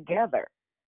her together.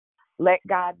 Let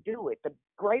God do it. The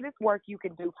greatest work you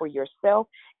can do for yourself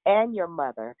and your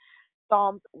mother,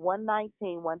 Psalms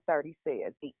 119, 130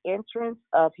 says, the entrance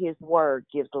of his word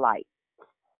gives light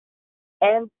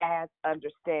and adds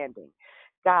understanding.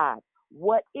 God,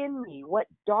 what in me, what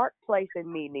dark place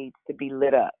in me needs to be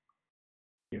lit up?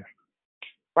 Yeah.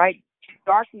 Right?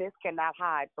 Darkness cannot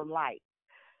hide from light.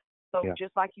 So Yeah.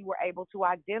 just like you were able to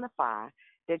identify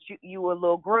that you were a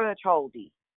little grudge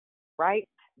holdy, right?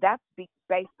 That's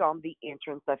based on the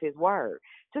entrance of his word.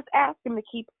 Just ask him to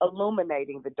keep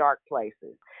illuminating the dark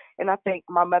places. And I think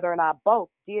my mother and I both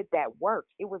did that work.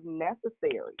 It was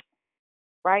necessary,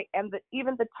 right? And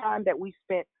even the time that we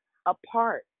spent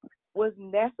apart was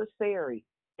necessary.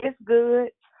 It's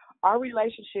good. Our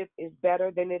relationship is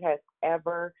better than it has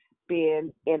ever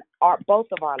been in both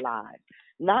of our lives.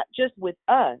 Not just with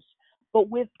us, but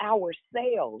with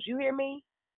ourselves. You hear me?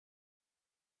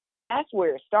 That's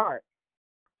where it starts.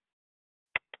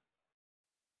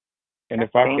 And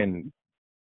if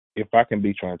I can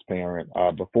be transparent,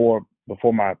 before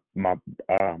my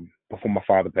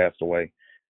father passed away,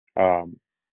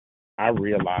 I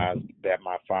realized that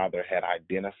my father had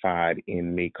identified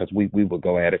in me, because we would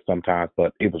go at it sometimes,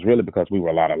 but it was really because we were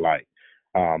a lot alike.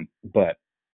 But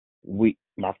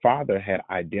my father had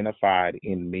identified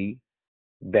in me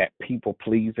that people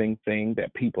pleasing thing,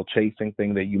 that people chasing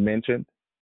thing that you mentioned.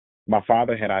 My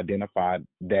father had identified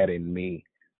that in me.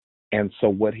 And so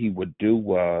what he would do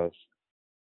was,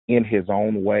 in his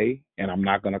own way, and I'm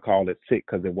not going to call it sick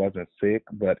because it wasn't sick,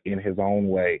 but in his own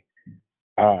way,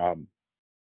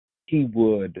 he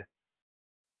would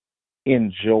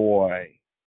enjoy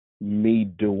me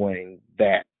doing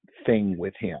that thing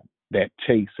with him, that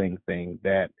chasing thing,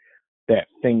 that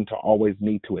thing to always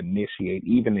need to initiate,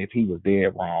 even if he was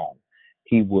dead wrong.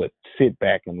 He would sit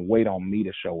back and wait on me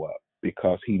to show up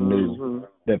because he knew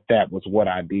that was what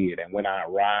I did. And when I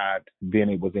arrived, then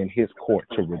it was in his court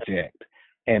to reject,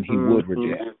 and he would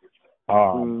reject.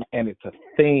 And it's a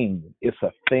thing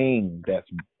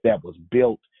that was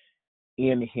built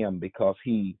in him because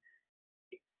I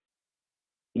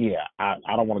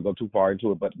don't want to go too far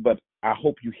into it, but I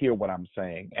hope you hear what I'm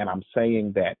saying. And I'm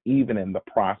saying that even in the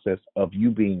process of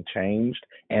you being changed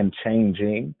and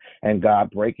changing and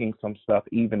God breaking some stuff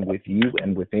even with you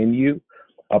and within you,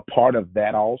 a part of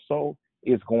that also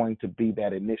is going to be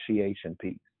that initiation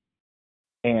piece.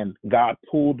 And God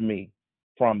pulled me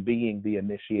from being the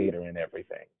initiator in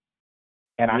everything.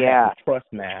 And I have to trust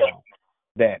now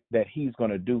that he's going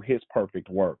to do his perfect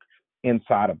work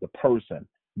inside of the person.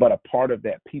 But a part of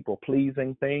that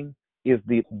people-pleasing thing is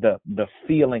the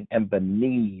feeling and the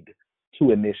need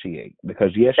to initiate.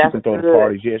 Because, yes, you can throw the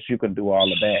parties. Yes, you can do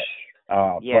all of that.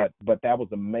 But that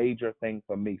was a major thing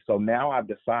for me. So now I've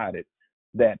decided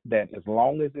that as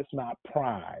long as it's not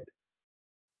pride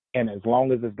and as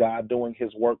long as it's God doing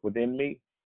his work within me,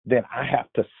 then I have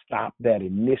to stop that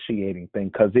initiating thing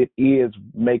because it is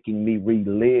making me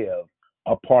relive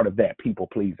a part of that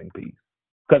people-pleasing piece.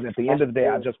 Because at the end of the day,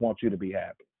 I just want you to be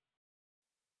happy.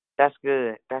 That's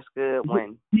good. That's good.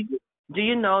 When do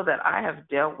you know that I have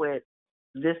dealt with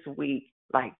this week,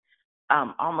 like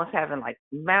almost having like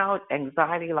mild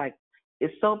anxiety? Like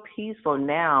it's so peaceful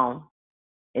now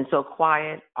and so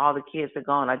quiet. All the kids are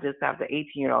gone. I just have the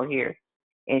 18-year-old here,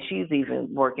 and she's even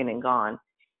working and gone.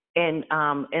 And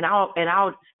I'll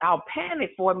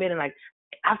panic for a minute, like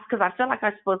because I feel like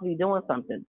I'm supposed to be doing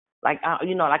something. Like,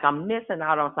 like I'm missing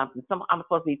out on something. I'm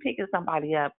supposed to be picking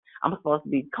somebody up. I'm supposed to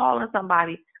be calling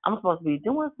somebody. I'm supposed to be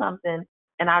doing something.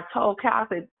 And I told Cal, I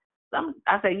said,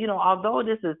 although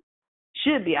this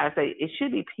should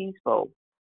be peaceful,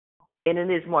 and it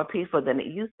is more peaceful than it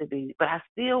used to be. But I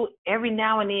still, every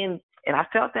now and then, and I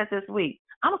felt that this week,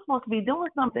 I'm supposed to be doing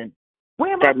something.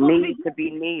 Where am I supposed needs to be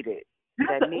needed?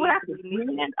 That's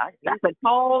a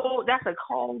cold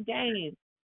game.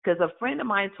 Because a friend of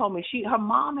mine told me her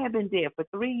mom had been dead for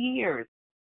 3 years,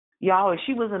 y'all. And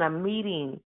she was in a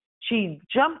meeting. She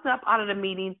jumped up out of the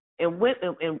meeting and went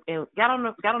and got on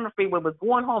the freeway, was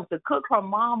going home to cook her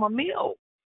mom a meal,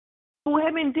 who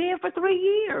had been dead for 3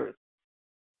 years.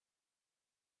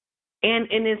 And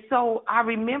it's so, I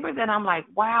remember that I'm like,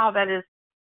 wow, that is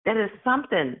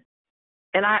something.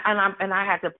 And I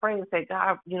had to pray and say,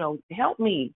 God, help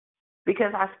me,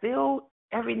 because I still,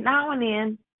 every now and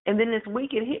then this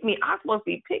week it hit me. I'm supposed to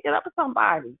be picking up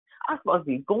somebody. I'm supposed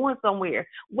to be going somewhere.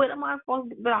 What am I supposed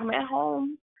to do? But I'm at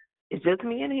home. It's just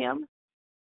me and him.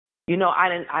 I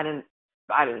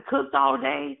didn't cook all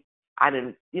day. I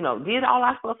didn't, did all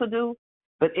I was supposed to do.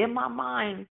 But in my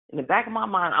mind, in the back of my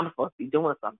mind, I'm supposed to be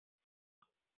doing something.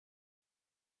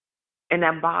 And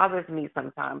that bothers me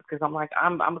sometimes, because I'm like,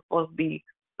 I'm supposed to be,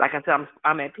 like I said,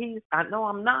 I'm at peace. I know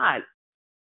I'm not.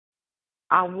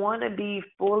 I want to be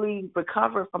fully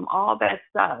recovered from all that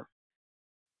stuff.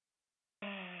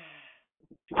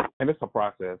 And it's a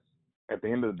process. At the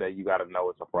end of the day, you got to know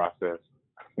it's a process.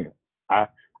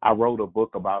 I wrote a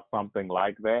book about something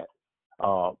like that,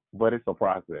 but it's a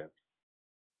process.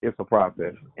 It's a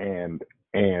process, and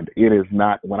it is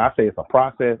not. When I say it's a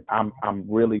process, I'm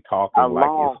really talking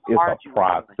like it's a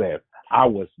process. I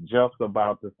was just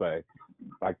about to say,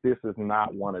 like, this is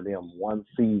not one of them one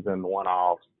season, one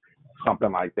off,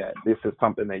 something like that. This is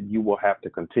something that you will have to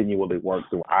continually work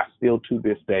through. I still to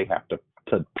this day have to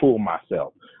pull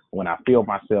myself when I feel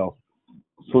myself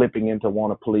slipping into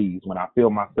want to please, when I feel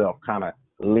myself kind of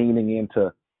leaning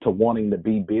into wanting to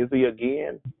be busy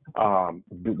again,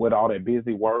 with all that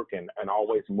busy work and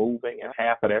always moving, and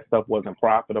half of that stuff wasn't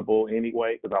profitable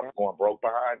anyway because I was going broke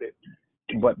behind it,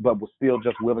 but was still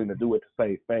just willing to do it to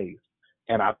save face.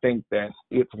 And I think that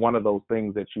it's one of those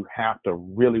things that you have to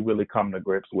really, really come to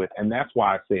grips with. And that's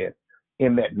why I said,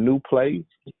 in that new place,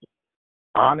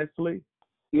 honestly,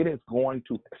 it is going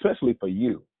to, especially for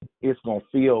you, it's going to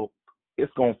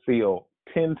feel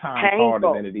 10 times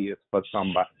harder than it is for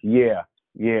somebody. Yeah.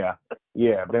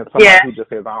 Then somebody who just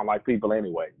says, I don't like people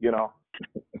anyway,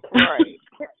 Right.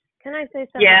 Can I say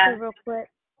something real quick?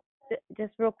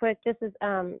 Just real quick. This is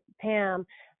Pam.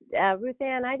 Ruth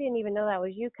Ann, I didn't even know that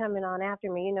was you coming on after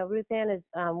me. Ruth Ann is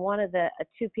one of the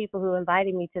two people who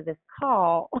invited me to this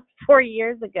call 4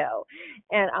 years ago.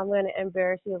 And I'm going to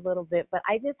embarrass you a little bit, but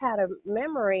I just had a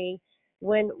memory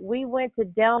when we went to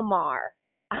Del Mar.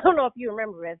 I don't know if you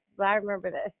remember this, but I remember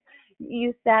this.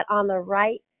 You sat on the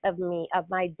right of me, of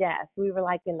my desk. We were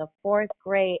like in the 4th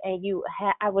grade, and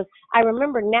I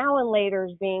remember Now and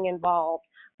Laters being involved.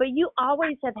 But you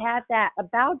always have had that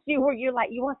about you where you're like,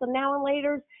 you want some Now and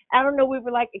Laters? I don't know, we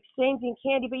were like exchanging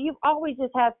candy, but you've always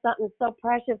just had something so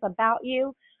precious about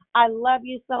you. I love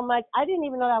you so much. I didn't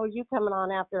even know that was you coming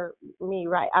on after me,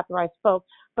 right after I spoke.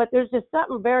 But there's just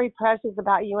something very precious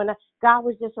about you. And God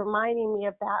was just reminding me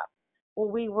of that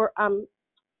when we were,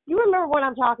 you remember what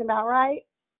I'm talking about, right?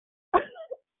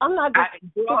 I'm not just.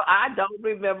 I don't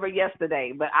remember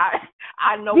yesterday, but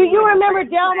I know. Do you remember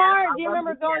Del Mar? Do you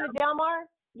remember going to Del Mar?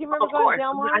 Do you remember going to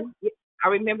Del Mar? I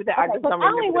remember that. Okay, I just don't I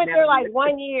remember. only went there like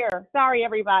 1 year. Sorry,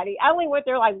 everybody. I only went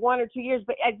there like 1 or 2 years,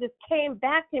 but it just came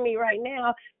back to me right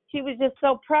now. She was just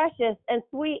so precious and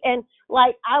sweet, and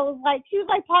like I was like, she was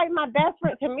like probably my best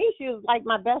friend. To me, she was like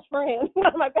my best friend, one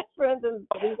of my best friends in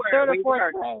 3rd or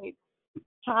 4th grade.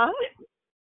 Huh?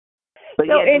 But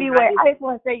so anyway, I just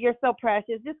want to say you're so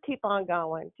precious. Just keep on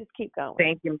going. Just keep going.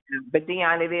 Thank you. But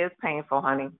Dion, it is painful,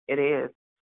 honey. It is.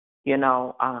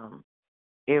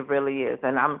 It really is.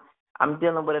 And I'm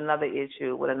dealing with another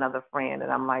issue with another friend,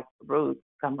 and I'm like, Ruth,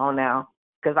 come on now,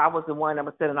 because I was the one that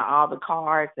was sending her all the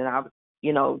cards, and I was,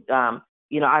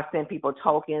 I sent people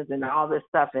tokens and all this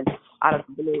stuff, and out of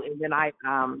the blue, and then I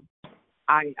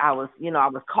was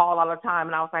called all the time,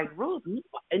 and I was like, Ruth,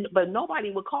 but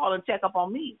nobody would call and check up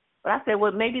on me. But I said,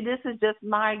 well, maybe this is just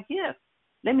my gift.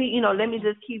 Let me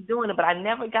just keep doing it. But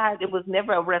it was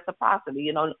never a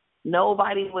reciprocity.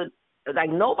 Nobody would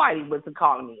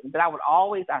call me. But I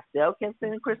still kept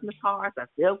sending Christmas cards. I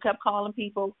still kept calling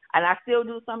people. And I still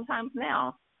do sometimes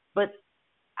now. But,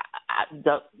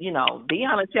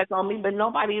 Deanna checked on me, but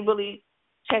nobody really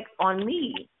checks on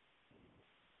me.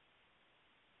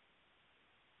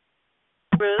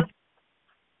 Ruth?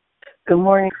 Good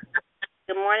morning.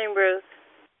 Good morning, Ruth.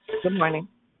 Good morning.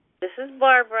 This is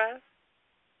Barbara.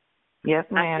 Yes,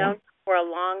 ma'am. I've known you for a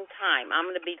long time. I'm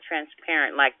going to be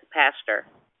transparent like the pastor.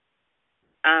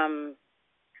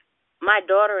 My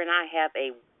daughter and I have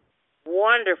a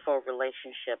wonderful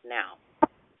relationship now.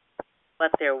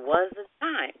 But there was a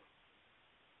time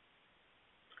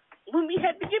when we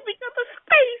had to give each other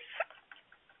space.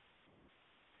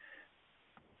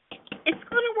 It's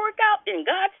going to work out in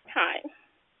God's time.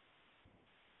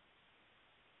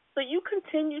 So you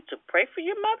continue to pray for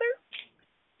your mother.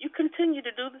 You continue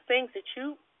to do the things that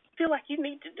you feel like you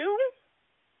need to do.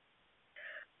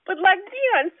 But like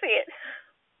Dion said,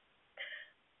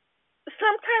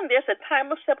 sometimes there's a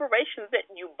time of separation that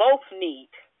you both need.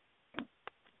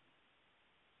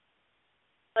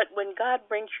 But when God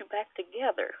brings you back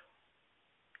together,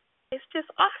 it's just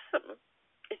awesome.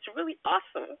 It's really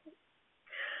awesome.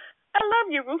 I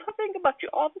love you, Ruth. I think about you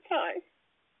all the time.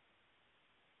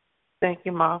 Thank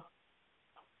you, Mom.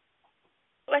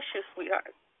 Bless you,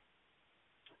 sweetheart.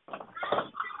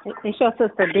 It's your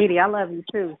sister Dee Dee. I love you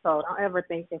too, so don't ever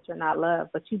think that you're not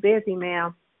loved. But you busy,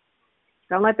 ma'am.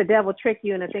 Don't let the devil trick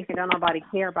you into thinking don't nobody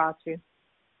care about you.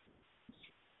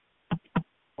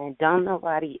 And don't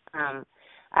nobody,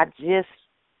 I just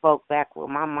spoke back with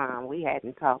my mom. We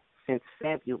hadn't talked since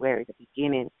February, the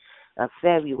beginning of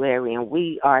February, and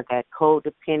we are that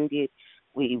codependent.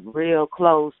 We real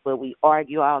close, but we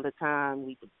argue all the time.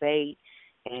 We debate,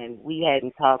 and we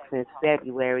hadn't talked since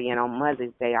February. And on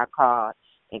Mother's Day, I called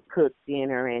and cooked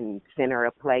dinner and sent her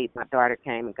a plate. My daughter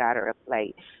came and got her a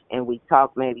plate, and we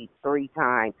talked maybe 3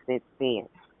 times since then.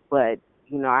 But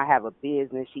you know, I have a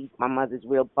business. My mother's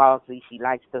real bossy. She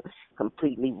likes to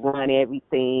completely run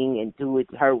everything and do it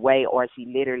her way, or she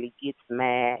literally gets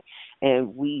mad.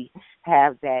 And we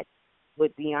have that.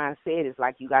 What Dion said is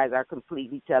like you guys are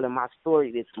completely telling my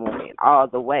story this morning all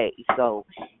the way. So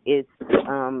it's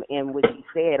and what she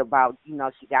said about, you know,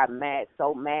 she got mad,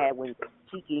 so mad when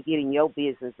she can get in your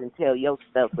business and tell your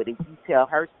stuff, but if you tell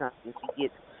her something, she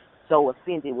gets so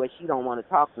offended where she don't want to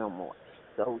talk no more.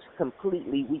 So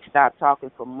completely, we stopped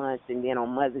talking for months, and then on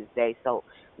Mother's Day, so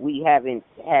we haven't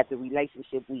had the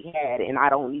relationship we had, and I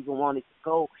don't even want it to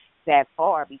go that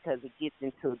far because it gets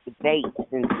into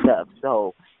debates and stuff,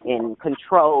 so, and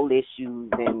control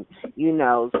issues, and, you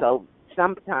know, so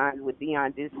sometimes what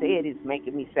Dion just said is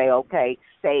making me say, okay,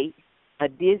 stay a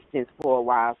distance for a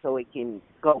while so it can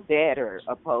go better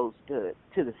opposed to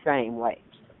the same way.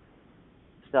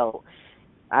 So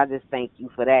I just thank you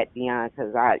for that, Dion,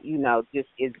 because just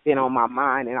it's been on my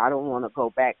mind, and I don't want to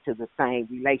go back to the same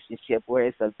relationship where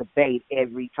it's a debate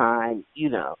every time, you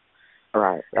know.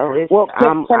 Right. So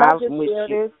can I just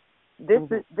share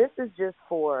this? This is just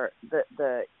for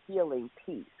the healing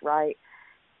piece, right?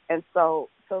 And so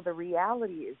the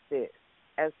reality is this: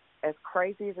 as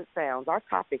crazy as it sounds, our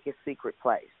topic is secret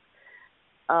place.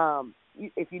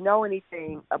 If you know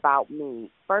anything about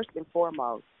me, first and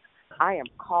foremost, I am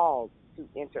called to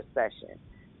intercession,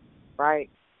 right?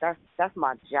 That's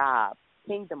my job,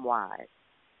 kingdom-wise.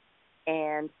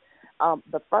 And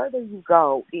the further you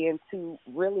go into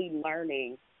really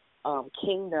learning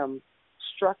kingdom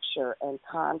structure and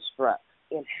constructs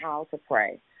in how to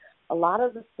pray, a lot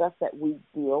of the stuff that we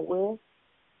deal with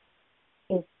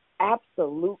is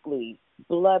absolutely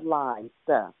bloodline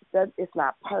stuff. It's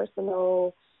not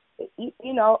personal.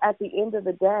 You know, at the end of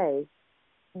the day,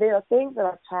 there are things that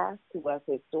are passed to us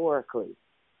historically.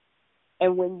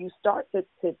 And when you start to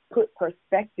put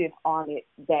perspective on it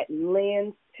that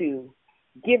lends to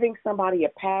giving somebody a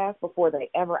pass before they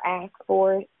ever ask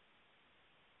for it,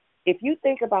 if you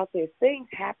think about this, things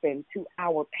happen to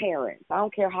our parents. I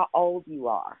don't care how old you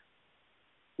are.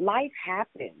 Life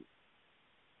happens.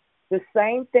 The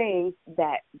same things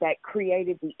that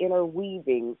created the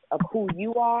interweavings of who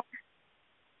you are,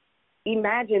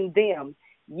 imagine them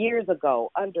years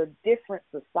ago under different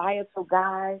societal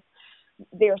guise.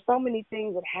 There are so many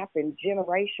things that happen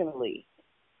generationally.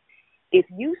 If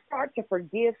you start to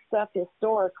forgive stuff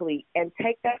historically and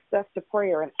take that stuff to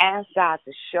prayer and ask God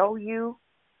to show you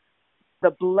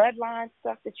the bloodline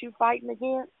stuff that you're fighting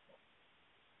against,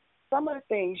 some of the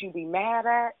things you be mad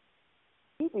at,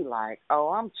 you be like, oh,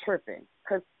 I'm tripping.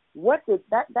 Because what did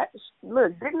that,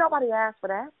 look, didn't nobody ask for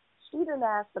that? She didn't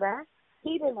ask for that.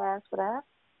 He didn't ask for that.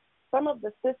 Some of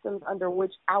the systems under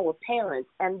which our parents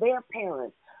and their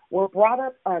parents were brought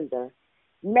up under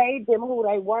made them who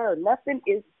they were. Nothing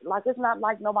is, like, it's not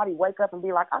like nobody wake up and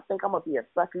be like, I think I'm going to be a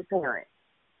sucky parent.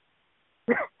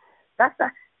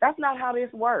 That's not how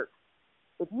this works.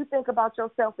 If you think about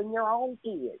yourself and your own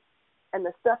kids and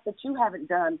the stuff that you haven't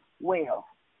done well,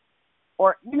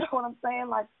 or, you know what I'm saying?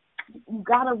 Like, you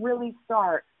got to really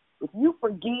start. If you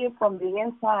forgive from the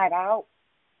inside out,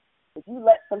 if you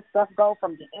let some stuff go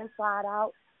from the inside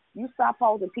out, you stop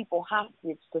holding people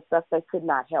hostage to stuff they could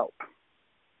not help.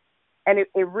 And it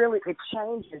really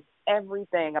changes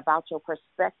everything about your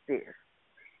perspective.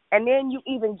 And then you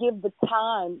even give the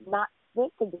time not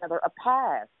spent together a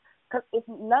pass. Because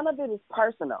none of it is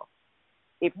personal.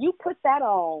 If you put that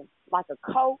on like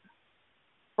a coat,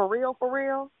 for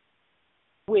real,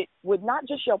 with not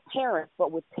just your parents,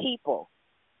 but with people,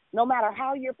 no matter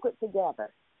how you're put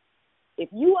together, if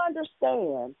you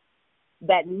understand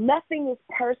that nothing is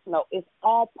personal, it's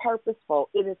all purposeful,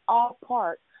 it is all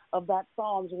part of that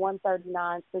Psalms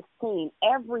 139:16.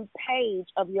 Every page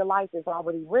of your life is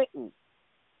already written.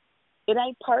 It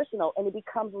ain't personal, and it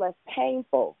becomes less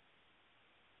painful.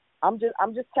 I'm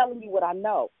just telling you what I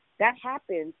know. That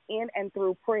happens in and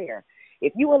through prayer.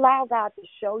 If you allow God to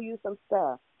show you some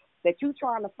stuff that you're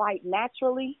trying to fight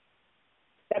naturally,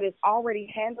 that is already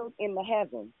handled in the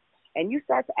heavens, and you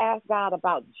start to ask God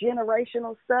about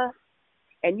generational stuff,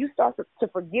 and you start to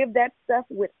forgive that stuff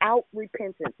without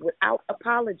repentance, without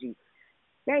apology,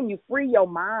 then you free your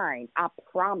mind. I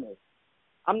promise.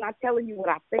 I'm not telling you what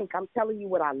I think. I'm telling you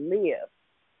what I live.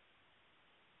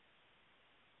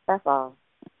 That's all.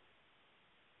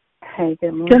 Hey,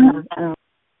 good morning.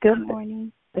 Good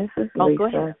morning. This is Go Lisa.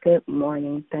 ahead. Good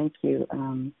morning. Thank you,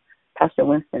 Pastor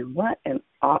Winston. What an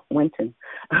awesome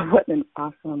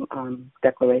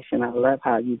declaration. I love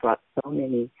how you brought so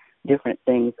many different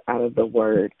things out of the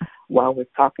Word. While we're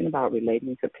talking about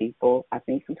relating to people, I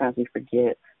think sometimes we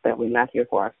forget that we're not here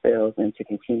for ourselves and to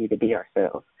continue to be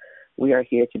ourselves. We are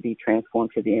here to be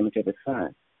transformed to the image of the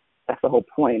Son. That's the whole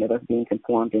point of us being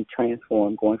conformed and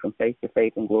transformed, going from faith to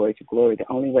faith and glory to glory.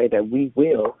 The only way that we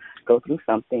will go through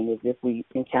something is if we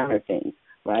encounter things,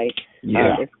 right?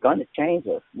 Yeah. It's going to change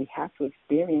us. We have to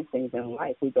experience things in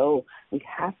life. We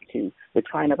have to. The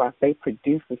trying of our faith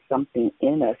produces something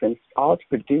in us, and it's all to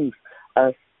produce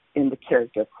us in the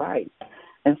character of Christ.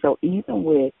 And so even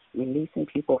with releasing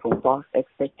people from false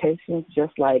expectations,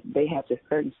 just like they have this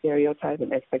certain stereotype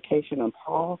and expectation on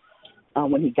Paul,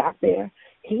 when he got there,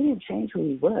 he didn't change who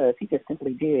he was. He just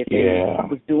simply did. Yeah. And he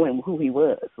was doing who he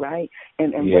was, right?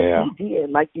 And Yeah. what he did,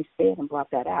 like you said and brought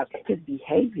that out, his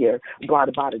behavior brought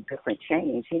about a different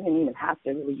change. He didn't even have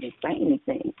to really even say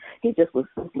anything. He just was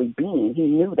simply being. He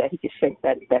knew that he could shake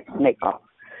that snake off.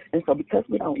 And so because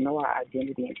we don't know our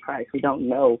identity in Christ, we don't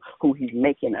know who he's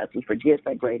making us, we forget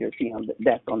that greater is he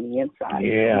that's on the inside.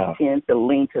 Yeah. We tend to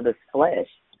lean to the flesh,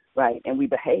 right, and we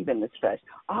behave in the flesh.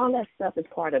 All that stuff is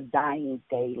part of dying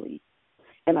daily.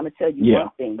 And I'm going to tell you one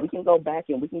thing. We can go back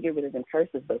and we can get rid of them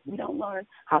curses, but if we don't learn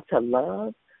how to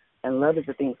love, and love is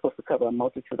the thing that's supposed to cover a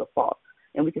multitude of faults.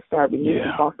 And we can start releasing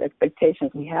false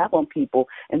expectations we have on people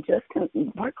and just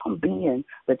work on being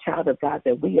the child of God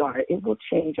that we are. It will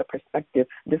change your perspective.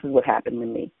 This is what happened to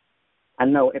me. I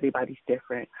know everybody's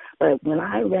different, but when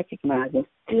I recognize and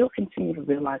still continue to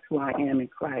realize who I am in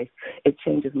Christ, it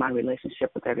changes my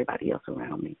relationship with everybody else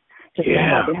around me. Just like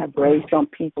I can have grace on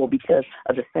people because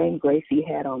of the same grace he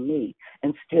had on me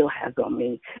and still has on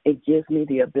me. It gives me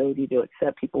the ability to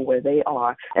accept people where they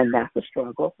are, and that's a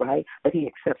struggle, right? But he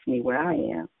accepts me where I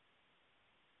am.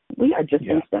 We are just,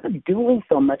 instead of doing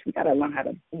so much, we got to learn how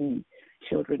to be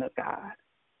children of God.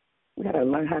 We got to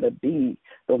learn how to be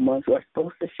the ones who are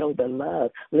supposed to show the love.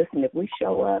 Listen, if we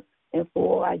show up in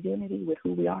full identity with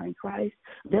who we are in Christ,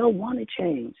 they'll want to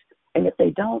change. And if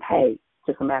they don't, hey, it's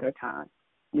just a matter of time.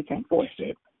 We can't force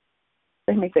it.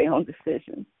 They make their own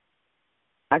decisions.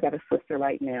 I got a sister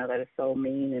right now that is so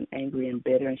mean and angry and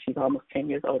bitter, and she's almost 10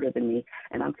 years older than me,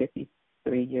 and I'm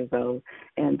 53 years old.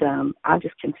 And I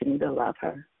just continue to love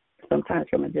her, sometimes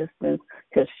from a distance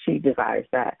because she desires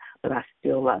that, but I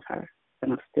still love her.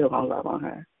 And I'm still going to love on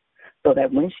her so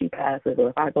that when she passes or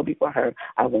if I go before her,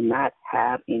 I will not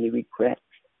have any regrets.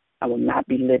 I will not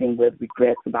be living with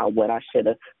regrets about what I should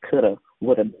have, could have,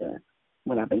 would have done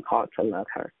when I've been called to love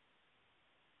her.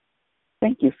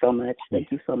 Thank you so much.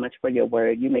 Thank you so much for your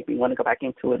word. You make me want to go back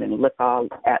into it and look all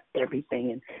at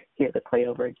everything and hear the play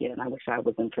over again. I wish I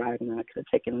wasn't driving and I could have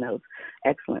taken notes.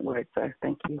 Excellent word, sir.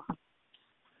 Thank you.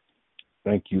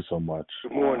 Thank you so much.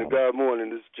 Good morning, God morning.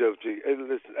 This is Jeff G. Hey,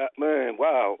 listen, man,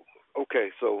 wow. Okay,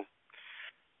 so,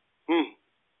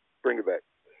 bring it back.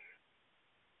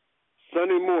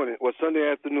 Sunday morning or Sunday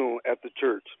afternoon at the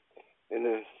church in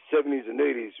the 70s and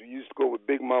 80s, we used to go with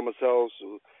Big Mama's house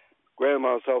or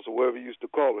Grandma's house or whatever you used to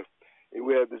call it, and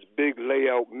we had this big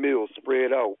layout meal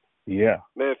spread out. Yeah.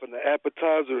 Man, from the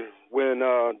appetizer when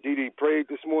Dee Dee prayed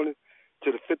this morning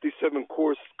to the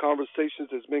 57-course conversations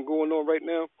that's been going on right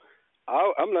now,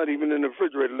 I'm not even in the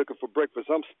refrigerator looking for breakfast.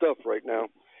 I'm stuffed right now.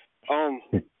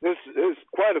 There's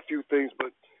quite a few things,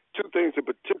 but two things in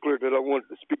particular that I wanted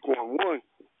to speak on. One,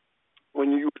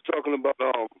 when you were talking about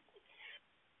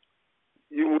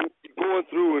you going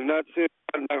through and not saying,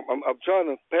 I'm trying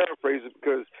to paraphrase it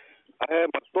because I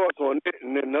had my thoughts on it,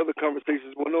 and then other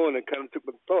conversations went on and kind of took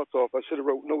my thoughts off. I should have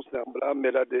wrote notes down, but I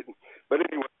admit I didn't. But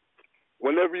anyway,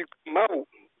 whenever you come out,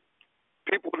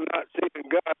 people are not seeing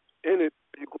God in it.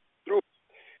 You go through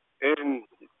it. And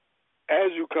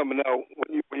as you coming out,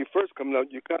 when you first coming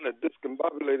out, you kind of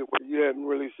discombobulated where you hadn't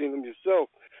really seen them yourself.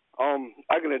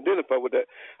 I can identify with that.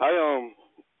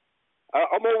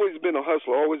 I've always been a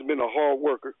hustler, always been a hard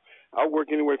worker. I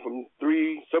work anywhere from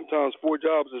 3, sometimes 4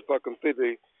 jobs if I can fit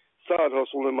a side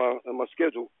hustle in my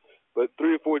schedule. But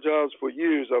 3 or 4 jobs for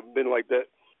years I've been like that.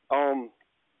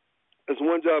 There's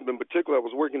one job in particular I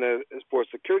was working at is for a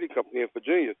security company in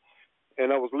Virginia,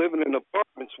 and I was living in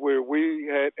apartments where we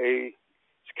had a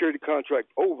security contract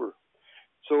over.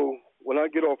 So when I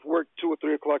get off work 2 or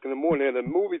 3 o'clock in the morning at a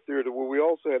movie theater where we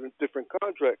also had a different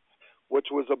contract, which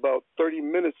was about 30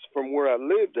 minutes from where I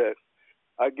lived at,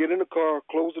 I get in the car,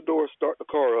 close the door, start the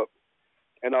car up,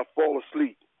 and I fall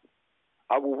asleep.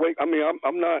 I will wake. I mean,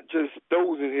 I'm not just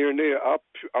dozing here and there.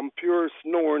 I'm pure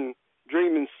snoring,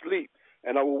 dreaming sleep,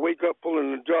 and I will wake up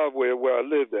pulling in the driveway where I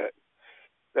lived at.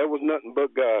 That was nothing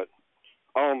but God.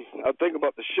 I think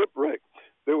about the shipwreck.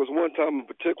 There was one time in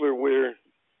particular where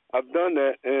I've done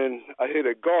that, and I hit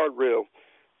a guardrail.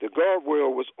 The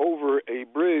guardrail was over a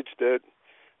bridge that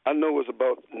I know was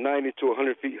about 90 to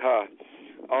 100 feet high.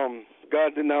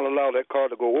 God did not allow that car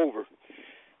to go over,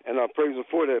 and I praise Him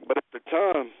for that. But at the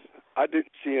time, I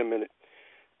didn't see Him in it.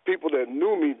 People that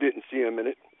knew me didn't see Him in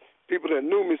it. People that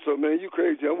knew me said, man, you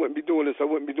crazy. I wouldn't be doing this. I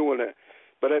wouldn't be doing that.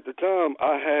 But at the time,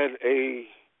 I had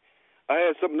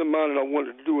something in mind that I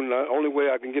wanted to do, and the only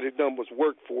way I can get it done was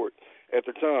work for it at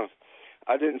the time.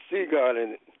 I didn't see God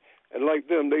in it. And like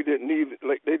them, they didn't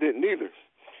either.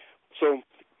 So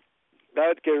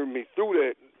God carried me through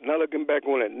that. Now looking back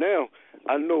on it now,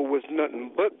 I know it was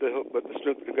nothing but the help, but the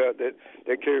strength of God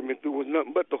that carried me through. It was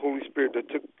nothing but the Holy Spirit that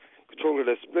took control of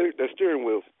that steering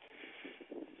wheel.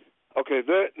 Okay,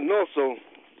 that, and also,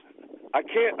 I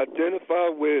can't identify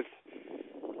with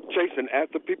chasing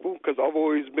after people because I've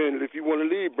always been, if you want to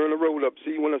leave, burn the road up,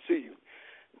 see you when I see you.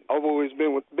 I've always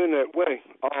been that way.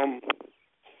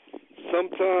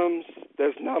 Sometimes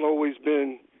that's not always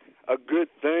been a good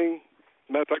thing.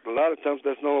 Matter of fact, a lot of times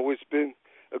that's not always been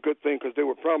a good thing because there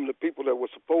were prominent people that were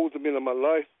supposed to be in my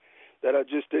life that I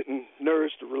just didn't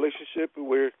nourish the relationship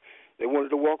where they wanted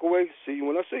to walk away, see you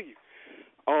when I see you.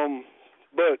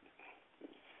 But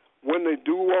when they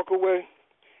do walk away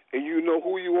and you know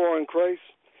who you are in Christ,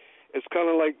 it's kind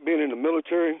of like being in the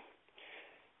military,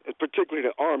 particularly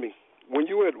the Army. When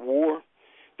you're at war,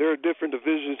 there are different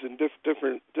divisions and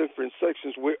different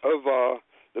sections of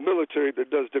the military that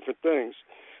does different things.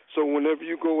 So whenever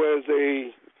you go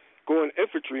in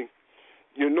infantry,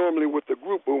 you're normally with the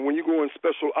group, but when you go in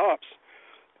special ops,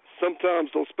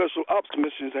 sometimes those special ops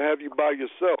missions have you by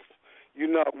yourself.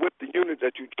 You're not with the unit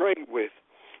that you trained with,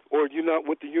 or you're not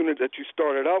with the unit that you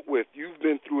started out with. You've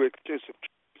been through extensive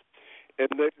training, and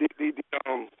the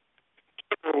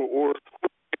general or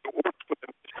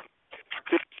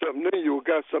something in you, or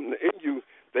got something in you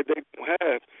that they don't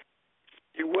have.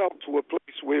 You out to a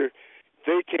place where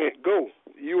they can't go.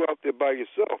 You out there by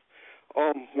yourself.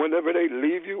 Whenever they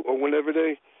leave you or whenever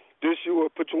they dish you or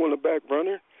put you on the back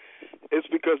burner, it's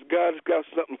because God's got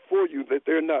something for you that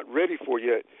they're not ready for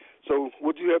yet. So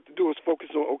what you have to do is focus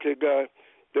on, okay, God,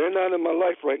 they're not in my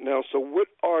life right now, so what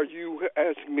are you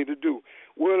asking me to do?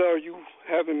 What are you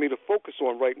having me to focus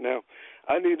on right now?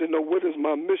 I need to know what is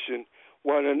my mission,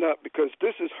 why they're not, because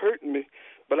this is hurting me,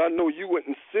 but I know you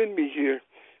wouldn't send me here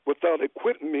without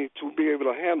equipping me to be able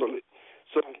to handle it.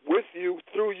 So with you,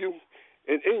 through you,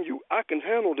 and in you, I can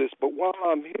handle this, but while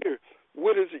I'm here,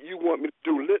 what is it you want me to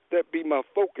do? Let that be my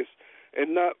focus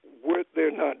and not what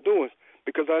they're not doing,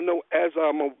 because I know as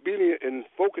I'm obedient and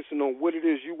focusing on what it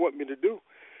is you want me to do,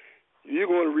 you're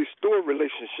going to restore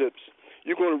relationships.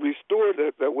 You're going to restore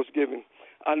that was given.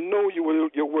 I know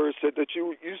your word said that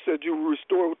you said you will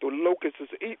restore what the locust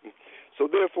is eaten. So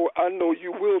therefore, I know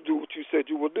you will do what you said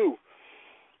you will do.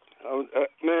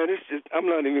 Man, it's just, I'm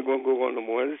not even going to go on no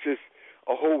more. It's just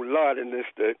a whole lot in this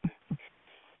that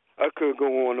I could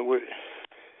go on with.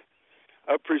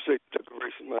 I appreciate the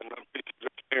declaration, man. I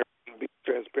appreciate being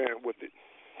transparent with it.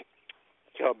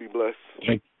 Y'all be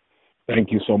blessed.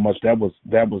 Thank you so much. That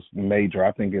was major.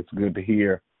 I think it's good to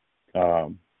hear. I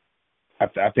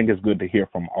think it's good to hear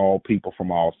from all people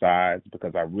from all sides,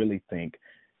 because I really think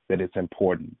that it's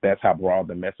important. That's how broad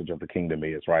the message of the kingdom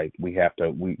is, right? We have to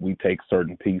we take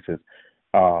certain pieces.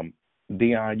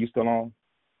 Dion, you still on?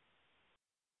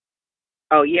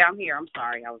 Oh yeah, I'm here. I'm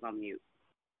sorry, I was on mute.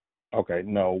 Okay,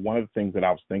 no. One of the things that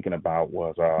I was thinking about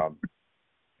was,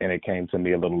 and it came to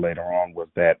me a little later on, was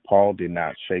that Paul did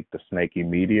not shake the snake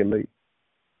immediately,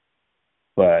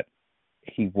 but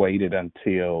he waited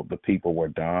until the people were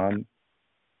done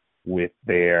with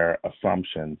their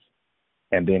assumptions,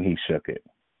 and then he shook it,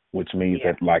 which means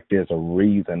that, like, there's a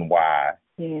reason why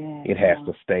it has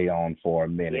to stay on for a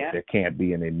minute. Yeah. There can't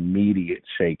be an immediate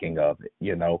shaking of it,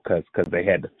 because they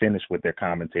had to finish with their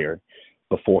commentary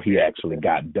before he actually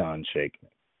got done shaking.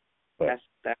 But,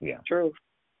 that's true.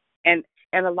 And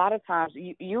And a lot of times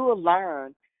you will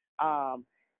learn.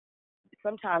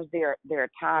 Sometimes there are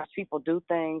times people do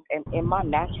things, and in my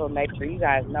natural nature, you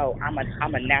guys know I'm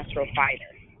a natural fighter,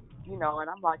 and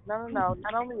I'm like, no.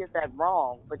 Not only is that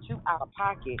wrong, but you out of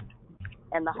pocket,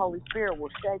 and the Holy Spirit will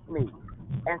shake me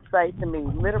and say to me,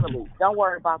 literally, don't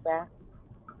worry about that.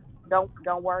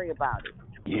 Don't worry about it.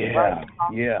 Right?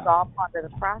 It's all part of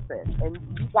the process, and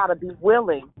you got to be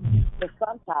willing. But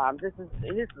sometimes this is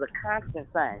a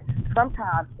constant thing.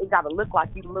 Sometimes it got to look like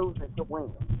you losing to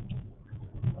win.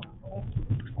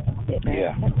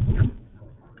 Yeah.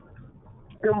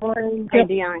 Good morning. Hey,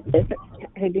 Dion.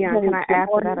 Can I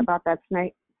ask that about that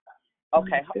snake?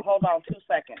 Okay, hold on 2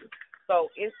 seconds. So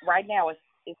right now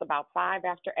it's about 5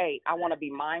 after 8. I want to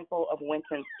be mindful of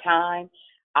Winton's time.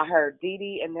 I heard Dee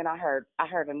Dee, and then I heard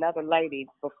another lady,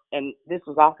 and this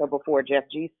was also before Jeff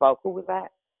G spoke. Who was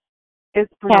that?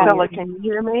 It's Priscilla. Can you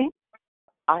hear me?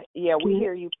 We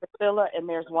hear you, Priscilla, and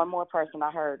there's one more person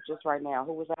I heard just right now.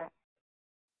 Who was that?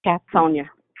 Sonia.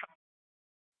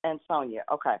 And Sonia.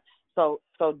 Okay. So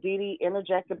Dee Dee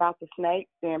interject about the snake,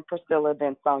 then Priscilla,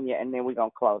 then Sonia, and then we're gonna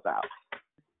close out.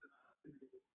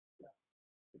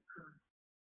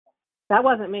 That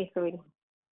wasn't me, sweetie.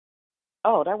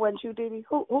 Oh, that wasn't you, Dee Dee?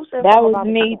 Who said that? Was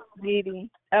me, Dee Dee.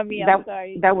 I'm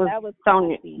sorry. That was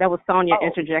Sonia. Kathy. That was Sonia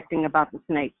interjecting about the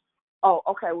snake. Oh,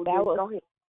 okay. Well, that was go ahead.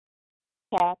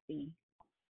 Kathy.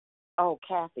 Oh,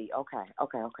 Kathy. Okay.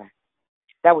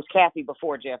 That was Kathy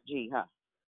before Jeff G, huh?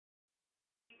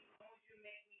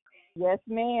 Yes,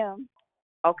 ma'am.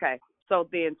 Okay. So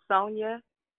then Sonia,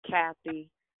 Kathy,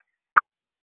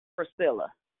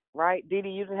 Priscilla, right? Dee Dee,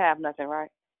 you didn't have nothing, right?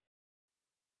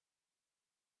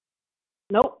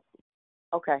 Nope.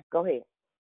 Okay, go ahead.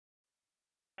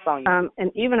 Sonia.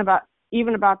 And even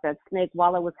about that snake,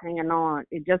 while it was hanging on,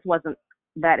 it just wasn't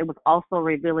that. It was also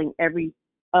revealing every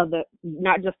other,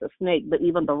 not just the snake, but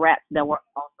even the rats that were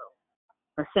also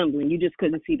assembling. You just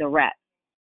couldn't see the rats.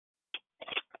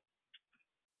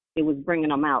 It was bringing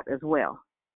them out as well,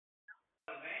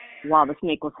 while the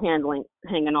snake was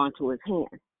hanging on to his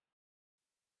hand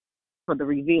for the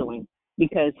revealing,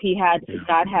 because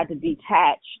God had to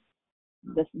detach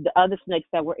the other snakes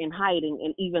that were in hiding,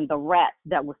 and even the rats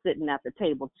that were sitting at the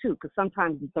table too, because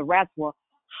sometimes the rats will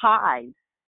hide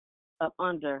up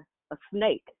under a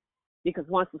snake, because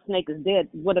once the snake is dead,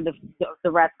 what are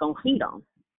the rats gonna feed on?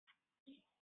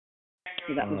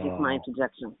 So that was just my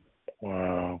interjection.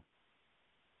 Wow.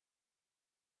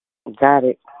 Got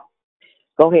it.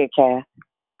 Go ahead, Cass.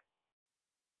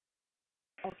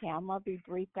 Okay, I'm going to be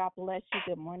brief. God bless you.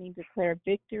 Good morning. Declare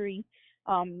victory.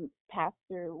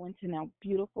 Pastor Winton, a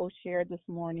beautiful share this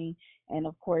morning. And,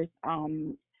 of course,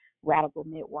 Radical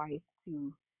Midwife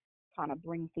to kind of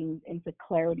bring things into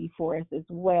clarity for us as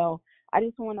well. I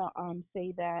just want to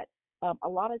say that a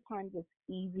lot of times it's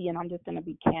easy, and I'm just going to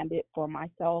be candid for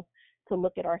myself, to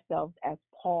look at ourselves as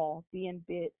Paul, being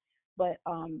bit. But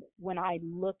when I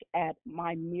look at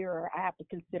my mirror, I have to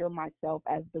consider myself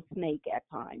as the snake at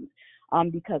times,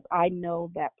 because I know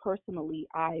that personally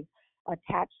I've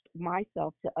attached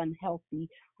myself to unhealthy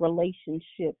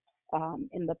relationships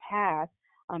in the past,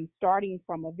 starting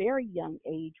from a very young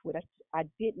age, which I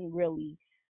didn't really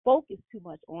focus too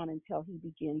much on until he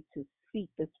began to speak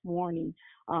this morning.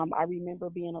 I remember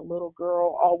being a little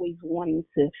girl always wanting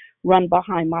to run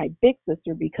behind my big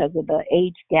sister because of the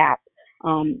age gap.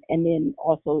 And then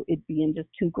also it being just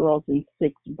 2 girls and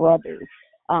 6 brothers.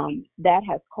 That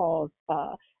has caused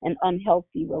an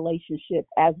unhealthy relationship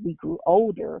as we grew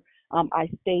older. I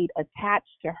stayed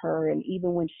attached to her, and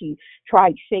even when she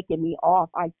tried shaking me off,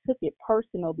 I took it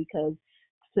personal, because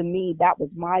to me, that was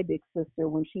my big sister.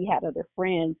 When she had other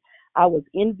friends, I was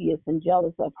envious and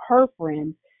jealous of her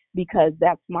friends, because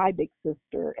that's my big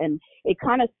sister. And it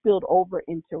kind of spilled over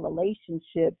into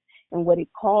relationships, and what it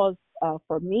caused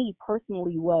for me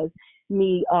personally was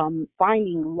me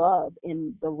finding love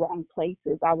in the wrong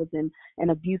places. I was in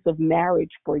an abusive marriage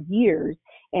for years,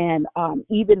 and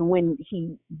even when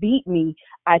he beat me,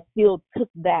 I still took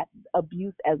that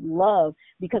abuse as love,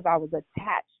 because I was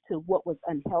attached to what was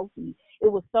unhealthy.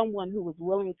 It was someone who was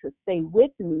willing to stay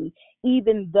with me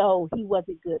even though he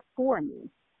wasn't good for me.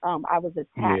 I was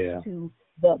attached to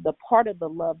the part of the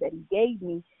love that he gave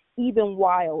me, even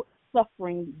while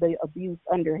suffering the abuse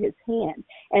under his hand.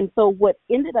 And so what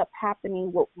ended up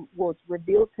happening, what was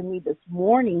revealed to me this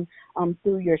morning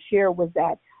through your share, was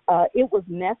that it was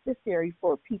necessary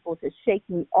for people to shake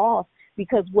me off,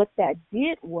 because what that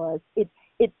did was it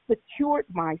secured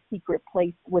my secret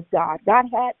place with God. God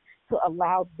had to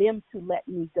allow them to let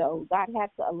me go. God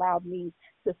had to allow me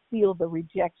to feel the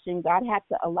rejection. God had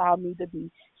to allow me to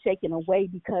be shaken away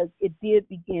because it did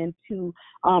begin to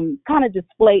kind of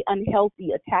display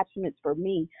unhealthy attachments for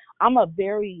me. I'm a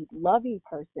very loving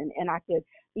person, and I could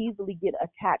easily get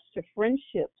attached to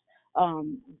friendships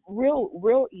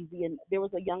real easy. And there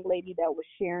was a young lady that was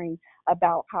sharing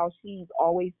about how she's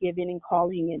always giving and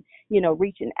calling and,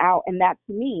 reaching out, and that's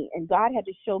me. And God had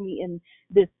to show me in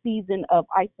this season of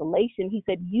isolation, he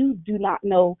said, you do not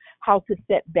know how to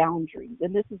set boundaries.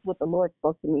 And this is what the Lord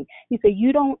spoke to me. He said,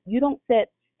 you don't set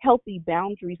healthy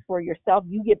boundaries for yourself.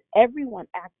 You give everyone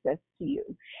access to you.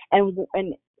 And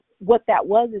what that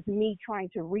was is me trying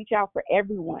to reach out for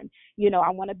everyone. I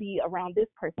want to be around this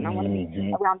person. I want to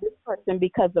be around this person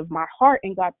because of my heart.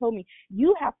 And God told me,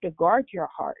 you have to guard your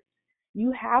heart.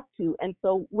 You have to. And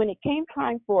so when it came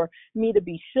time for me to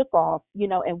be shook off,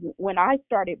 and when I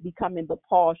started becoming the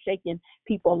Paul, shaking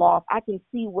people off, I can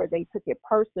see where they took it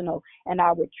personal, and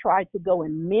I would try to go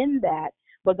and mend that.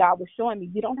 But God was showing me,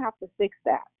 you don't have to fix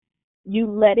that.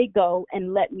 You let it go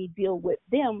and let me deal with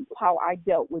them how I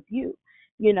dealt with you.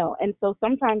 And so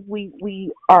sometimes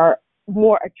we are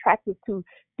more attracted to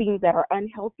things that are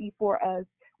unhealthy for us.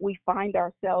 We find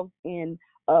ourselves in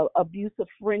abusive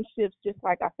friendships, just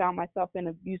like I found myself in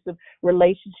an abusive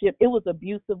relationship. It was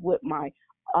abusive with my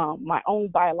own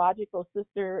biological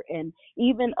sister, and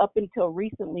even up until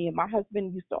recently. And my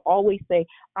husband used to always say,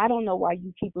 I don't know why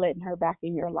you keep letting her back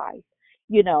in your life.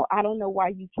 I don't know why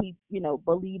you keep,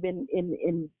 believing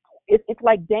in it's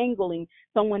like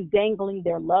someone dangling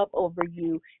their love over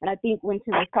you. And I think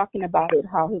Winston was talking about it,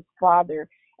 how his father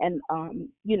and,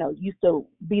 used to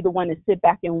be the one to sit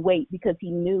back and wait because he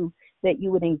knew that you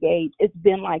would engage. It's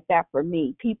been like that for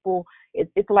me. People,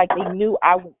 it's like they knew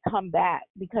I would come back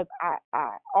because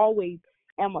I always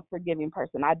am a forgiving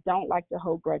person. I don't like to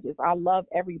hold grudges. I love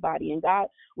everybody. And God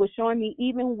was showing me,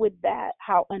 even with that,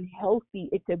 how unhealthy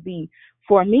it could be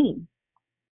for me.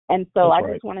 And so That's I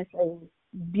right. just want to say,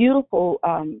 beautiful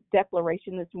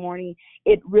declaration this morning.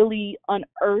 It really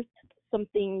unearthed some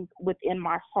things within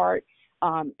my heart.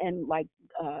 And like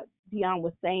Dion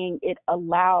was saying, it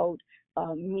allowed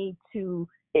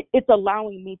it's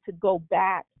allowing me to go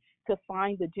back to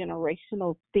find the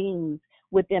generational things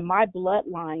within my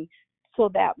bloodline so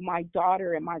that my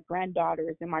daughter and my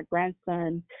granddaughters and my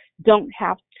grandson don't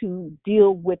have to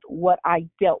deal with what I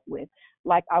dealt with.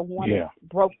 Like I want it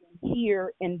broken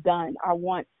here and done. I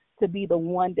want to be the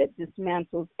one that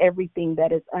dismantles everything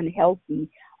that is unhealthy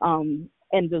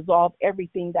and dissolve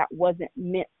everything that wasn't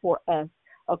meant for us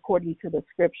according to the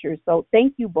scriptures. So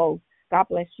thank you both. God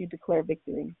bless you. Declare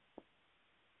victory.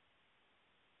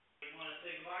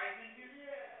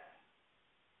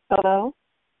 Hello?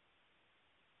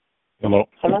 Hello.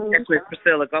 That's with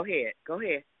Priscilla. Go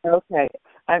ahead. Okay.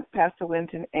 I'm Pastor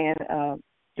Winton and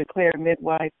Declare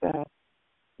Midwife,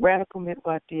 Radical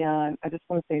Midwife Dion. I just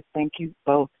want to say thank you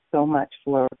both so much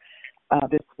for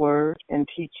this word and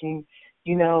teaching.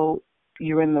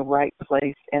 You're in the right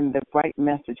place and the right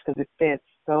message because it fed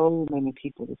so many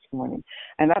people this morning.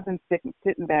 And I've been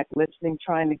sitting back listening,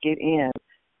 trying to get in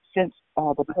since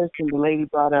the lady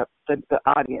brought up the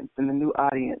audience and the new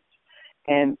audience.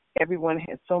 And everyone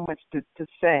had so much to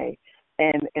say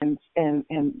and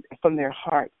from their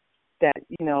heart that,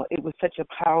 it was such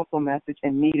a powerful message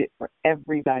and needed for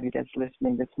everybody that's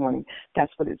listening this morning.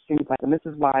 That's what it seems like. And this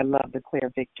is why I love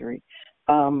Declare Victory.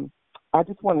 I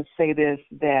just want to say this,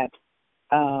 that,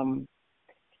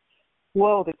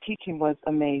 the teaching was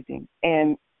amazing.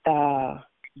 And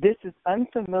this is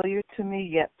unfamiliar to me,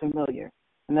 yet familiar.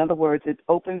 In other words, it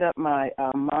opened up my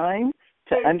mind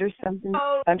to understanding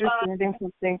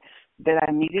something that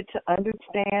I needed to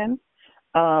understand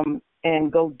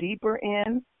and go deeper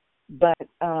in. But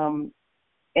and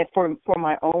for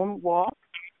my own walk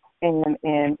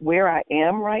and where I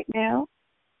am right now.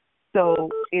 So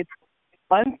it's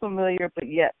unfamiliar, but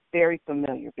yet very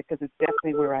familiar because it's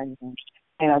definitely where I am.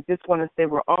 And I just want to say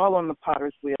we're all on the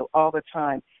potter's wheel all the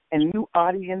time. And new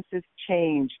audiences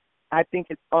change. I think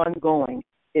it's ongoing.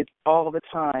 It's all the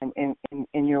time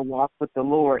in your walk with the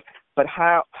Lord. But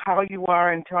how you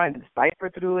are in trying to decipher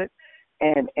through it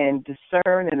and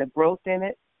discern and the growth in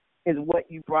it is what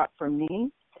you brought for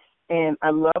me. And I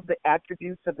love the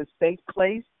attributes of the safe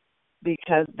place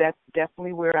because that's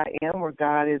definitely where I am, where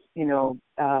God is,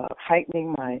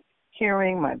 heightening my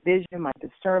hearing, my vision, my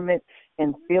discernment,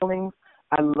 and feelings.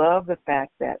 I love the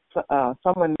fact that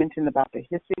someone mentioned about the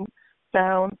hissing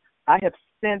sound. I have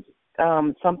sensed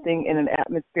something in an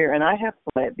atmosphere, and I have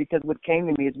fled because what came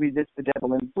to me is resist the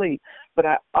devil and flee. But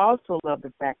I also love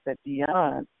the fact that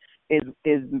Dion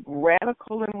is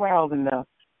radical and wild enough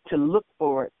to look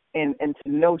for it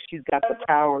know she's got the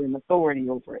power and authority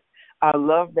over it. I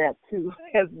love that too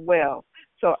as well.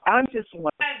 So I just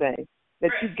want to say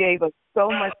that you gave us so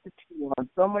much to chew on,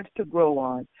 so much to grow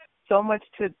on, so much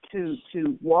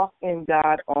to walk in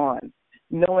God on,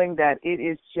 knowing that it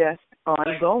is just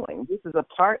ongoing. This is a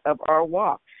part of our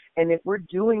walk. And if we're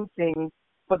doing things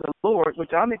for the Lord,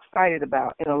 which I'm excited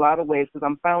about in a lot of ways because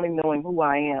I'm finally knowing who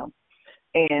I am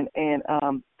and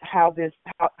how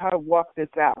to walk this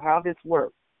out, how this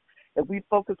works. If we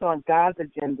focus on God's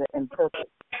agenda and purpose,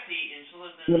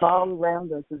 all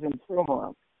around us is in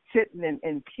turmoil, sitting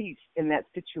in peace in that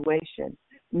situation,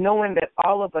 knowing that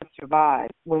all of us survive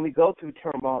when we go through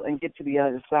turmoil and get to the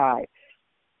other side.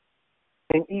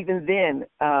 And even then,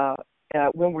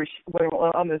 when we're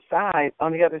on the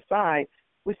other side,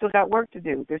 we still got work to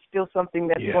do. There's still something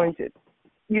that's going to,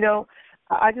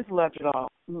 I just loved it all.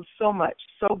 It was so much,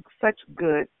 such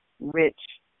good, rich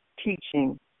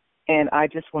teaching. And I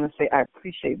just want to say I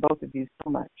appreciate both of you so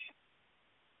much.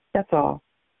 That's all.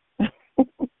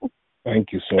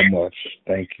 Thank you so much.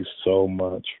 Thank you so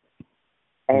much.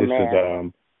 Amen. This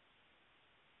is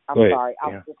I'm Go ahead. sorry. I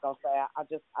Yeah. was just gonna say I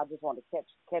just want to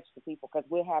catch the people because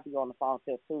we'll have you on the phone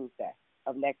till Tuesday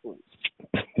of next week.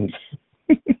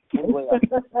 We will.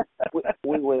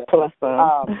 We will.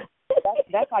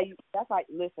 That's how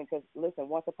listen. Because listen,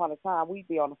 once upon a time we'd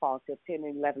be on the phone till 10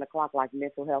 and 11 o'clock like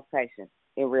mental health patients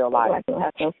in real life.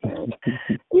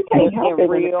 You can't help it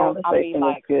when the conversation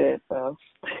is good. So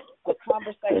the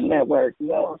conversation network,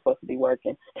 I'm supposed to be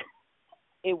working.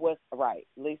 It was right,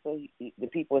 Lisa. The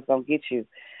people is gonna get you.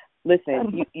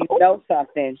 Listen, you know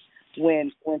something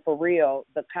when for real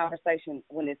the conversation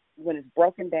when it's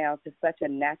broken down to such a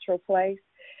natural place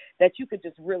that you could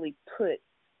just really put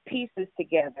pieces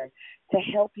together to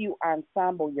help you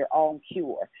ensemble your own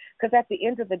cure. Because at the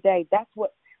end of the day, that's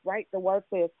what the word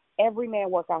says. Every man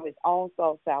work out his own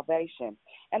soul salvation,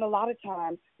 and a lot of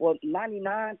times,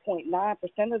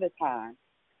 99.9% of the time,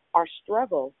 our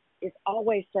struggle is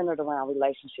always centered around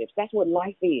relationships. That's what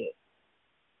life is.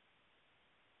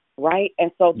 Right?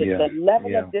 And so the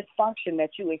level of dysfunction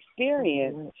that you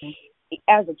experience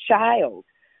as a child,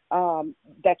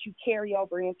 that you carry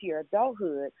over into your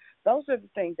adulthood, those are the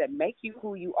things that make you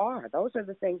who you are. Those are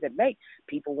the things that make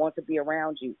people want to be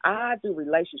around you. I do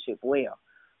relationship well,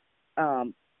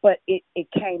 but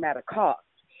it came at a cost.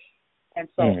 And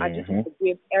so I just want to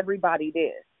give everybody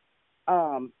this.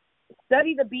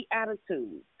 Study the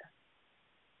Beatitudes,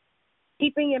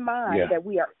 keeping in mind that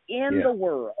we are in the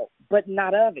world, but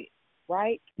not of it,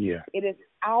 right? Yeah. It is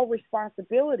our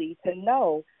responsibility to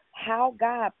know how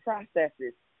God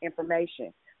processes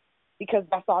information because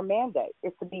that's our mandate,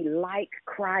 is to be like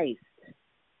Christ.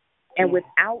 And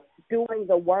without doing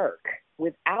the work,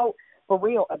 without, for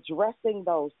real, addressing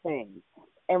those things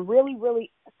and really,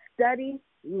 really study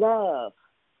love.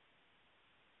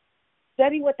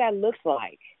 Study what that looks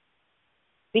like.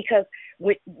 Because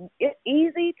it's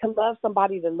easy to love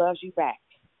somebody that loves you back.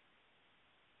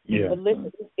 Yeah. But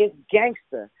listen, it's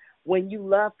gangster when you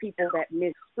love people that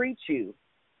mistreat you,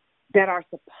 that are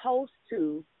supposed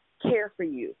to care for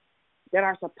you, that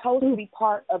are supposed to be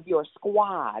part of your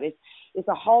squad. It's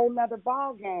a whole nother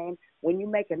ball game when you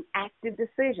make an active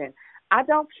decision. I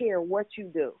don't care what you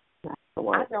do.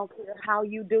 I don't care how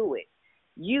you do it.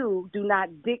 You do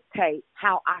not dictate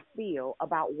how I feel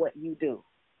about what you do.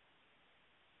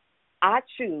 I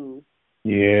choose to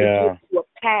give you a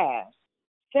pass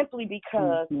simply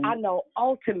because I know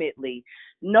ultimately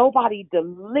nobody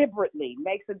deliberately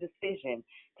makes a decision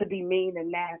to be mean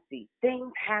and nasty.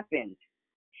 Things happen.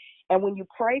 And when you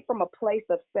pray from a place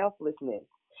of selflessness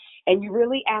and you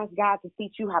really ask God to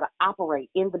teach you how to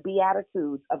operate in the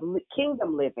Beatitudes of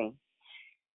kingdom living,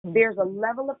 there's a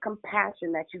level of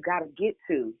compassion that you got to get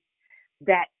to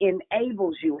that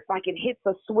enables you. It's like it hits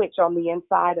a switch on the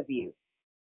inside of you.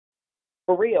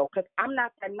 For real, because I'm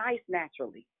not that nice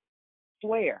naturally.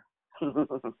 Swear.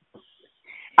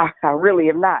 I really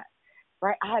am not.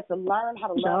 Right? I had to learn how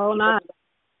to love people. Not.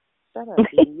 Shut up,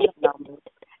 Dee. You don't know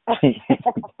me.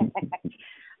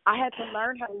 I had to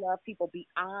learn how to love people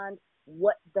beyond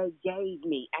what they gave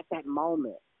me at that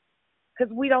moment.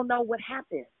 Because we don't know what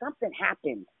happened. Something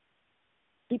happened.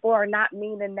 People are not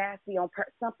mean and nasty on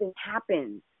purpose. Something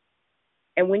happened.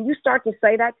 And when you start to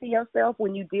say that to yourself,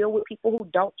 when you deal with people who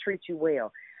don't treat you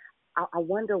well, I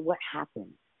wonder what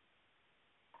happened.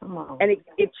 And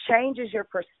it changes your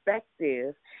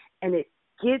perspective, and it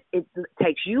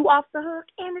takes you off the hook,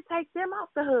 and it takes them off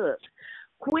the hook.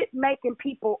 Quit making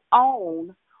people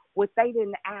own what they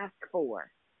didn't ask for.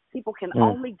 People can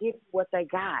only give you what they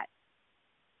got.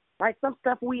 Right? Some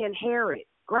stuff we inherit.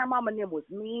 Grandmama and them was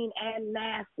mean and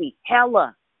nasty.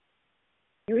 Hella.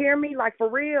 You hear me? Like, for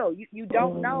real. You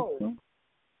don't know.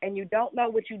 And you don't know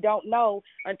what you don't know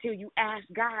until you ask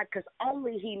God, because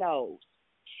only He knows.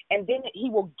 And then He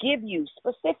will give you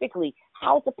specifically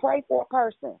how to pray for a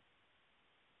person.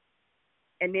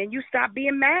 And then you stop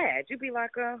being mad. You be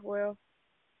like, well,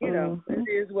 you know, it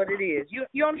is what it is. You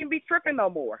don't even be tripping no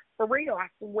more. For real, I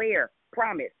swear.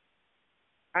 Promise.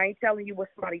 I ain't telling you what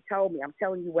somebody told me. I'm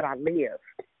telling you what I lived.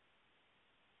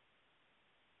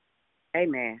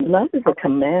 Amen. Love is a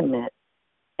commandment,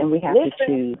 and we have to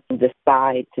choose and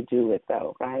decide to do it,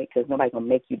 though, right? Because nobody's going to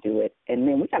make you do it. And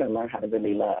then we got to learn how to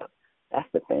really love. That's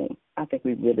the thing. I think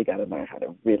we really got to learn how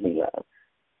to really love.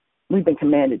 We've been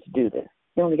commanded to do this.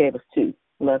 He only gave us two.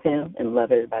 Love Him and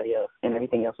love everybody else, and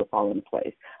everything else will fall into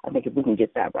place. I think if we can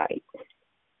get that right.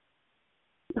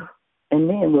 And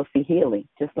then we'll see healing.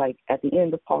 Just like at the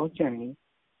end of Paul's journey,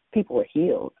 people were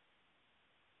healed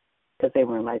because they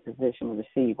were in right position to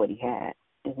receive what he had.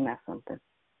 Isn't that something?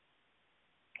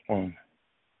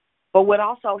 But what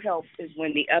also helps is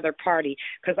when the other party,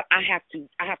 because I have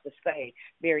to say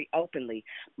very openly,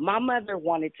 my mother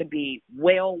wanted to be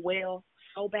well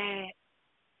so bad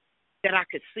that I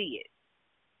could see it.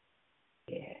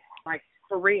 Yeah. Like,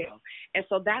 for real. And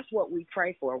so that's what we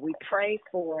pray for. We pray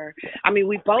for,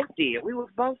 we both did. We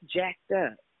were both jacked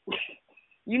up,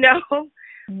 you know?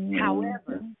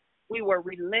 However, we were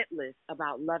relentless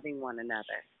about loving one another.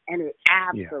 And it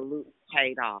absolutely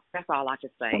paid off. That's all I can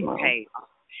say. It paid off.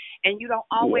 And you don't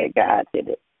always God did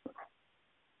it.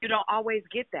 You don't always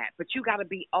get that. But you got to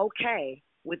be okay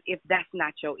with if that's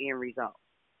not your end result.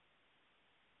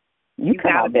 You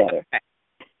come out better. Okay.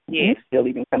 Yeah. You still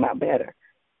even come out better.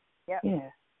 Yep. Yeah.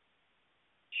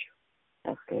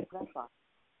 That's good. That's fine.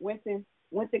 Winston,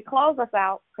 close us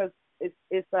out because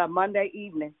it's Monday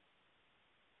evening.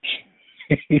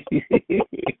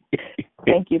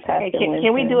 Thank you, Pastor. Hey,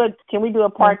 can we do a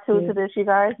part two to this, you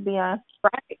guys? Dion?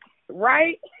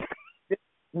 Right.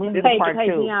 We need a part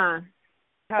two. Dion.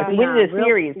 We need a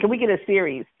series. Can we get a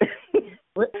series?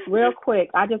 Real quick,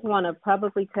 I just want to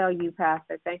publicly tell you,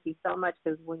 Pastor, thank you so much,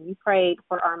 because when you prayed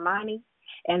for Armani,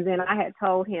 and then I had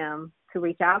told him to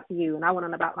reach out to you, and I went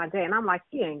on about my day, and I'm like,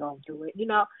 he ain't going to do it, you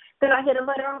know. Then I hit him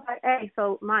later, I was like, hey,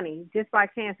 so, Money, just by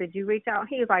chance, did you reach out?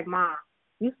 He was like, Mom,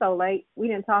 you so late. We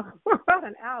didn't talk for about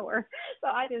an hour. So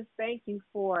I just thank you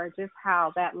for just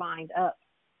how that lined up.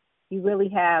 You really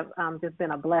have just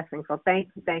been a blessing. So thank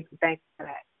you for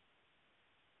that.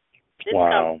 This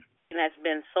conversation has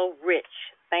been so rich.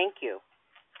 Thank you.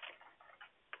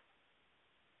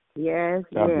 Yes,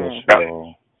 God bless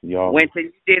y'all.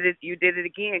 Winston, you did it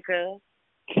again, cuz.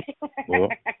 Well,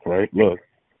 great.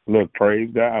 Look, praise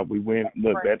God. We win.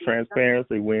 Look, that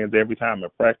transparency wins every time,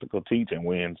 and practical teaching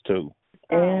wins too.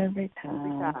 Every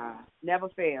time. Never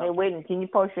fail. Hey, Whitney, can you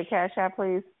post your Cash App,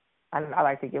 please? I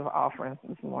like to give an offering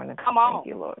this morning. Come on. Thank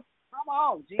you, Lord. Come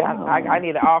on, Jesus. I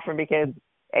need an offering because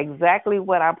exactly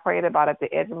what I prayed about at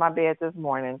the edge of my bed this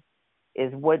morning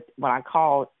is when I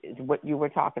called, is what you were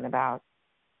talking about.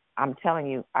 I'm telling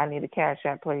you, I need a Cash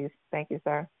App, please. Thank you,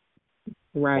 sir.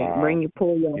 Right. Wow.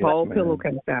 Pull your whole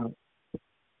pillowcase out.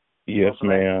 Yes,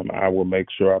 ma'am. I will make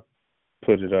sure I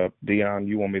put it up. Dion,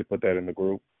 you want me to put that in the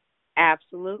group?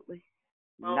 Absolutely.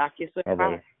 Knock yourself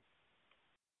out.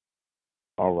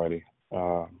 Alrighty.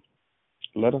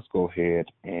 Let us go ahead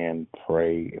and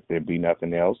pray if there be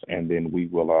nothing else, and then we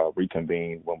will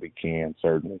reconvene when we can,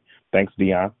 certainly. Thanks,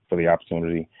 Dion, for the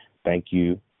opportunity. Thank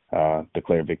you,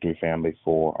 Declare Victory family,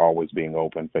 for always being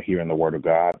open, for hearing the word of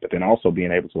God, but then also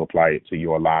being able to apply it to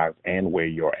your lives and where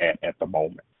you're at the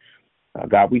moment.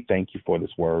 God, we thank you for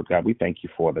this word. God, we thank you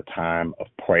for the time of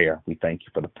prayer. We thank you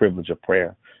for the privilege of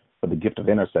prayer, for the gift of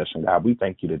intercession. God, we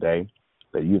thank you today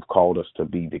that you've called us to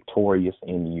be victorious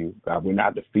in you. God, we're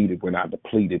not defeated. We're not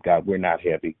depleted. God, we're not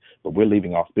heavy, but we're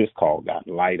leaving off this call, God,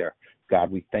 lighter.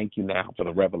 God, we thank you now for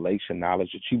the revelation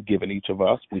knowledge that you've given each of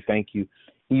us. We thank you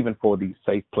even for these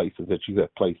safe places that you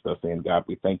have placed us in. God,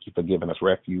 we thank you for giving us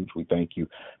refuge. We thank you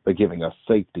for giving us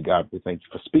safety. God, we thank you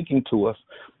for speaking to us,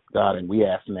 God, and we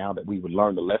ask now that we would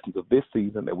learn the lessons of this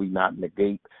season, that we not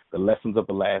negate the lessons of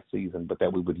the last season, but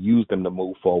that we would use them to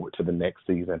move forward to the next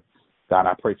season. God,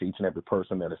 I pray for each and every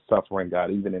person that is suffering,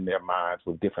 God, even in their minds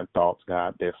with different thoughts,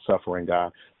 God. They're suffering,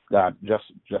 God. God, just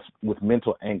with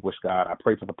mental anguish, God. I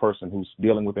pray for the person who's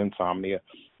dealing with insomnia,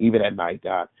 even at night,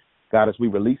 God. God, as we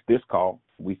release this call,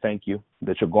 we thank you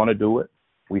that you're going to do it.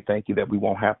 We thank you that we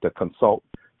won't have to consult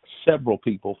several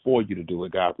people for you to do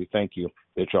it, God. We thank you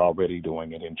that you're already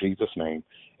doing it. In Jesus' name,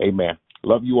 amen.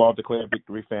 Love you all, Declare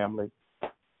Victory family.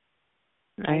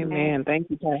 Amen. Thank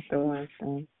you, Pastor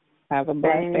Winston. Have a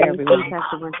blessed day, everyone.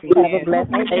 Have a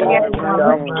blessed day.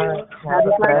 Have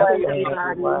a blessed day,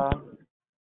 everybody.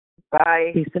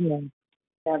 Bye. Peace and love.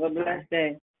 Have a blessed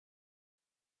day.